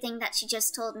with everything that she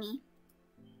just told me.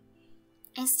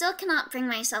 I still cannot bring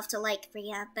myself to like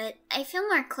Bria, but I feel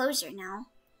more closure now.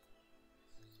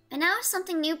 But now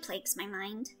something new plagues my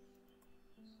mind.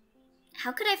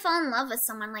 How could I fall in love with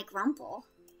someone like Rumpel?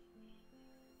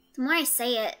 The more I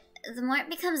say it, the more it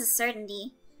becomes a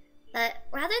certainty. But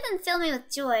rather than fill me with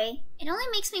joy, it only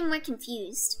makes me more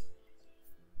confused.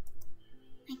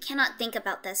 I cannot think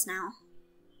about this now.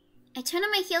 I turn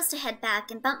on my heels to head back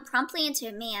and bump promptly into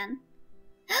a man.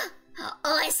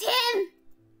 Oh, it's him!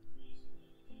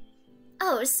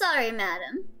 Oh, sorry,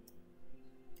 madam.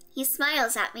 He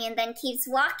smiles at me and then keeps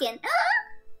walking.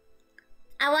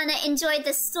 I want to enjoy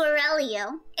the store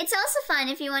Elio. It's also fun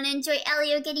if you want to enjoy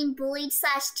Elio getting bullied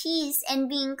 / teased and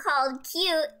being called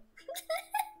cute.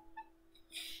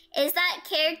 Is that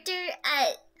character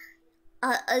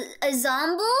a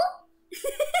zombie?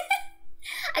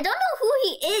 I don't know who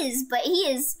he is, but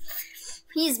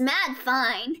he's mad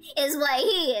fine, is what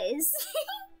he is.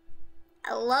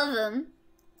 I love him.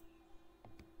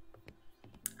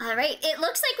 Alright, it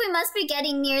looks like we must be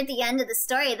getting near the end of the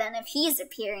story then if he's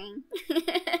appearing.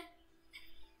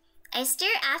 I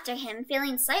stare after him,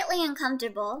 feeling slightly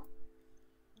uncomfortable.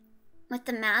 With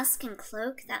the mask and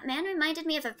cloak, that man reminded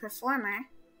me of a performer.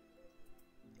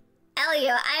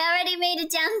 Elio, I already made a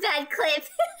down bad clip.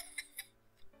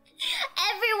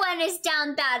 Everyone is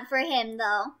down bad for him,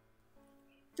 though.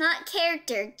 Not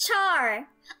character. Char.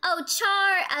 Oh,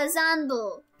 Char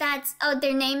Azanbu. Oh,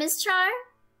 their name is Char?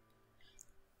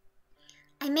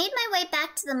 I made my way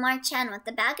back to the Marchen with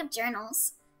the bag of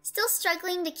journals, still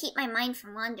struggling to keep my mind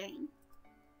from wandering.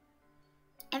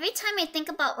 Every time I think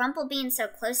about Rumpel being so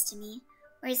close to me,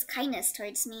 or his kindness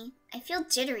towards me, I feel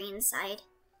jittery inside.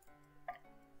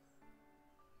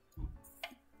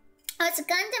 Oh, it's a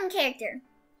Gundam character.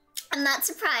 I'm not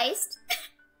surprised.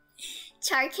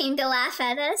 Char came to laugh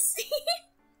at us.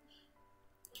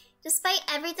 Despite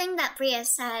everything that Bria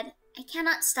said, I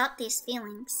cannot stop these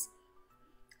feelings.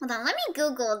 Hold on, let me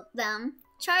Google them.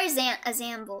 Char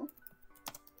Azamble.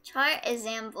 Char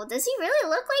Azamble. Does he really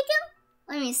look like him?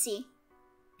 Let me see.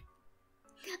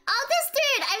 Oh, this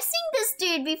dude! I've seen this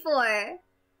dude before.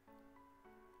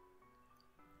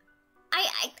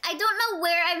 I don't know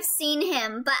where I've seen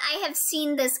him, but I have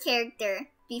seen this character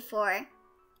before.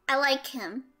 I like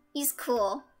him. He's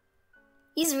cool.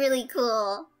 He's really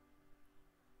cool.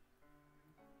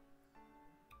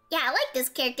 Yeah, I like this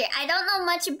character. I don't know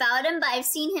much about him, but I've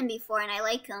seen him before and I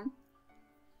like him.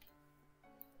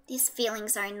 These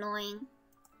feelings are annoying.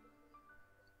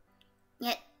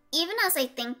 Yet, even as I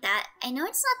think that, I know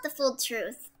it's not the full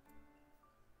truth.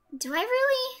 Do I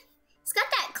really? He's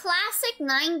got that classic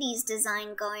 90s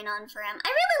design going on for him. I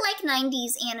really like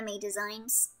 90s anime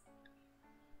designs.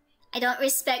 I don't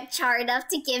respect Char enough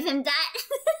to give him that.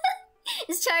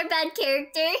 Is Char a bad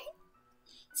character?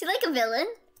 Is he like a villain?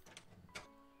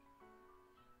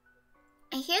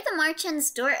 I hear the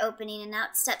Marchen's door opening and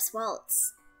out steps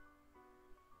Waltz.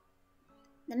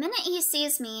 The minute he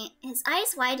sees me, his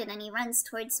eyes widen and he runs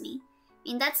towards me. I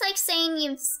mean, that's like saying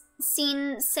you've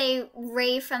seen, say,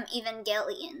 Rei from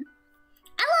Evangelion.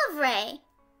 I love Rei.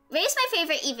 Rei's my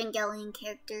favorite Evangelion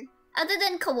character, other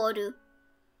than Kaworu.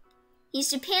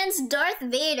 He's Japan's Darth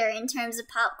Vader in terms of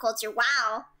pop culture.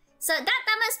 Wow. So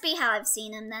that must be how I've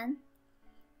seen him then.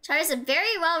 Char's a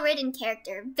very well-written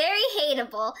character. Very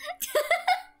hateable.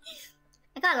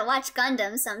 I gotta watch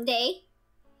Gundam someday.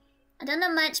 I don't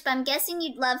know much, but I'm guessing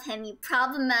you'd love him, you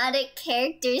problematic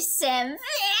character sim.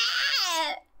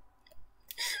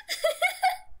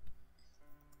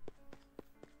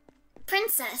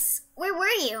 Princess, where were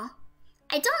you?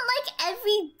 I don't like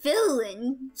every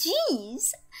villain.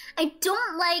 Jeez. I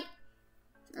don't like...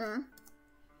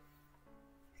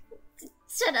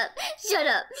 Shut up. Shut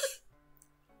up.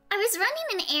 I was running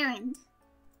an errand.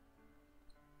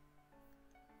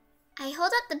 I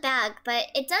hold up the bag,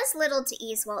 but it does little to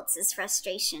ease Waltz's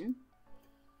frustration.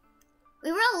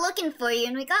 We were all looking for you,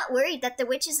 and we got worried that the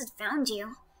witches had found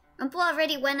you. Rumpel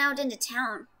already went out into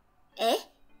town. Eh?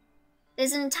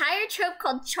 There's an entire trope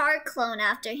called Char Clone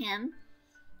after him.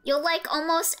 You'll like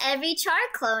almost every Char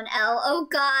clone, Elle. Oh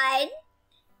god.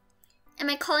 Am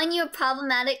I calling you a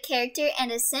problematic character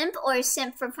and a simp, or a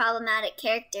simp for problematic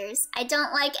characters? I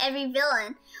don't like every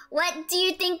villain. What do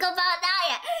you think about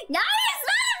Naya? Naya's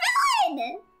not a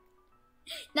villain!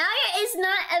 Naya is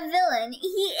not a villain.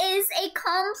 He is a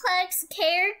complex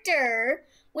character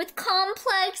with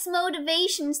complex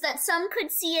motivations that some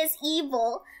could see as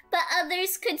evil, but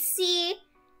others could see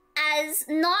as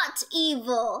not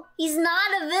evil. He's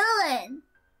not a villain.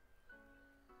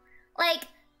 Like,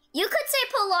 you could say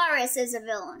Polaris is a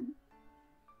villain.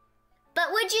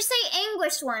 But would you say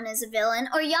Anguished One is a villain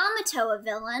or Yamato a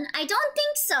villain? I don't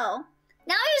think so.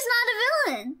 Naoya's not a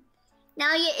villain.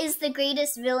 Naoya is the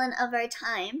greatest villain of our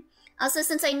time. Also,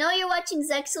 since I know you're watching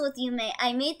Zexal with Yume,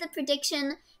 I made the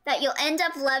prediction that you'll end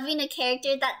up loving a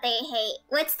character that they hate.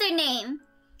 What's their name?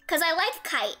 Because I like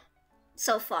Kite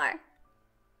so far.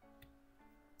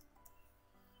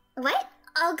 What?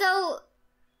 I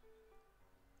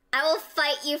will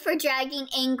fight you for dragging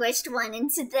Anguished One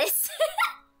into this.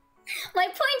 My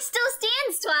point still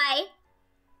stands, Twy.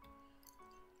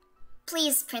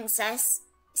 Please, princess.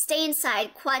 Stay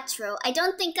inside, Quattro. I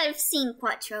don't think I've seen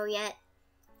Quattro yet.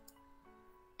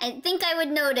 I think I would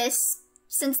notice,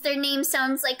 since their name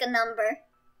sounds like a number.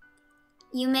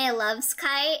 Yume loves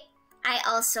Kite. I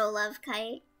also love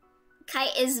Kite.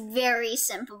 Kite is very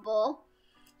simpable.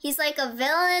 He's like a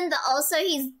villain, but also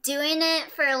he's doing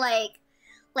it for like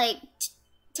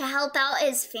to help out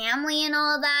his family and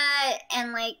all that,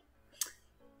 and like,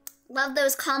 love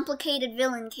those complicated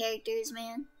villain characters,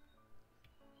 man.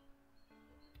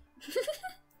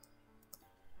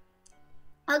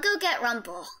 I'll go get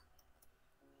Rumpel.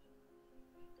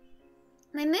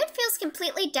 My mood feels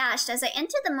completely dashed as I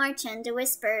enter the Marchen to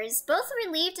Whispers, both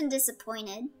relieved and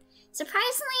disappointed.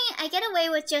 Surprisingly, I get away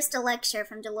with just a lecture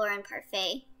from DeLorean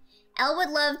Parfait. Elle would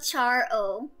love Char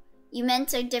O. You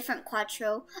meant a different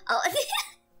Quattro. Oh,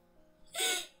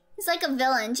 He's like a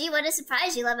villain. Gee, what a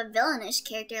surprise. You love a villainish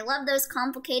character. Love those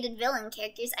complicated villain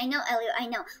characters. I know, Elio, I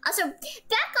know. Also,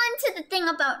 back onto the thing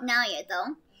about Naoya,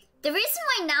 though. The reason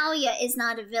why Naoya is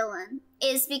not a villain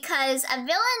is because a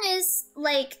villain is,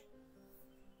 like,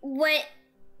 what...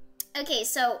 Okay,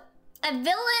 so a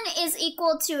villain is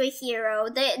equal to a hero.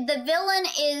 The villain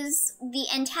is the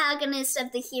antagonist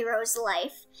of the hero's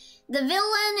life. The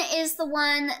villain is the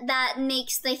one that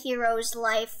makes the hero's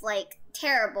life, like,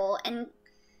 terrible and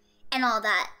all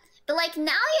that. But, like,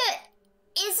 Naoya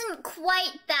isn't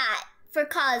quite that for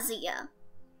Kazuya.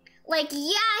 Like,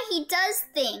 yeah, he does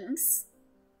things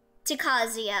to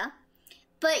Kazuya,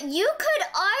 but you could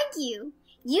argue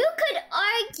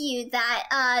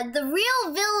that the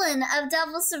real villain of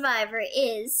Devil Survivor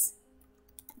is...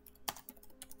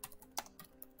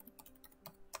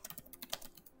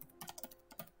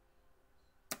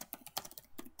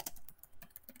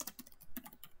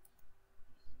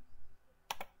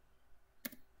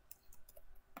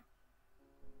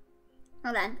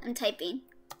 Hold on, I'm typing.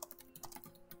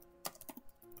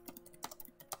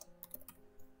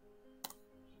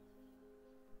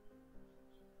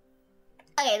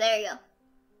 Okay, there you go.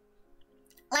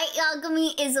 Light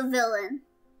Yagami is a villain.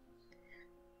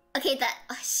 Okay,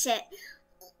 oh shit.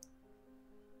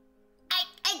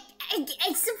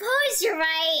 I suppose you're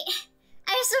right.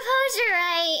 I suppose you're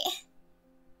right.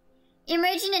 You're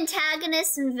merging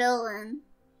antagonist and villain.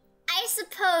 I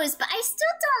suppose, but I still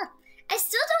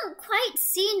don't quite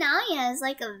see Naoya as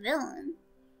like a villain.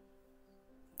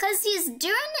 Cause he's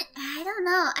doing it, I don't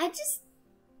know, I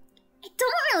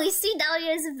don't really see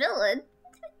Naoya as a villain.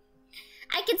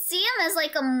 I could see him as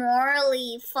like a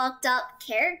morally fucked up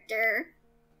character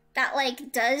that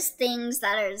like does things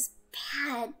that are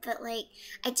bad, but like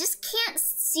I just can't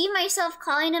see myself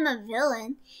calling him a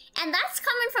villain. And that's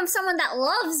coming from someone that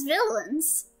loves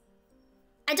villains.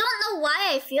 I don't know why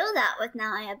I feel that with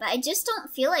Naoya, but I just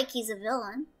don't feel like he's a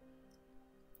villain.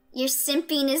 Your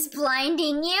simping is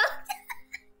blinding you.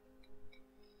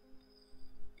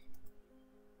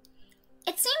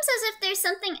 It seems as if there's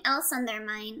something else on their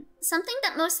mind. Something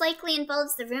that most likely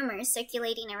involves the rumors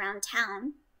circulating around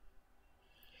town.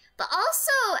 But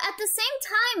also, at the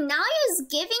same time, Naoya's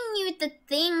giving you the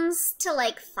things to,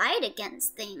 like, fight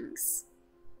against things.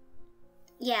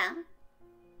 Yeah.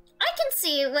 I can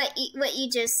see what you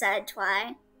just said,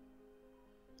 Twy.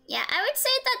 Yeah, I would say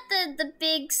that the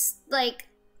big, like,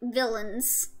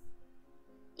 villains.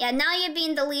 Yeah, Naoya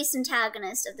being the least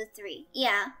antagonist of the three.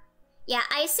 Yeah. Yeah,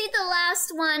 I see the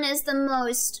last one as the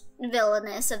most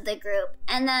villainous of the group.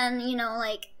 And then, you know,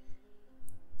 like...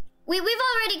 We've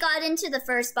already got into the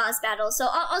first boss battle, so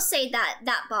I'll say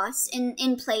that boss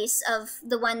in place of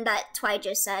the one that Twy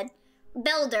just said.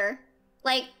 Belder.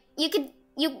 Like, you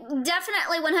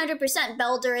definitely 100%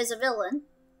 Belder is a villain.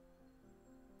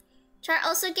 Char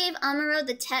also gave Amuro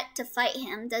the tech to fight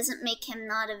him. Doesn't make him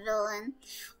not a villain.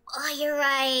 Oh, you're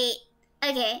right.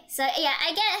 Okay, so yeah,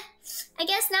 I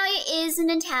guess Naoya is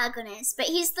an antagonist, but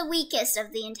he's the weakest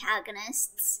of the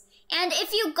antagonists. And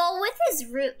if you go with his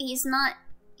route, he's not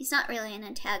really an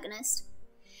antagonist.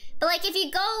 But like, if you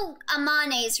go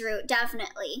Amane's route,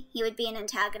 definitely, he would be an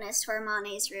antagonist for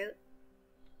Amane's route.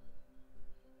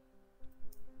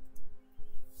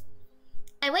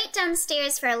 I wait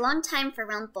downstairs for a long time for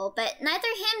Rumpel, but neither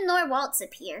him nor Waltz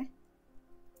appear.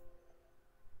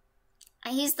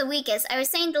 He's the weakest. I was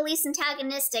saying the least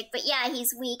antagonistic, but yeah,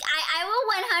 he's weak. I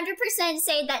will 100%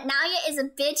 say that Naoya is a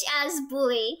bitch-ass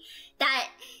bully that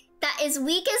is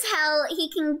weak as hell. He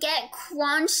can get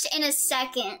quenched in a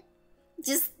second.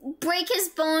 Just break his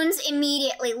bones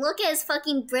immediately. Look at his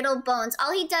fucking brittle bones.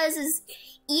 All he does is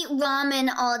eat ramen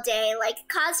all day. Like,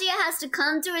 Kazuya has to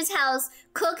come to his house,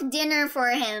 cook dinner for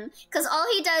him, because all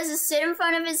he does is sit in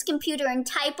front of his computer and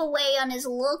type away on his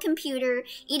little computer,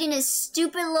 eating his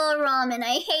stupid little ramen.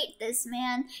 I hate this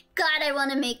man. God, I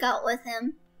want to make out with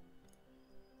him.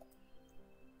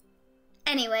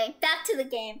 Anyway, back to the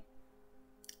game.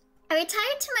 I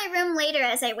retired to my room later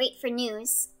as I wait for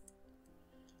news.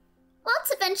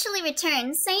 Waltz eventually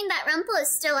returns, saying that Rumpel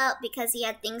is still out because he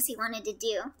had things he wanted to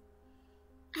do.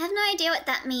 I have no idea what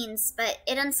that means, but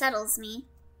it unsettles me.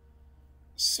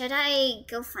 Should I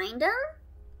go find him?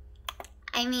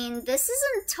 I mean, this is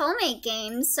an otome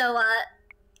game, so,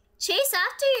 chase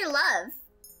after your love.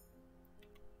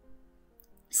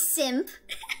 Simp.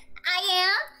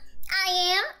 I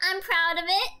am. I'm proud of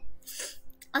it.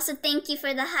 Also, thank you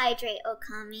for the hydrate,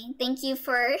 Okami. Thank you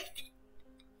for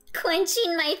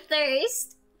quenching my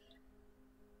thirst.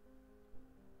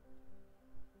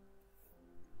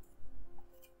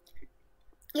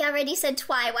 You already said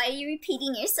Twy. Why are you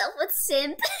repeating yourself with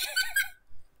simp?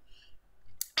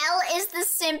 L is the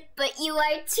simp, but you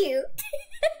are too.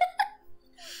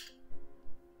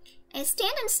 I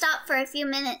stand and stop for a few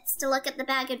minutes to look at the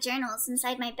bag of journals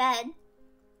inside my bed.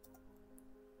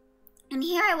 And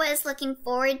here I was looking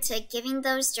forward to giving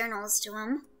those journals to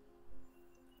him.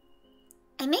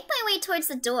 I make my way towards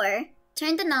the door,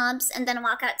 turn the knobs, and then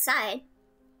walk outside.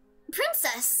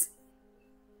 Princess!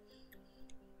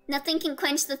 Nothing can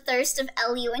quench the thirst of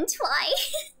Elio and Twy.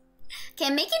 Okay,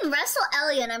 I'm making Wrestle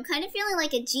Elio, and I'm kind of feeling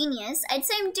like a genius. I'd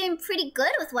say I'm doing pretty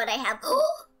good with what I have.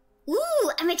 Oh!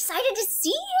 Ooh, I'm excited to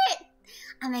see it!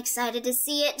 I'm excited to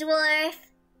see it, Dwarf.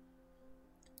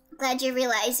 Glad you're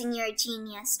realizing you're a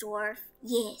genius, Dwarf.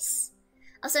 Yes.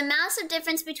 Also, massive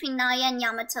difference between Naya and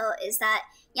Yamato is that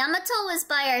Yamato was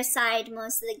by our side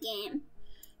most of the game.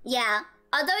 Yeah,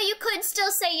 although you could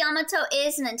still say Yamato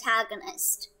is an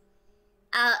antagonist.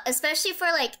 Especially for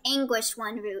like Anguish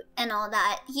 1 route and all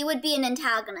that. He would be an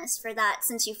antagonist for that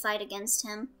since you fight against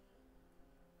him.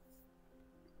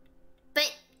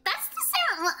 But that's the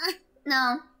same.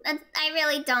 No, I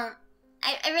really don't.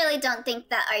 I really don't think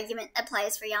that argument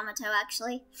applies for Yamato,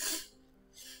 actually.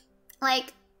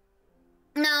 Like,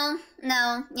 no.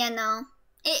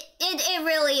 It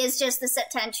really is just the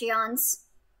Septentrions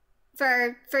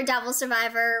for Devil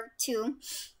Survivor 2.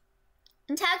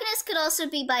 Antagonists could also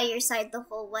be by your side the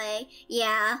whole way.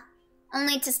 Yeah,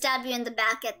 only to stab you in the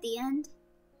back at the end.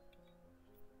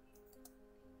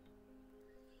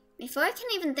 Before I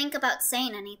can even think about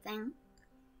saying anything,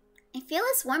 I feel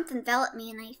his warmth envelop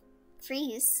me and I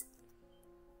freeze.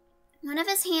 One of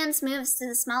his hands moves to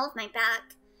the small of my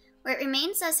back, where it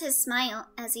remains as he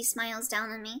smiles down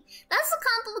on me. That's the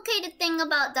complicated thing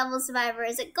about Devil Survivor,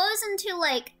 is it goes into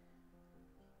like,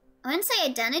 I wouldn't say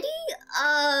identity,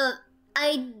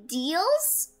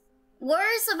 ideals?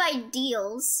 Wars of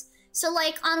ideals. So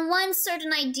like on one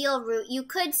certain ideal route, you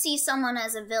could see someone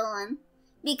as a villain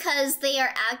because they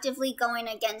are actively going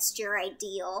against your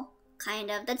ideal, kind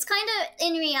of. That's kind of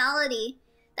in reality.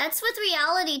 That's with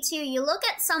reality too. You look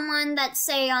at someone that's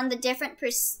say on the different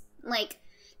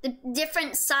the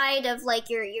different side of like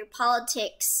your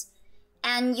politics,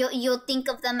 and you'll think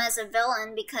of them as a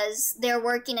villain because they're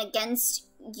working against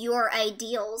your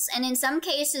ideals, and in some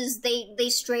cases they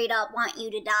straight up want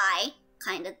you to die,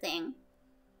 kind of thing.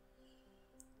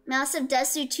 Mouse of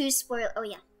Desu 2 spoil. Oh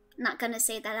yeah, I'm not gonna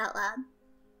say that out loud.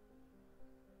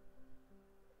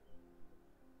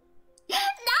 No,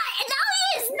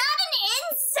 he is not an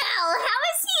incel! How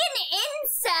is he an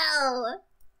incel?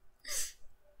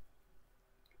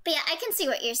 But yeah, I can see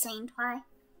what you're saying, Twy.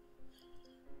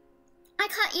 I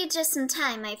caught you just in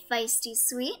time, my feisty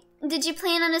sweet. Did you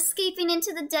plan on escaping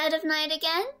into the dead of night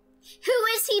again? Who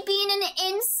is he being an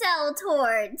incel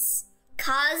towards?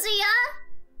 Kazuya?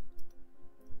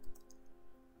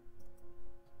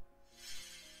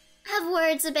 Have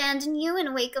words abandoned you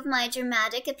in wake of my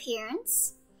dramatic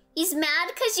appearance? He's mad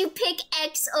because you pick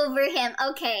X over him.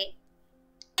 Okay.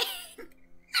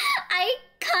 I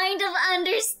kind of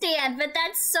understand, but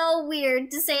that's so weird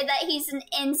to say that he's an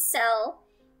incel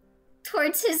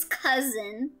towards his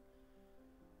cousin.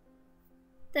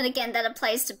 Then again, that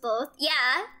applies to both.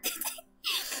 Yeah.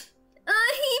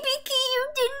 Hibiki, you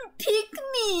didn't pick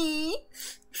me.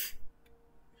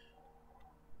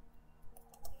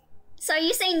 So are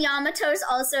you saying Yamato's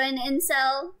also an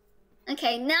incel?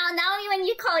 Okay, now when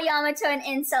you call Yamato an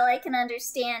incel, I can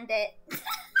understand it.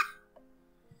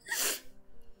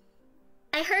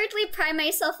 I hurriedly pry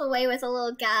myself away with a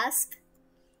little gasp.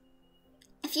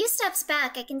 A few steps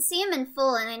back, I can see him in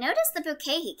full, and I notice the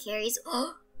bouquet he carries.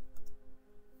 Oh!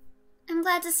 I'm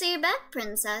glad to see you back,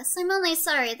 Princess. I'm only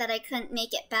sorry that I couldn't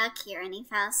make it back here any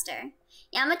faster.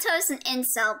 Yamato's an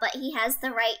incel, but he has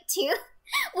the right to.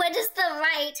 What is the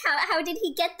right? How did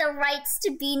he get the rights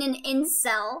to being an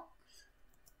incel?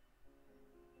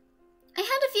 I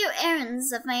had a few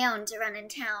errands of my own to run in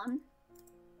town.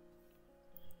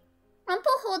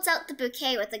 Rumpel holds out the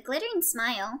bouquet with a glittering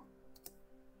smile.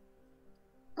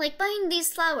 Like buying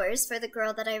these flowers for the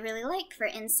girl that I really like, for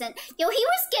instance. Yo, he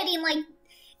was getting, like,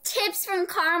 tips from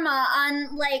Karma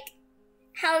on, like,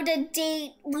 how to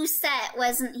date Lucette,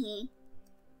 wasn't he?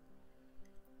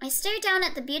 I stare down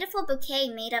at the beautiful bouquet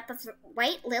made up of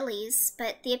white lilies,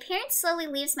 but the appearance slowly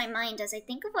leaves my mind as I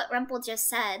think of what Rumpel just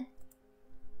said.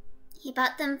 He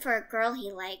bought them for a girl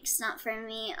he likes, not for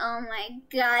me. Oh my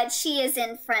god, she is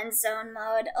in friend zone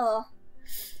mode. Oh.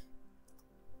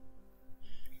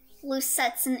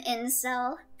 Lucette's an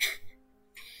incel.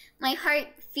 My heart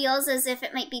feels as if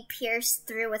it might be pierced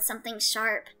through with something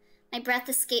sharp. My breath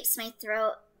escapes my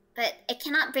throat, but I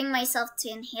cannot bring myself to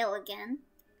inhale again.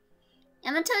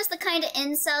 Yamato's the kind of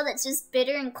incel that's just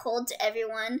bitter and cold to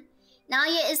everyone.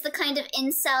 Nalia is the kind of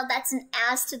incel that's an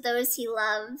ass to those he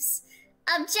loves.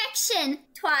 Objection,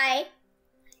 Twy.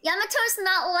 Yamato's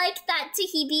not like that to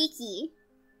Hibiki.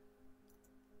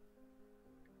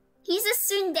 He's a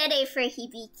tsundere for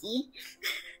Hibiki.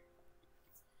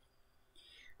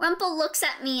 Rumpel looks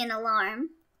at me in alarm.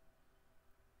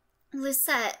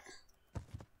 Lucette.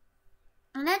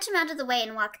 I'll nudge him out of the way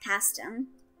and walk past him.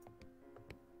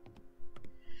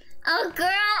 Oh girl,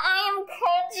 I am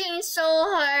cringing so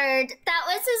hard. That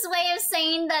was his way of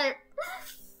saying that.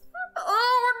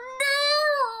 Oh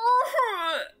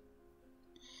no!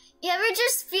 You ever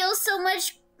just feel so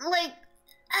much like,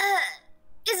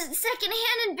 is it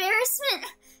secondhand embarrassment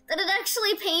that it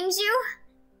actually pains you?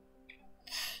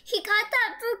 He got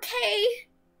that bouquet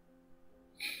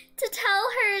to tell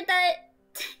her that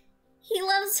he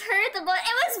loves her the most.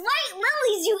 It was white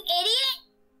lilies, you idiot!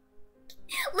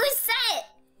 Lucette,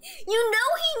 you know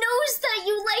he knows that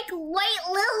you like white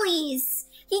lilies.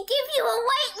 He gave you a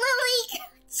white lily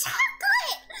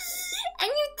chocolate, and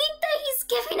you think that he's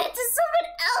giving it to someone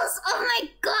else. Oh my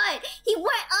god, he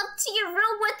went up to your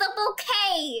room with a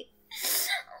bouquet.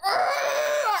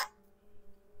 Ugh.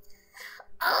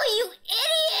 Oh, you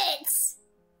idiots!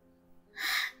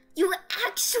 You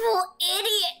actual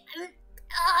idiot!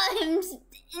 I'm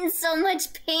in so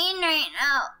much pain right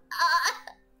now.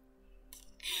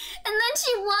 And then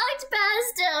she walked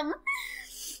past him,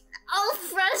 all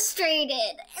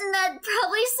frustrated, and that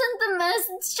probably sent the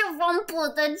message to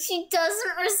Rumpel that she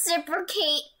doesn't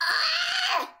reciprocate.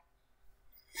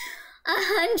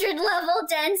 100 level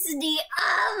density.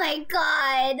 Oh my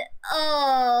god.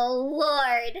 Oh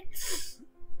lord.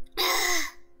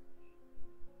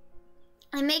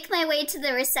 I make my way to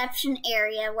the reception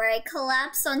area where I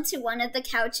collapse onto one of the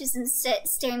couches and sit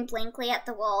staring blankly at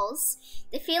the walls.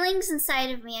 The feelings inside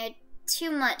of me are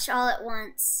too much all at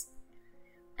once.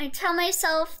 I tell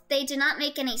myself they do not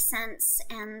make any sense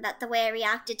and that the way I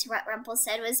reacted to what Rumpel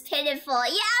said was pitiful.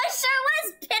 Yeah, it sure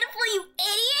was pitiful, you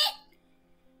idiot!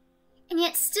 And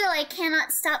yet still I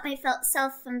cannot stop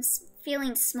myself from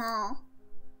feeling small.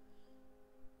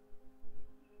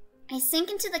 I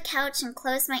sink into the couch and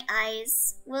close my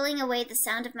eyes, willing away the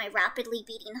sound of my rapidly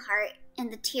beating heart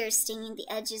and the tears stinging the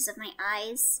edges of my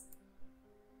eyes.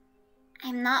 I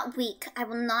am not weak. I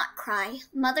will not cry.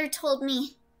 Mother told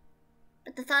me.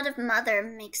 But the thought of Mother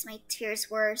makes my tears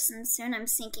worse, and soon I'm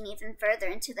sinking even further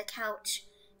into the couch,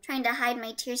 trying to hide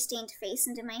my tear-stained face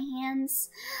into my hands.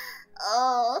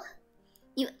 Oh,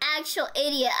 you actual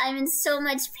idiot. I'm in so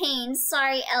much pain.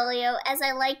 Sorry, Elio. As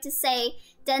I like to say,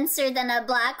 denser than a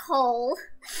black hole.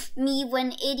 Me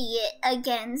when idiot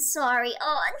again. Sorry.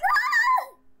 Oh,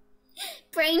 no!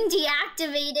 Brain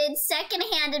deactivated.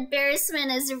 Secondhand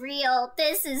embarrassment is real.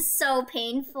 This is so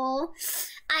painful.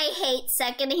 I hate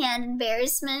secondhand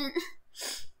embarrassment.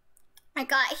 I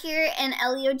got here and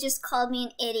Elio just called me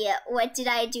an idiot. What did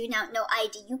I do now? No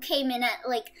idea. You came in at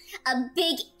like a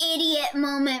big idiot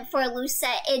moment for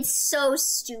Lucette. It's so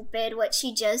stupid what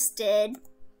she just did.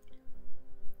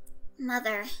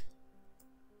 Mother.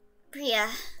 Bria.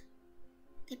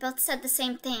 They both said the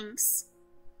same things.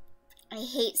 I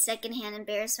hate secondhand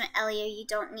embarrassment. Elio, you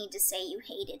don't need to say you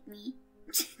hated me.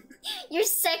 Your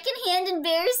secondhand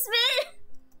embarrassment?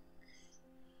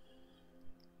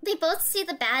 They both see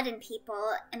the bad in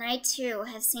people, and I too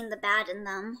have seen the bad in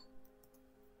them.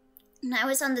 When I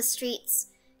was on the streets,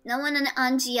 no one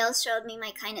on GL showed me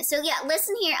my kindness. So yeah,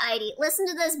 listen here, Heidi. Listen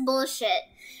to this bullshit.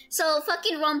 So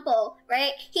fucking Rumpel,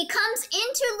 right? He comes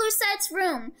into Lucette's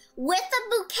room with a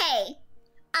bouquet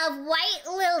of white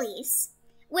lilies,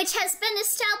 which has been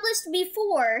established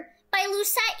before by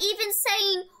Lucette even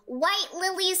saying, white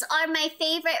lilies are my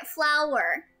favorite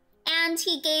flower. And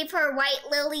he gave her white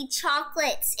lily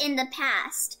chocolates in the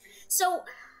past. So,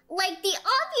 like, the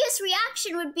obvious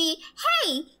reaction would be,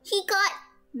 hey, he got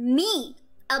me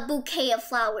a bouquet of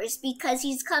flowers because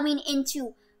he's coming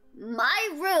into my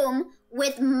room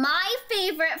with my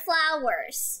favorite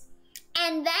flowers.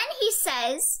 And then he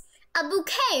says, a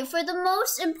bouquet for the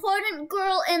most important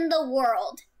girl in the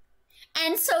world.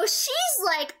 And so she's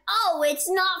like, oh, it's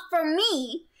not for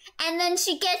me. And then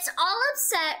she gets all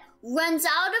upset, runs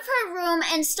out of her room,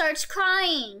 and starts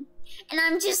crying. And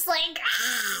I'm just like,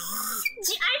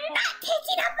 I'm not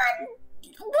picking up on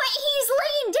what he's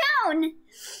laying down.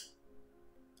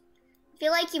 I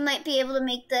feel like you might be able to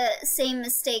make the same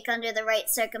mistake under the right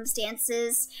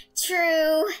circumstances.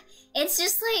 True. It's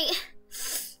just like,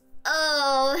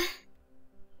 oh,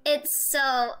 it's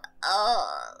so,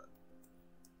 oh.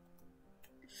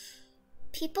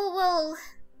 People will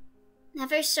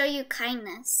never show you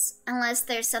kindness unless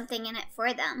there's something in it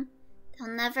for them. They'll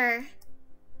never...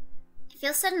 I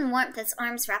feel sudden warmth as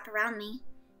arms wrap around me.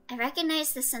 I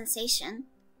recognize the sensation.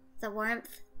 The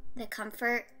warmth, the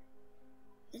comfort.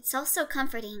 It's all so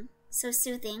comforting, so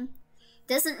soothing.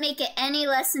 Doesn't make it any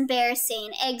less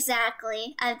embarrassing.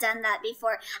 Exactly. I've done that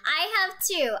before. I have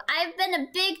too. I've been a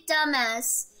big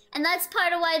dumbass. And that's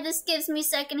part of why this gives me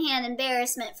secondhand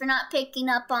embarrassment for not picking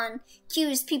up on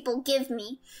cues people give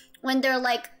me when they're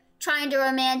like trying to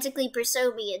romantically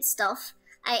pursue me and stuff.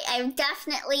 I've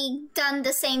definitely done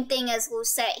the same thing as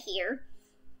Lucette here.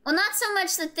 Well, not so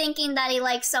much the thinking that he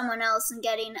likes someone else and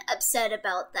getting upset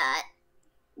about that,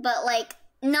 but like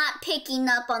not picking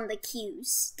up on the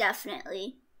cues,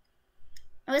 definitely.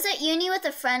 I was at uni with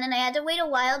a friend and I had to wait a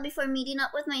while before meeting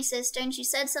up with my sister, and she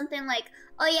said something like,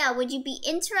 "Oh yeah, would you be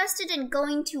interested in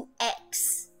going to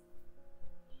X?"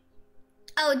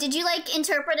 Oh, did you like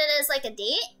interpret it as like a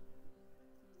date?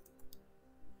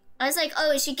 I was like, oh,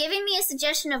 is she giving me a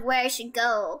suggestion of where I should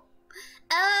go?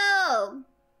 Oh.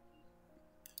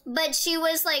 But she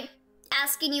was like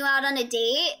asking you out on a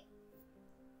date?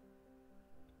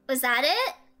 Was that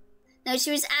it? No, she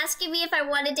was asking me if I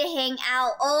wanted to hang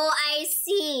out. Oh, I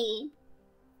see.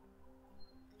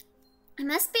 I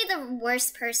must be the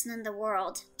worst person in the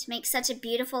world. To make such a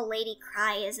beautiful lady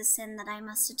cry is a sin that I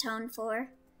must atone for.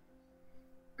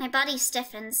 My body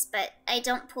stiffens, but I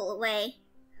don't pull away.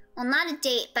 Well, not a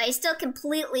date, but I still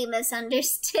completely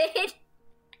misunderstood.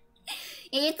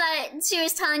 You thought she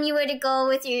was telling you where to go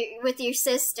with your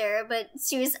sister, but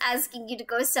she was asking you to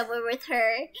go somewhere with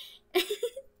her. I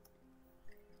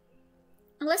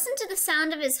listen to the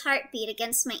sound of his heartbeat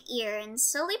against my ear, and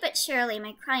slowly but surely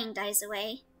my crying dies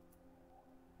away.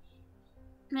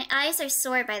 My eyes are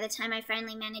sore by the time I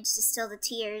finally manage to still the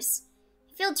tears.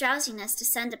 I feel drowsiness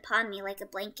descend upon me like a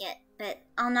blanket, but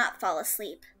I'll not fall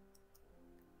asleep.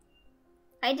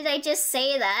 Why did I just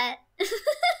say that?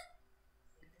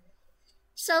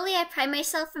 Slowly, I pry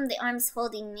myself from the arms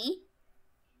holding me.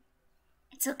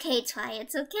 It's okay, Twy,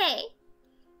 it's okay.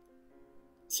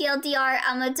 TLDR,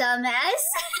 I'm a dumbass.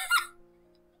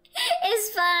 It's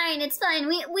fine, it's fine.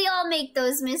 We all make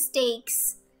those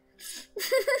mistakes.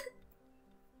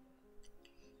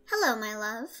 Hello, my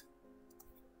love.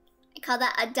 I call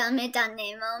that a dame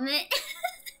moment.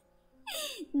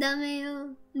 Dame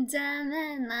yo,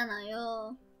 dame nano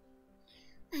yo.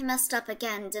 I messed up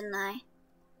again, didn't I?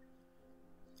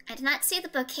 I did not see the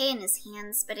bouquet in his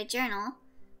hands, but a journal.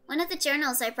 One of the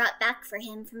journals I brought back for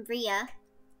him from Bria.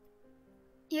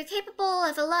 You're capable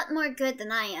of a lot more good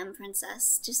than I am,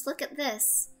 Princess. Just look at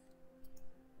this.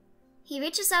 He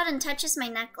reaches out and touches my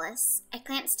necklace. I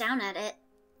glance down at it.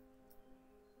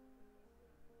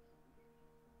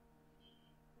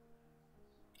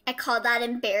 I call that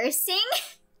embarrassing.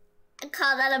 I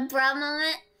call that a bra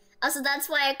moment. Also, that's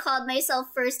why I called myself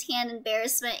first-hand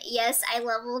embarrassment. Yes, I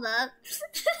leveled up.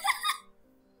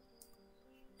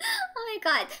 Oh my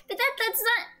god. But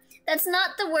that's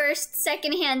not the worst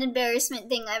second-hand embarrassment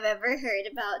thing I've ever heard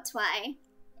about Twy.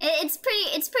 It's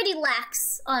pretty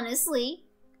lax, honestly.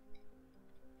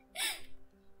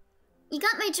 You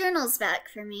got my journals back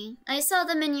for me. I saw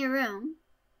them in your room.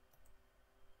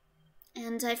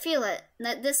 And I feel it,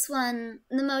 that this one,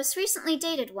 the most recently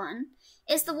dated one,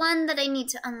 is the one that I need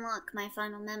to unlock my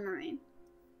final memory.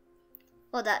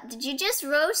 Hold up, did you just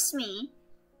roast me?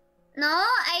 No,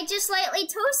 I just lightly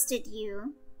toasted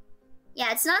you.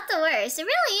 Yeah, it's not the worst. It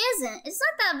really isn't. It's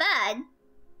not that bad.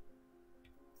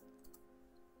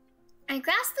 I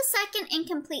grasp the second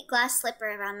incomplete glass slipper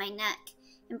around my neck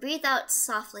and breathe out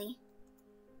softly.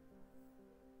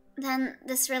 Then,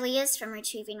 this really is from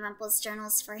retrieving Rumpel's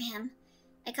journals for him.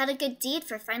 I got a good deed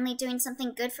for finally doing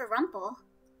something good for Rumpel.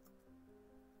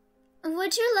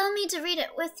 Would you allow me to read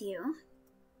it with you?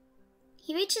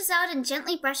 He reaches out and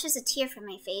gently brushes a tear from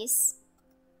my face.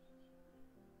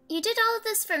 You did all of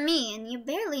this for me, and you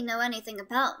barely know anything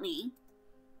about me.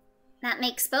 That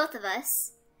makes both of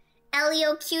us.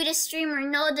 Elio, cutest streamer,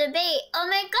 no debate. Oh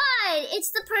my god,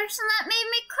 it's the person that made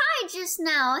me cry just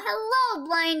now. Hello,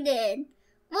 Blinded.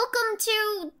 Welcome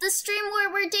to the stream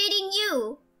where we're dating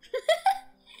you.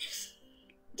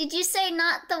 Did you say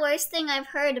not the worst thing I've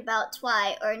heard about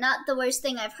Twy, or not the worst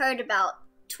thing I've heard about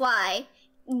Twy?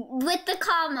 With the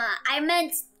comma. I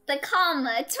meant the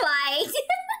comma, Twy.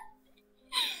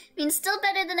 I mean, still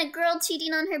better than a girl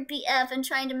cheating on her BF and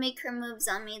trying to make her moves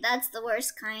on me. That's the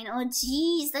worst kind. Oh,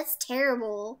 jeez, that's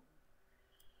terrible.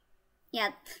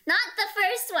 Yeah, not the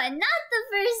first one. Not the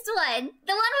first one.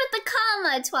 The one with the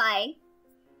comma, Twy.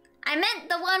 I meant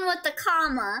the one with the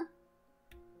comma.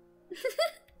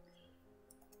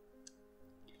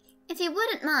 If you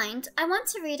wouldn't mind, I want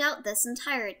to read out this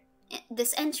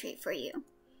entry for you.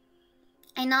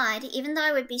 I nod, even though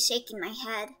I would be shaking my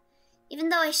head. Even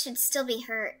though I should still be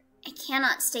hurt, I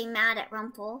cannot stay mad at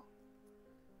Rumpel.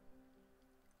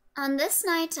 On this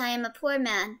night I am a poor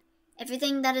man.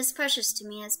 Everything that is precious to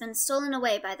me has been stolen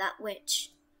away by that witch.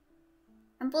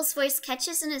 Rumpel's voice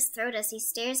catches in his throat as he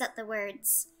stares at the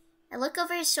words. I look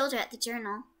over his shoulder at the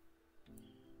journal.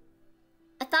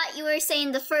 I thought you were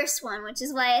saying the first one, which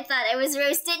is why I thought I was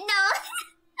roasted. No!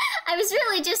 I was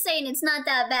really just saying it's not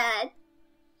that bad.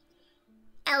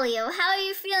 Elio, how are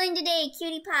you feeling today,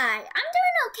 cutie pie? I'm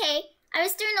doing okay. I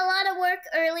was doing a lot of work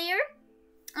earlier.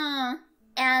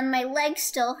 And my leg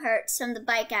still hurts from the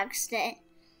bike accident.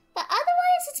 But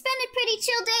otherwise, it's been a pretty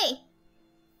chill day.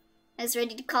 I was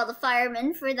ready to call the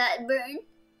fireman for that burn.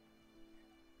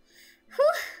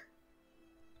 Whew.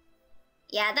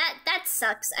 Yeah, that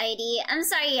sucks, ID. I'm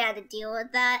sorry you had to deal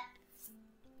with that.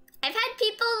 I've had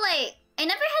people, like... I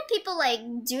never had people, like,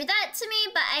 do that to me,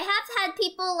 but I have had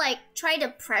people, like, try to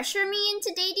pressure me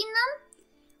into dating them.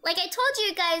 Like, I told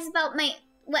you guys about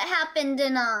what happened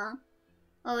in,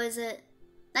 what was it?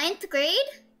 9th grade?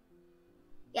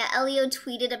 Yeah, Elio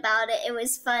tweeted about it. It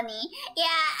was funny. Yeah.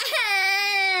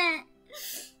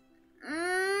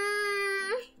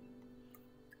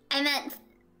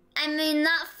 I mean,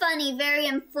 not funny, very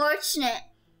unfortunate.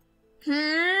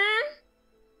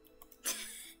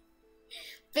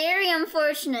 Very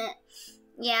unfortunate.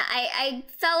 Yeah, I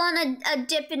fell on a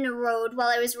dip in the road while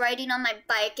I was riding on my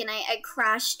bike and I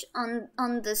crashed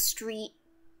on the street.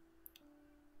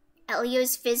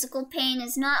 Elio's physical pain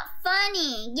is not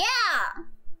funny. Yeah!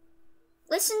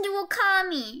 Listen to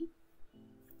Okami.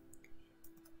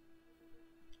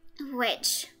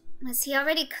 Which, was he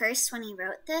already cursed when he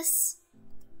wrote this?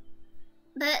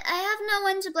 But I have no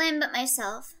one to blame but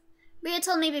myself. Bria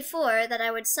told me before that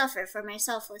I would suffer for my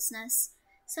selflessness.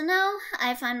 So now,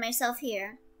 I find myself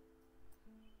here.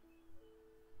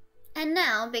 And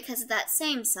now, because of that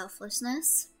same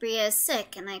selflessness, Bria is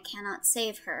sick and I cannot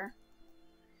save her.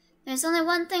 There's only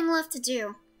one thing left to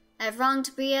do. I have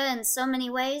wronged Bria in so many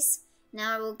ways.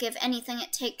 Now I will give anything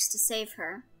it takes to save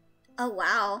her. Oh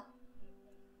wow.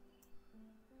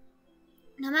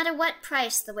 No matter what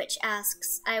price the witch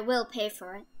asks, I will pay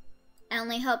for it. I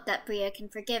only hope that Bria can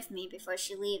forgive me before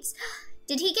she leaves.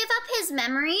 Did he give up his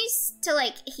memories to,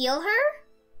 like, heal her?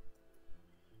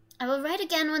 I will write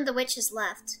again when the witch has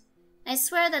left. I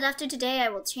swear that after today I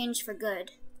will change for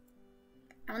good.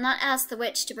 I will not ask the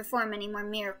witch to perform any more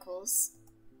miracles.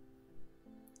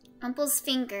 Rumpel's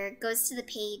finger goes to the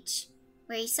page,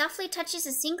 where he softly touches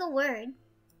a single word.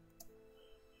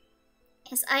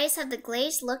 His eyes have the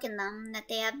glazed look in them that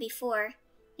they had before.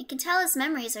 I can tell his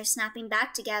memories are snapping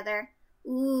back together.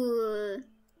 Ooh.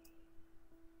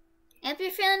 I hope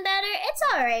you're feeling better. It's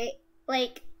alright.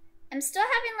 Like, I'm still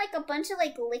having like a bunch of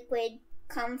like liquid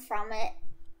come from it.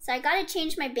 So I gotta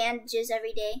change my bandages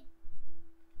every day.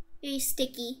 Very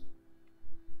sticky.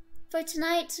 For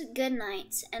tonight, good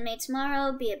night, and may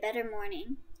tomorrow be a better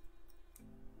morning.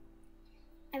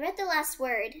 I read the last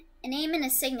word, a name and a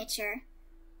signature.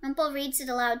 Rumpel reads it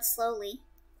aloud slowly.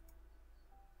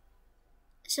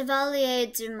 Chevalier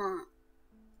Dumont.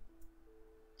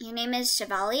 Your name is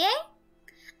Chevalier?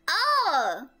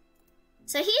 Oh!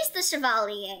 So he's the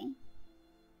Chevalier.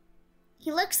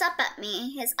 He looks up at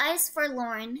me, his eyes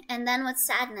forlorn, and then with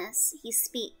sadness, he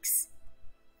speaks.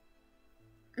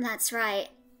 That's right.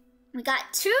 We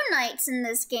got 2 knights in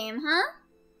this game, huh?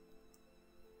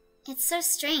 It's so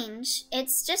strange.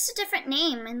 It's just a different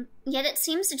name, and yet it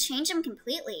seems to change him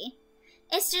completely.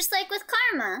 It's just like with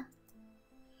Karma.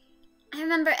 I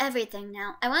remember everything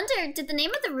now. I wonder, did the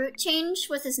name of the root change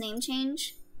with his name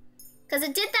change? Because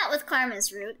it did that with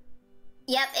Karma's root.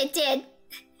 Yep, it did.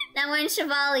 That one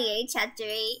Chevalier, Chapter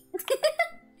 8.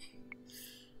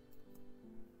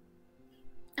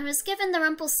 I was given the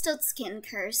Rumpelstiltskin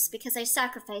curse because I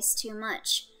sacrificed too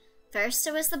much. First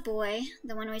it was the boy,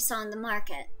 the one we saw in the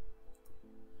market.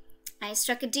 I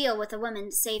struck a deal with a woman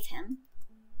to save him.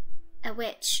 A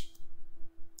witch.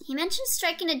 He mentioned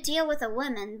striking a deal with a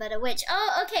woman, but a witch.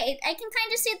 Oh, okay, I can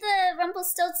kind of see the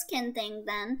Rumpelstiltskin thing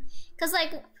then. Because,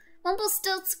 like,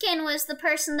 Rumpelstiltskin was the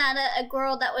person that a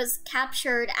girl that was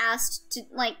captured asked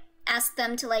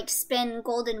them to, like, spin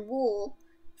golden wool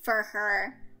for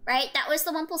her. Right? That was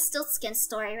the Rumpelstiltskin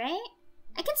story, right?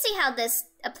 I can see how this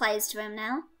applies to him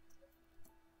now.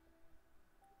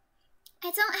 I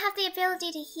don't have the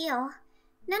ability to heal.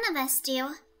 None of us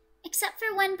do. Except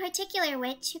for one particular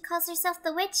witch who calls herself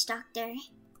the Witch Doctor.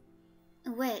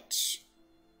 A witch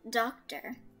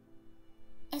doctor.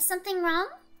 Is something wrong?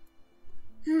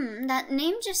 That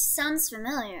name just sounds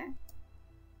familiar.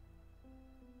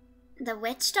 The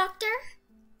Witch Doctor?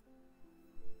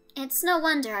 It's no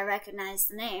wonder I recognize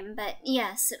the name, but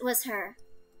yes, it was her.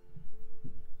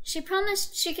 She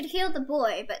promised she could heal the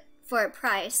boy, but for a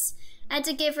price. I had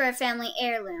to give her a family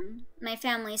heirloom, my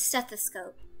family's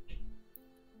stethoscope.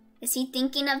 Is he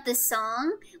thinking of the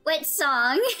song? What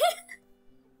song?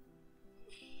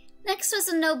 Next was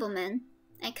a nobleman.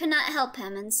 I could not help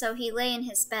him, and so he lay in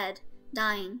his bed,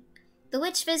 dying. The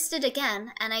witch visited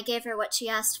again, and I gave her what she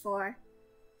asked for.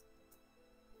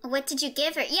 What did you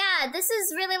give her? Yeah, this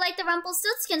is really like the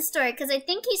Rumpelstiltskin story, because I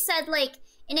think he said, like,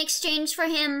 in exchange for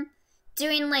him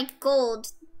doing, like, gold,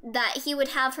 that he would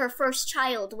have her first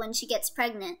child when she gets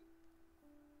pregnant.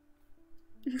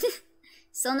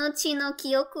 Sonochi no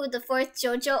Kyoku, the fourth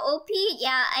JoJo OP?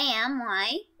 Yeah, I am.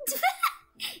 Why?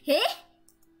 Eh?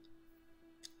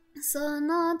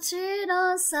 Sonochi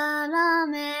no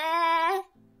Sarame.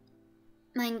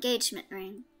 My engagement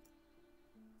ring.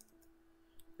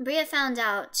 Bria found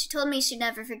out. She told me she'd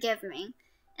never forgive me.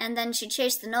 And then she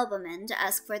chased the nobleman to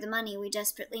ask for the money we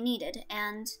desperately needed,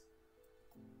 and...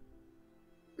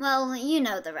 well, you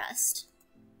know the rest.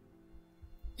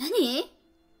 Nani?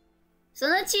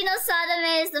 Sonochi no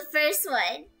Sarame is the first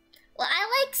one. Well,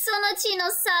 I like Sonochi no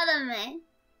Sarame.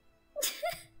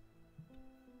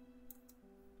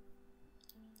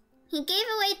 He gave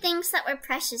away things that were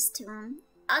precious to him,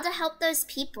 all to help those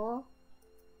people.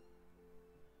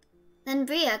 Then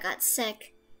Bria got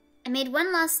sick. I made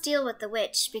one last deal with the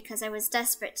witch because I was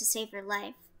desperate to save her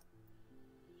life.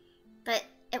 But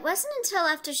it wasn't until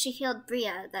after she healed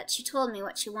Bria that she told me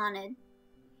what she wanted.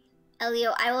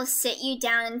 Elio, I will sit you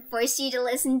down and force you to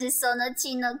listen to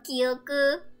Sonochi no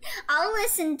Kyoku. I'll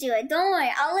listen to it. Don't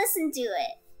worry, I'll listen to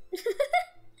it.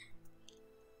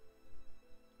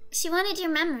 She wanted your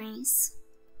memories.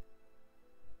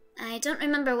 I don't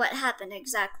remember what happened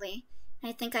exactly.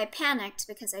 I think I panicked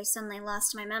because I suddenly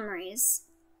lost my memories.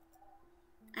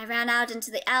 I ran out into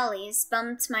the alleys,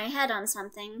 bumped my head on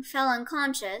something, fell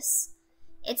unconscious.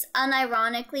 It's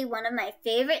unironically one of my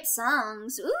favorite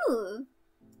songs. Ooh.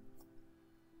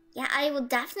 Yeah, I will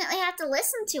definitely have to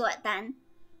listen to it then.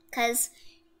 'Cause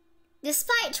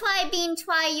despite Twi being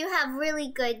Twi, you have really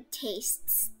good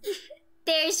tastes.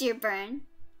 There's your burn.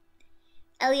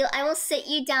 Elio, I will sit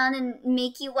you down and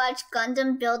make you watch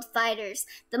Gundam Build Fighters.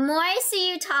 The more I see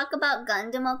you talk about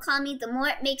Gundam, Okami, the more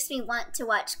it makes me want to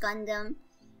watch Gundam.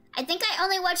 I think I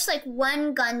only watched like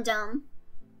one Gundam.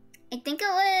 I think it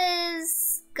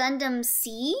was Gundam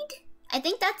Seed? I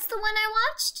think that's the one I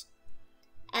watched.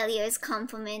 Elio is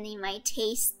complimenting my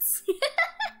tastes.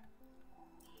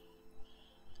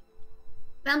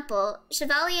 Rumpel,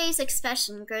 Chevalier's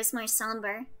expression grows more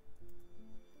somber.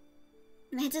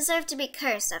 I deserve to be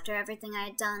cursed after everything I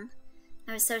had done.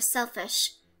 I was so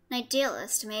selfish. An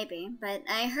idealist, maybe, but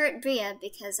I hurt Bria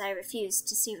because I refused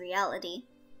to see reality.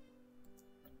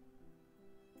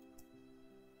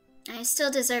 I still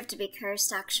deserve to be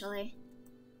cursed, actually.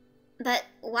 But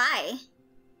why?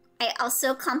 I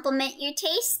also compliment your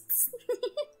tastes.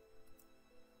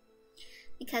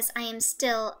 Because I am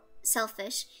still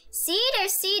selfish. Seed or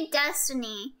Seed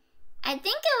Destiny? I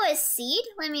think it was Seed.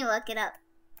 Let me look it up.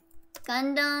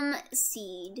 Gundam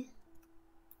Seed.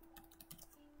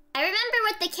 I remember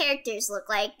what the characters look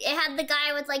like. It had the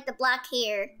guy with like the black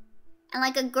hair. And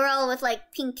like a girl with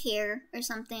like pink hair or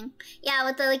something. Yeah,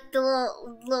 with the like the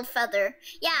little feather.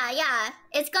 Yeah.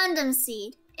 It's Gundam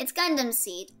Seed. It's Gundam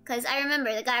Seed. Cause I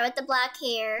remember the guy with the black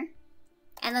hair.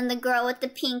 And then the girl with the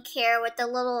pink hair with the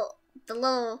little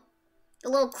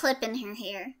clip in her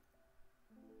hair.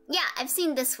 Yeah, I've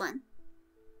seen this one.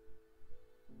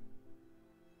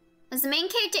 Was the main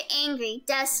character angry?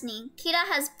 Destiny. Kira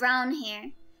has brown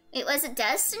hair. Wait, was it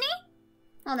Destiny?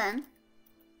 Hold on.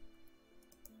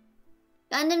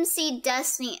 Gundam Seed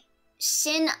Destiny.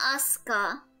 Shin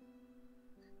Asuka.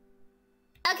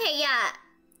 Okay, yeah.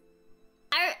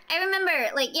 I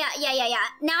remember, like, yeah.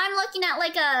 Now I'm looking at,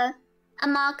 like, a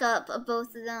mock-up of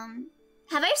both of them.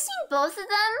 Have I seen both of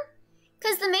them?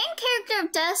 Because the main character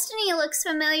of Destiny looks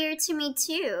familiar to me,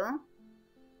 too.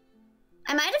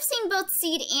 I might have seen both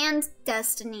Seed and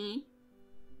Destiny.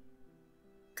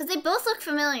 Because they both look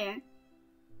familiar.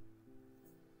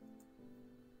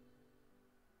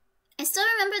 I still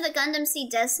remember the Gundam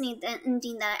Seed Destiny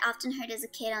ending that I often heard as a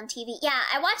kid on TV. Yeah,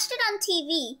 I watched it on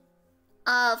TV.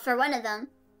 For one of them.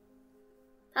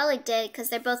 Probably did, because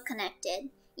they're both connected.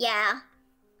 Yeah.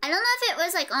 I don't know if it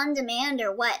was like on demand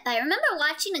or what, but I remember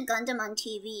watching a Gundam on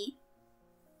TV.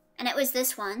 And it was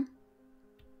this one.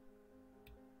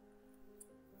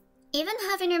 Even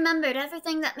having remembered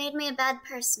everything that made me a bad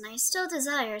person, I still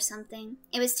desire something.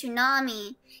 It was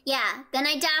Toonami. Yeah, then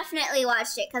I definitely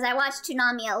watched it, because I watched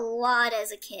Toonami a lot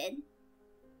as a kid.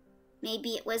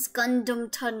 Maybe it was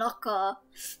Gundam Tanaka.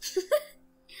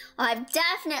 Oh, I've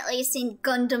definitely seen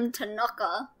Gundam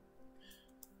Tanaka.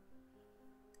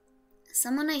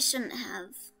 Someone I shouldn't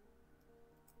have.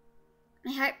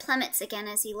 My heart plummets again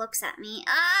as he looks at me.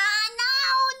 Ah, no!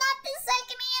 Not the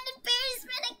second-hand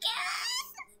embarrassment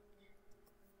again!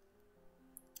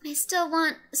 I still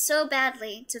want so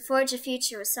badly to forge a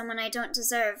future with someone I don't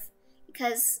deserve.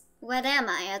 Because what am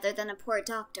I other than a poor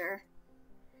doctor?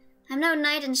 I'm no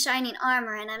knight in shining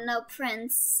armor and I'm no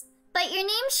prince. But your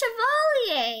name's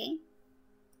Chevalier!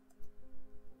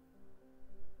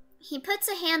 He puts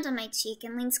a hand on my cheek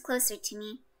and leans closer to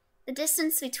me. The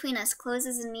distance between us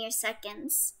closes in mere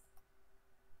seconds.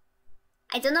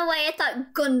 I don't know why I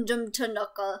thought Gundam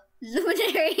Tanaka,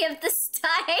 luminary of the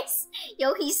stars.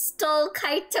 Yo, he stole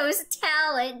Kaito's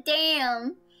talent,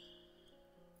 damn.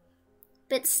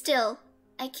 But still,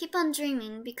 I keep on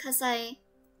dreaming because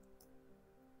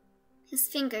His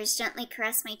fingers gently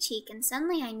caress my cheek and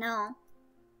suddenly I know.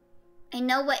 I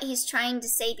know what he's trying to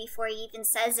say before he even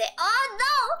says it. Oh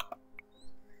no!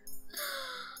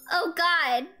 Oh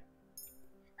god.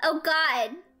 Oh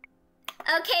god.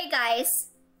 Okay guys.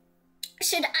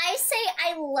 Should I say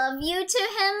I love you to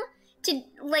him? To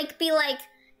like be like,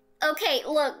 okay,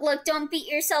 look, don't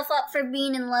beat yourself up for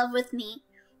being in love with me.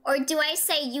 Or do I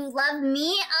say you love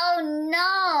me? Oh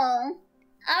no.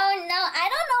 Oh no, I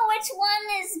don't know which one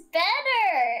is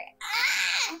better.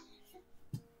 Ah!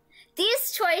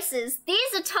 These choices,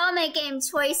 these otome game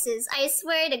choices, I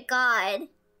swear to God.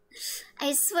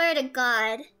 I swear to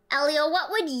God. Elio, what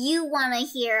would you want to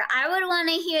hear? I would want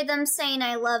to hear them saying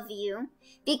I love you.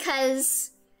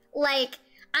 Because, like,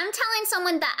 I'm telling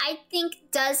someone that I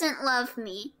think doesn't love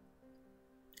me.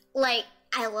 Like,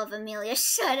 I love Amelia.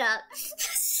 Shut up.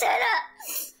 Shut up.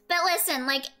 But listen,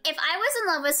 like, if I was in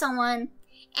love with someone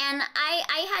and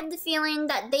I had the feeling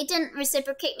that they didn't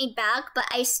reciprocate me back, but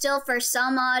I still, for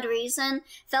some odd reason,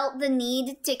 felt the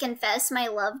need to confess my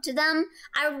love to them,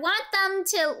 I would want them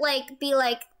to, like, be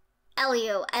like,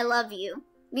 Elio, I love you,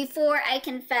 before I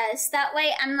confess. That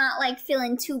way I'm not, like,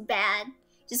 feeling too bad.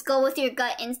 Just go with your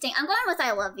gut instinct. I'm going with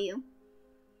I love you.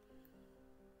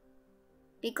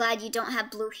 Be glad you don't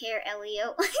have blue hair,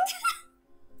 Elio.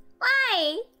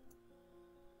 Why?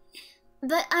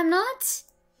 But I'm not...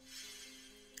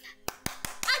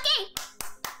 Okay!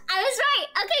 I was right!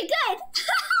 Okay, good!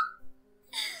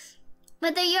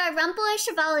 Whether you're a Rumpel or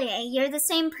Chevalier, you're the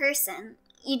same person.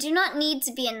 You do not need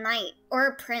to be a knight or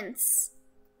a prince.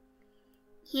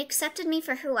 He accepted me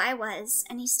for who I was,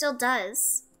 and he still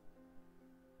does.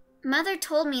 Mother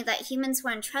told me that humans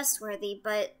were untrustworthy,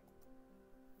 but...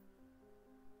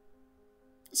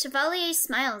 Chevalier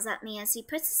smiles at me as he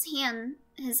puts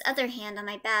his other hand on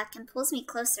my back and pulls me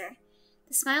closer.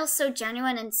 The smile's so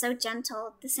genuine and so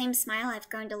gentle, the same smile I've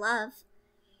grown to love.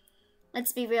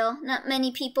 Let's be real, not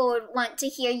many people would want to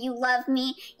hear you love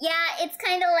me. Yeah, it's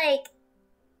kind of like,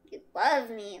 you love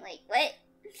me, like what?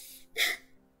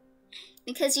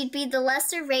 Because you'd be the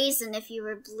lesser raisin if you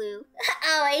were blue.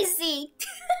 Oh, I see.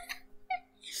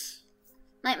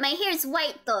 My hair's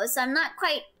white though, so I'm not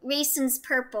quite raisin's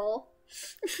purple.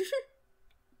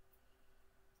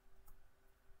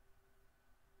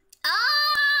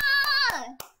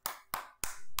 Ah!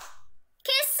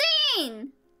 Kissing!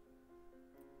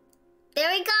 There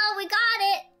we go, we got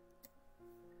it!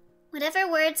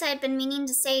 Whatever words I had been meaning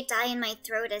to say die in my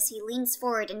throat as he leans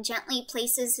forward and gently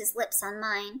places his lips on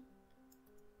mine.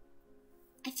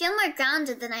 I feel more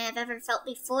grounded than I have ever felt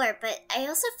before, but I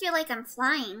also feel like I'm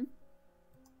flying.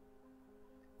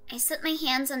 I slip my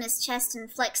hands on his chest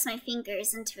and flex my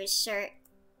fingers into his shirt.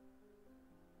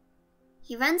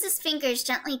 He runs his fingers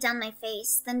gently down my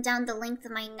face, then down the length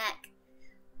of my neck.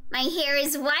 My hair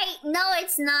is white? No,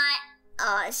 it's not.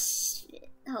 Oh,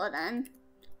 shit. Hold on.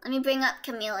 Let me bring up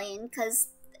Chameleon, because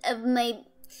of my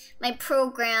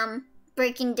program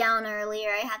breaking down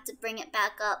earlier. I have to bring it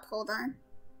back up. Hold on.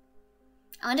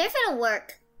 I wonder if it'll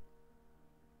work.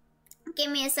 Give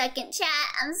me a second, chat.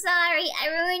 I'm sorry. I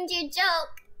ruined your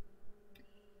joke.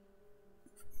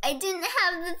 I didn't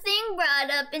have the thing brought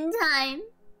up in time.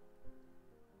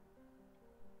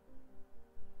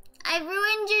 I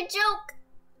ruined your joke.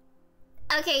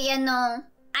 Okay, yeah, no.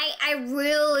 I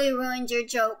really ruined your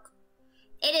joke.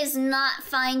 It is not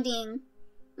finding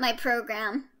my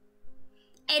program.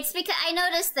 It's because I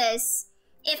noticed this.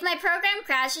 If my program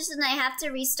crashes and I have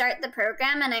to restart the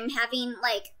program and I'm having,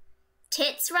 like,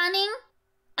 tits running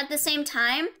at the same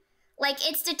time, like,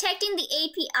 it's detecting the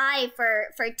API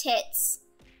for tits.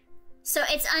 So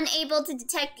it's unable to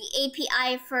detect the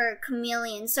API for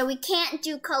Chameleon. So we can't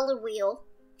do Color Wheel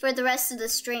for the rest of the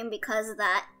stream because of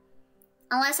that.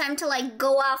 Unless I'm to, like,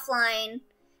 go offline,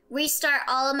 restart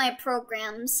all of my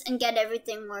programs, and get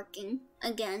everything working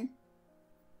again.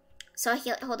 So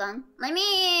hold on. Let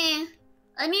me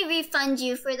Let me refund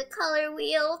you for the color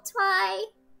wheel, Twy.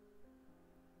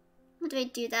 How do I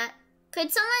do that?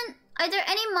 Could someone... Are there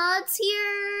any mods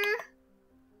here?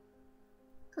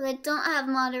 Because I don't have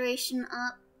moderation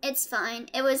up. It's fine.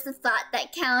 It was the thought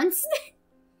that counts.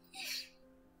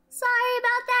 Sorry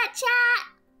about that, chat.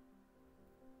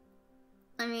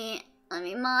 Let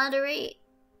me moderate.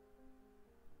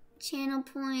 Channel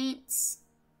points.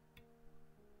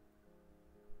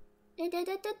 Okay,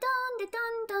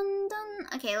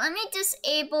 let me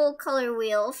disable color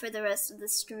wheel for the rest of the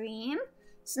stream.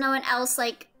 So no one else,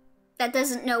 like, that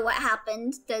doesn't know what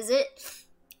happened, does it?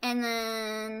 And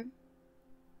then...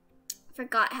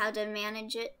 Forgot how to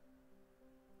manage it.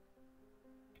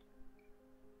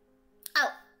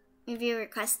 Oh! Review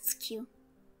requests queue.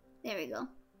 There we go.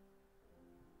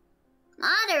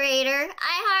 Moderator?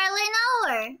 I hardly know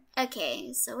her!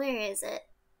 Okay, so where is it?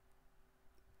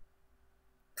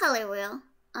 Color wheel.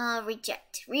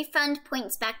 Reject. Refund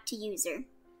points back to user.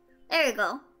 There we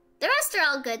go. The rest are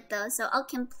all good though, so I'll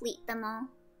complete them all.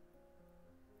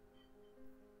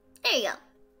 There you go.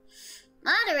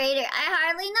 Moderator, I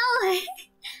hardly know her.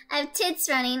 I have tits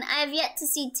running. I have yet to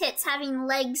see tits having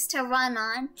legs to run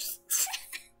on.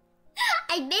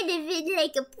 I made it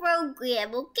like a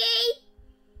program, okay?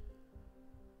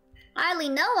 Hardly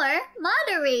know her.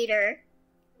 Moderator.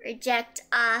 Reject.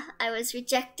 I was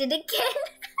rejected again.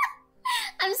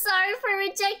 I'm sorry for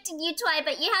rejecting you, Twy,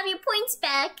 but you have your points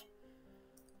back.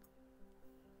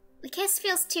 The kiss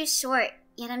feels too short,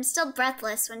 yet I'm still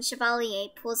breathless when Chevalier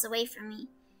pulls away from me.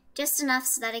 Just enough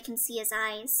so that I can see his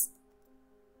eyes.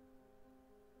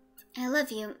 I love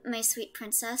you, my sweet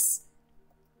princess.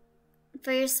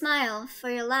 For your smile, for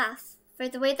your laugh, for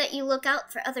the way that you look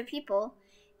out for other people.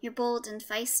 You're bold and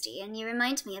feisty, and you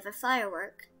remind me of a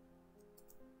firework.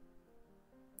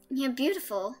 You're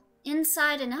beautiful,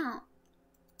 inside and out.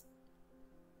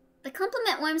 The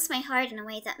compliment warms my heart in a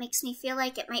way that makes me feel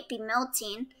like it might be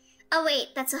melting. Oh wait,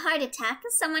 that's a heart attack.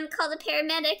 Someone call the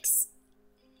paramedics.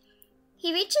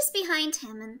 He reaches behind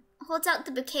him and holds out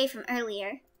the bouquet from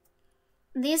earlier.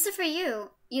 These are for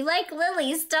you. You like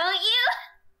lilies, don't you?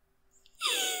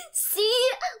 See,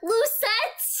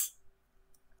 Lucette?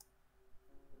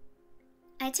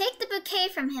 I take the bouquet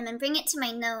from him and bring it to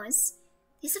my nose.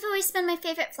 These have always been my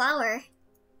favorite flower.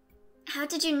 How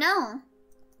did you know?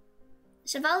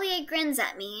 Chevalier grins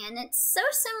at me, and it's so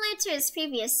similar to his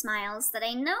previous smiles that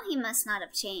I know he must not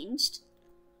have changed.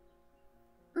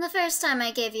 The first time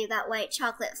I gave you that white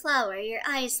chocolate flower, your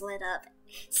eyes lit up.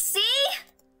 See?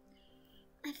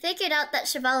 I figured out that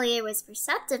Chevalier was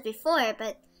perceptive before,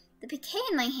 but the bouquet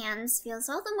in my hands feels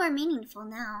all the more meaningful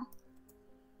now.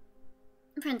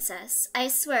 Princess, I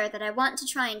swear that I want to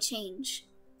try and change.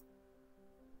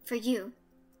 For you.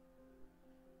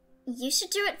 You should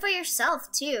do it for yourself,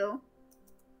 too.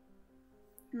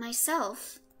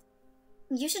 Myself?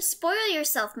 You should spoil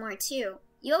yourself more, too.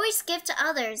 You always give to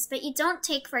others, but you don't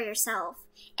take for yourself.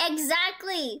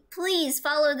 Exactly! Please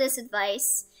follow this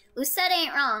advice. Lucette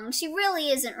ain't wrong. She really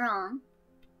isn't wrong.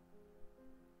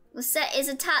 Lucette is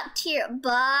a top-tier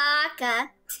baka.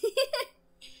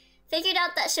 Figured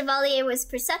out that Chevalier was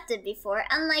perceptive before,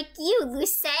 unlike you,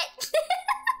 Lucette.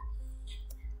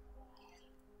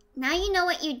 Now you know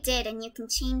what you did and you can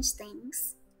change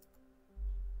things.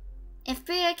 If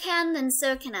Bria can, then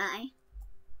so can I.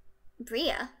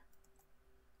 Bria?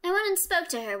 I went and spoke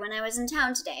to her when I was in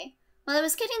town today, while I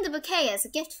was getting the bouquet as a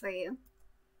gift for you.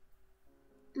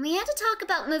 We had to talk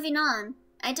about moving on.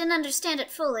 I didn't understand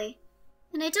it fully,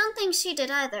 and I don't think she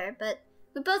did either, but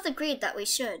we both agreed that we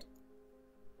should.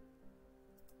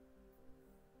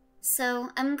 So,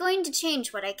 I'm going to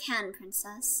change what I can,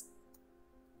 Princess.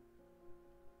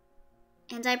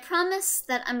 And I promise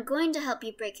that I'm going to help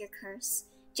you break your curse,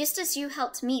 just as you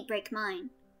helped me break mine.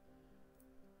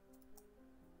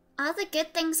 All the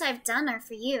good things I've done are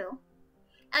for you.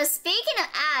 Speaking of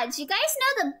ads, you guys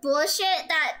know the bullshit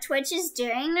that Twitch is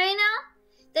doing right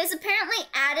now? There's apparently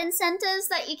ad incentives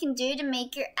that you can do to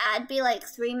make your ad be like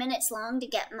 3 minutes long to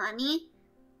get money.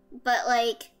 But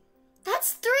like,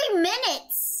 that's 3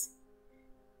 minutes!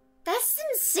 That's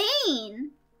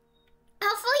insane!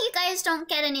 Hopefully you guys don't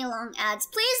get any long ads.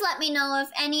 Please let me know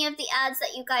if any of the ads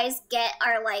that you guys get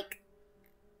are like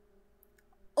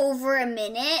over a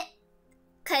minute.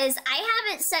 Because I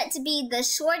have it set to be the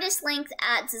shortest length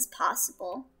ads as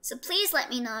possible. So please let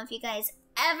me know if you guys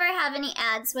ever have any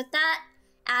ads with that.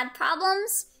 Ad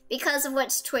problems. Because of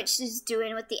what Twitch is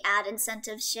doing with the ad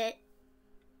incentive shit.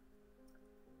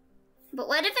 But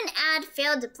what if an ad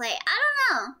failed to play? I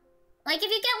don't know. Like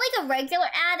if you get like a regular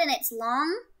ad and it's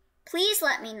long, please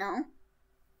let me know.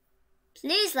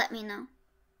 Please let me know.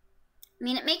 I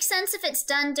mean, it makes sense if it's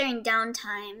done during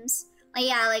downtimes. Like,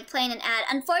 yeah, like playing an ad.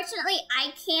 Unfortunately,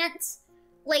 I can't,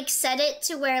 like, set it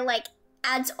to where, like,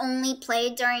 ads only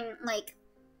play during, like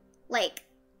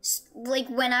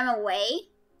when I'm away.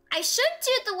 I should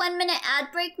do the 1 minute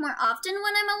ad break more often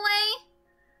when I'm away.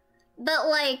 But,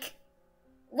 like,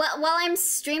 while I'm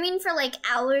streaming for, like,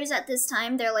 hours at this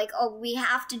time, they're like, oh, we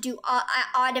have to do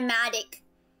automatic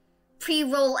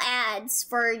pre-roll ads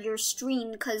for your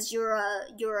stream because you're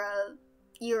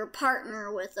a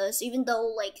partner with us, even though,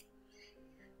 like,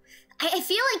 I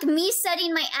feel like me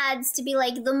setting my ads to be,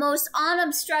 like, the most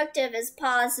unobstructive as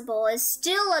possible is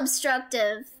still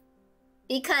obstructive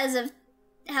because of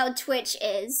how Twitch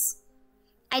is.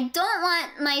 I don't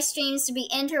want my streams to be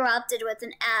interrupted with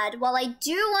an ad. While I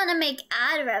do want to make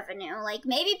ad revenue, like,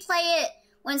 maybe play it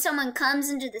when someone comes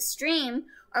into the stream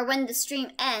or when the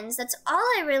stream ends. That's all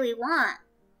I really want.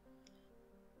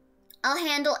 I'll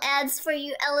handle ads for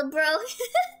you, Ella bro.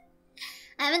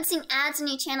 I haven't seen ads on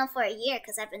your channel for a year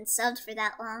because I've been subbed for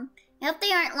that long. I hope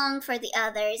they aren't long for the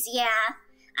others. Yeah,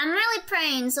 I'm really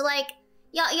praying. So, like,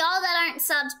 y'all that aren't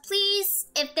subbed, please,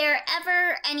 if there are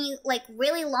ever any, like,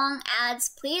 really long ads,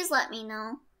 please let me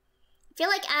know. I feel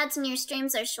like ads in your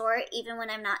streams are short, even when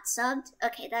I'm not subbed.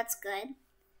 Okay, that's good.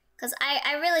 Because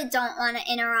I really don't want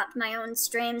to interrupt my own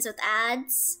streams with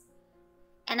ads.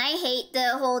 And I hate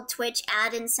the whole Twitch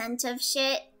ad incentive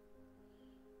shit.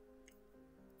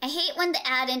 I hate when the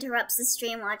ad interrupts the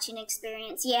stream watching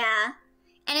experience. Yeah.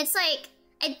 And it's like,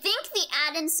 I think the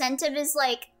ad incentive is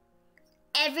like,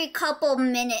 every couple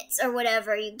minutes or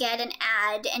whatever, you get an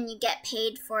ad and you get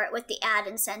paid for it with the ad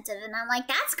incentive. And I'm like,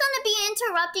 that's gonna be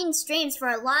interrupting streams for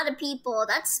a lot of people.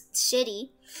 That's shitty.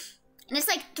 And it's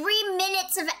like 3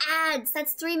 minutes of ads.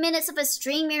 That's 3 minutes of a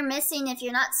stream you're missing if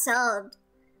you're not subbed.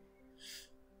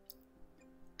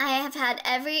 I have had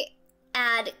every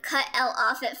ad cut L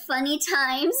off at funny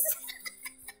times.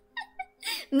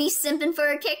 Me simping for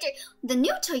a character. The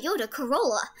new Toyota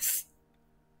Corolla.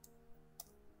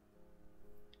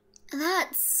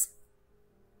 That's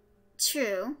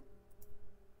true.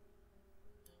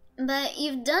 But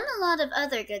you've done a lot of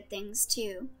other good things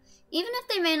too. Even if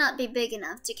they may not be big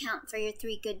enough to count for your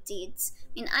 3 good deeds.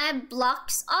 I mean, I have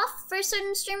blocks off for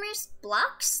certain streamers.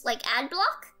 Blocks? Like ad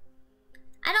block?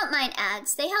 I don't mind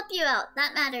ads. They help you out.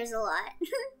 That matters a lot.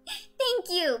 Thank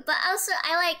you. But also,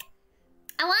 I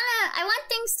want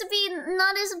things to be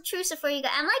not as obtrusive for you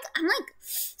guys.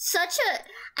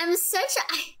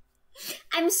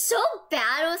 I'm so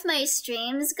bad with my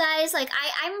streams, guys. Like,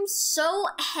 I'm so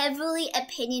heavily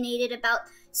opinionated about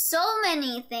so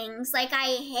many things. Like,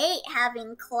 I hate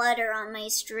having clutter on my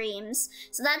streams.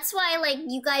 So that's why, like,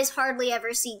 you guys hardly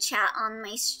ever see chat on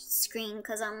my screen,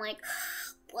 because I'm like,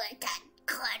 what, that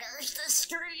clutters the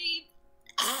stream.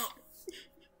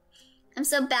 I'm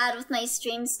so bad with my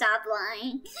stream, stop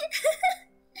lying.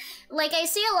 Like, I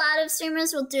see a lot of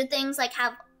streamers will do things like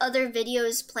have other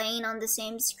videos playing on the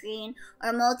same screen,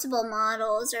 or multiple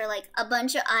models, or like a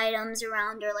bunch of items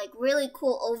around, or like really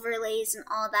cool overlays and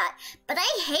all that. But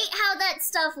I hate how that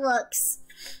stuff looks.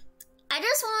 I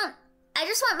just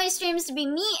want my streams to be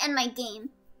me and my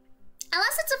game.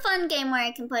 Unless it's a fun game where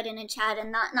I can put in a chat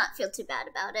and not feel too bad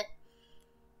about it.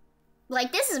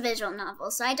 Like, this is a visual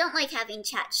novel, so I don't like having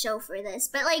chat show for this.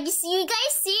 But, like, you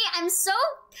guys see, I'm so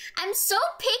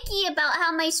picky about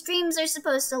how my streams are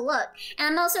supposed to look. And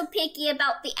I'm also picky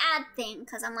about the ad thing,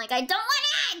 because I'm like, I don't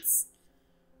want ads!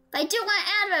 But I do want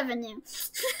ad revenue.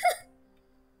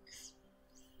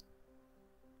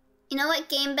 You know what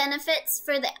game benefits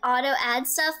for the auto ad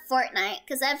stuff? Fortnite.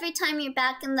 Because every time you're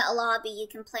back in the lobby, you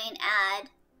can play an ad.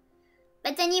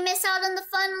 But then you miss out on the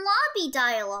fun lobby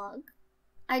dialogue.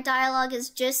 Our dialogue is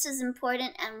just as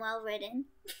important and well written.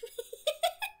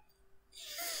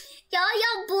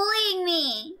 Y'all bullying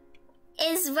me.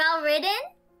 Is well written?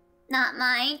 Not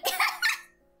mine.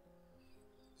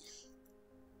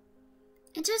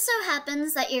 It just so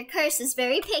happens that your curse is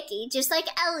very picky, just like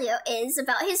Elio is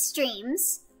about his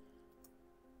streams.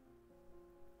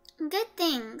 Good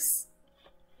things.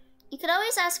 You could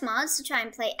always ask mods to try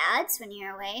and play ads when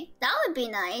you're away. That would be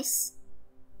nice.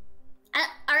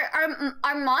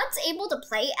 Are mods able to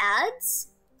play ads?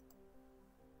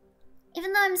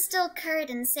 Even though I'm still curd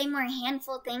and say more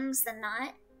handful things than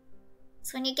not.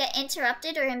 It's when you get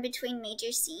interrupted or in between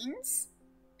major scenes.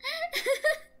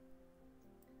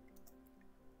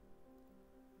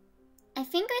 I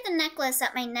fingered the necklace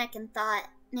at my neck and thought,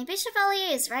 maybe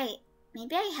Chevalier is right.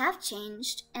 Maybe I have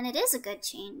changed, and it is a good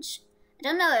change. I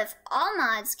don't know if all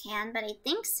mods can, but I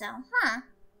think so, huh?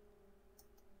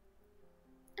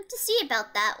 I have to see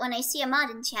about that when I see a mod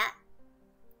in chat.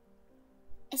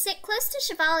 I sit close to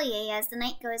Chevalier as the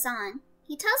night goes on.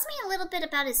 He tells me a little bit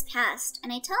about his past,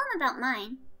 and I tell him about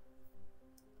mine.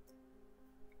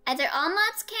 Either all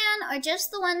mods can, or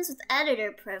just the ones with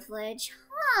editor privilege.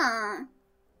 Huh.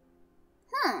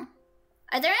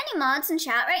 Are there any mods in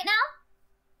chat right now?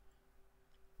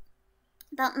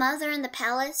 About Mother and the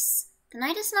Palace? The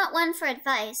night is not one for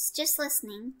advice, just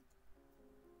listening.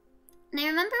 And I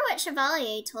remember what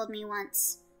Chevalier told me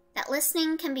once, that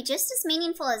listening can be just as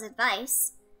meaningful as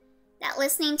advice. That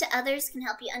listening to others can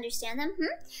help you understand them.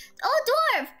 Oh,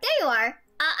 Dwarf! There you are!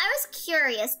 I was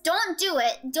curious. Don't do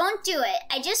it. Don't do it.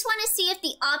 I just want to see if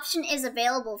the option is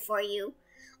available for you.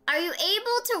 Are you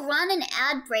able to run an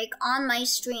ad break on my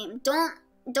stream?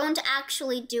 Don't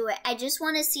actually do it. I just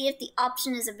want to see if the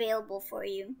option is available for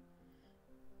you.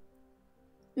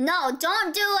 No,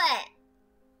 don't do it!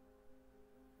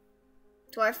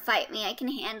 Dwarf, fight me. I can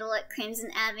handle it.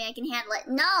 Crimson, add me. I can handle it.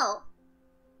 No!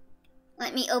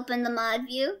 Let me open the mod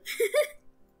view.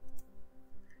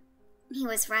 He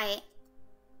was right.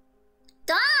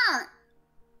 Don't!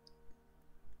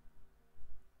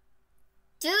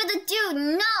 Do the do.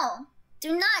 No!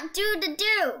 Do not do the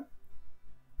do.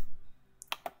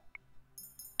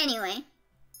 Anyway.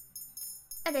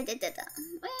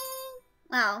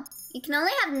 Wow. You can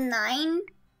only have 9,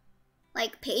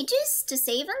 like, pages to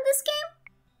save on this game?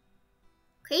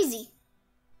 Crazy.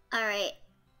 Alright.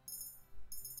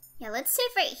 Yeah, let's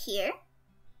save right here.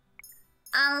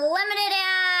 Unlimited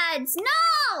ads!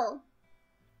 No!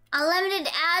 Unlimited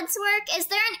ads work? Is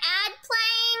there an ad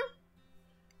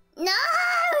playing?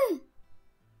 No!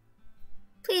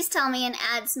 Please tell me an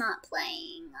ad's not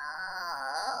playing.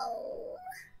 Oh.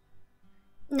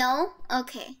 No?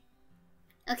 Okay.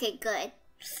 Okay, good.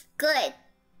 Good.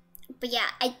 But yeah,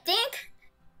 I think...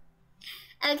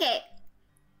 Okay.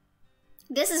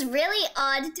 This is really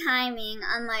odd timing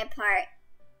on my part.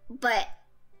 But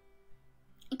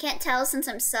I can't tell since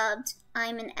I'm subbed.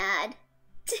 I'm an ad.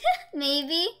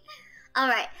 Maybe?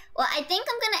 Alright. Well, I think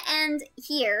I'm gonna end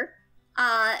here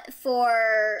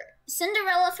for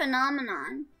Cinderella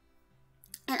Phenomenon.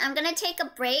 And I'm gonna take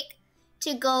a break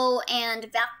to go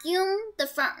and vacuum the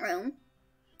front room.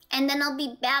 And then I'll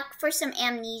be back for some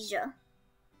Amnesia.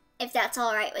 If that's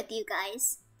alright with you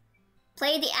guys.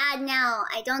 Play the ad now.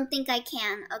 I don't think I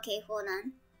can. Okay, hold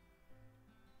on.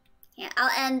 Yeah,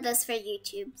 I'll end this for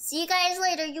YouTube. See you guys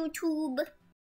later, YouTube.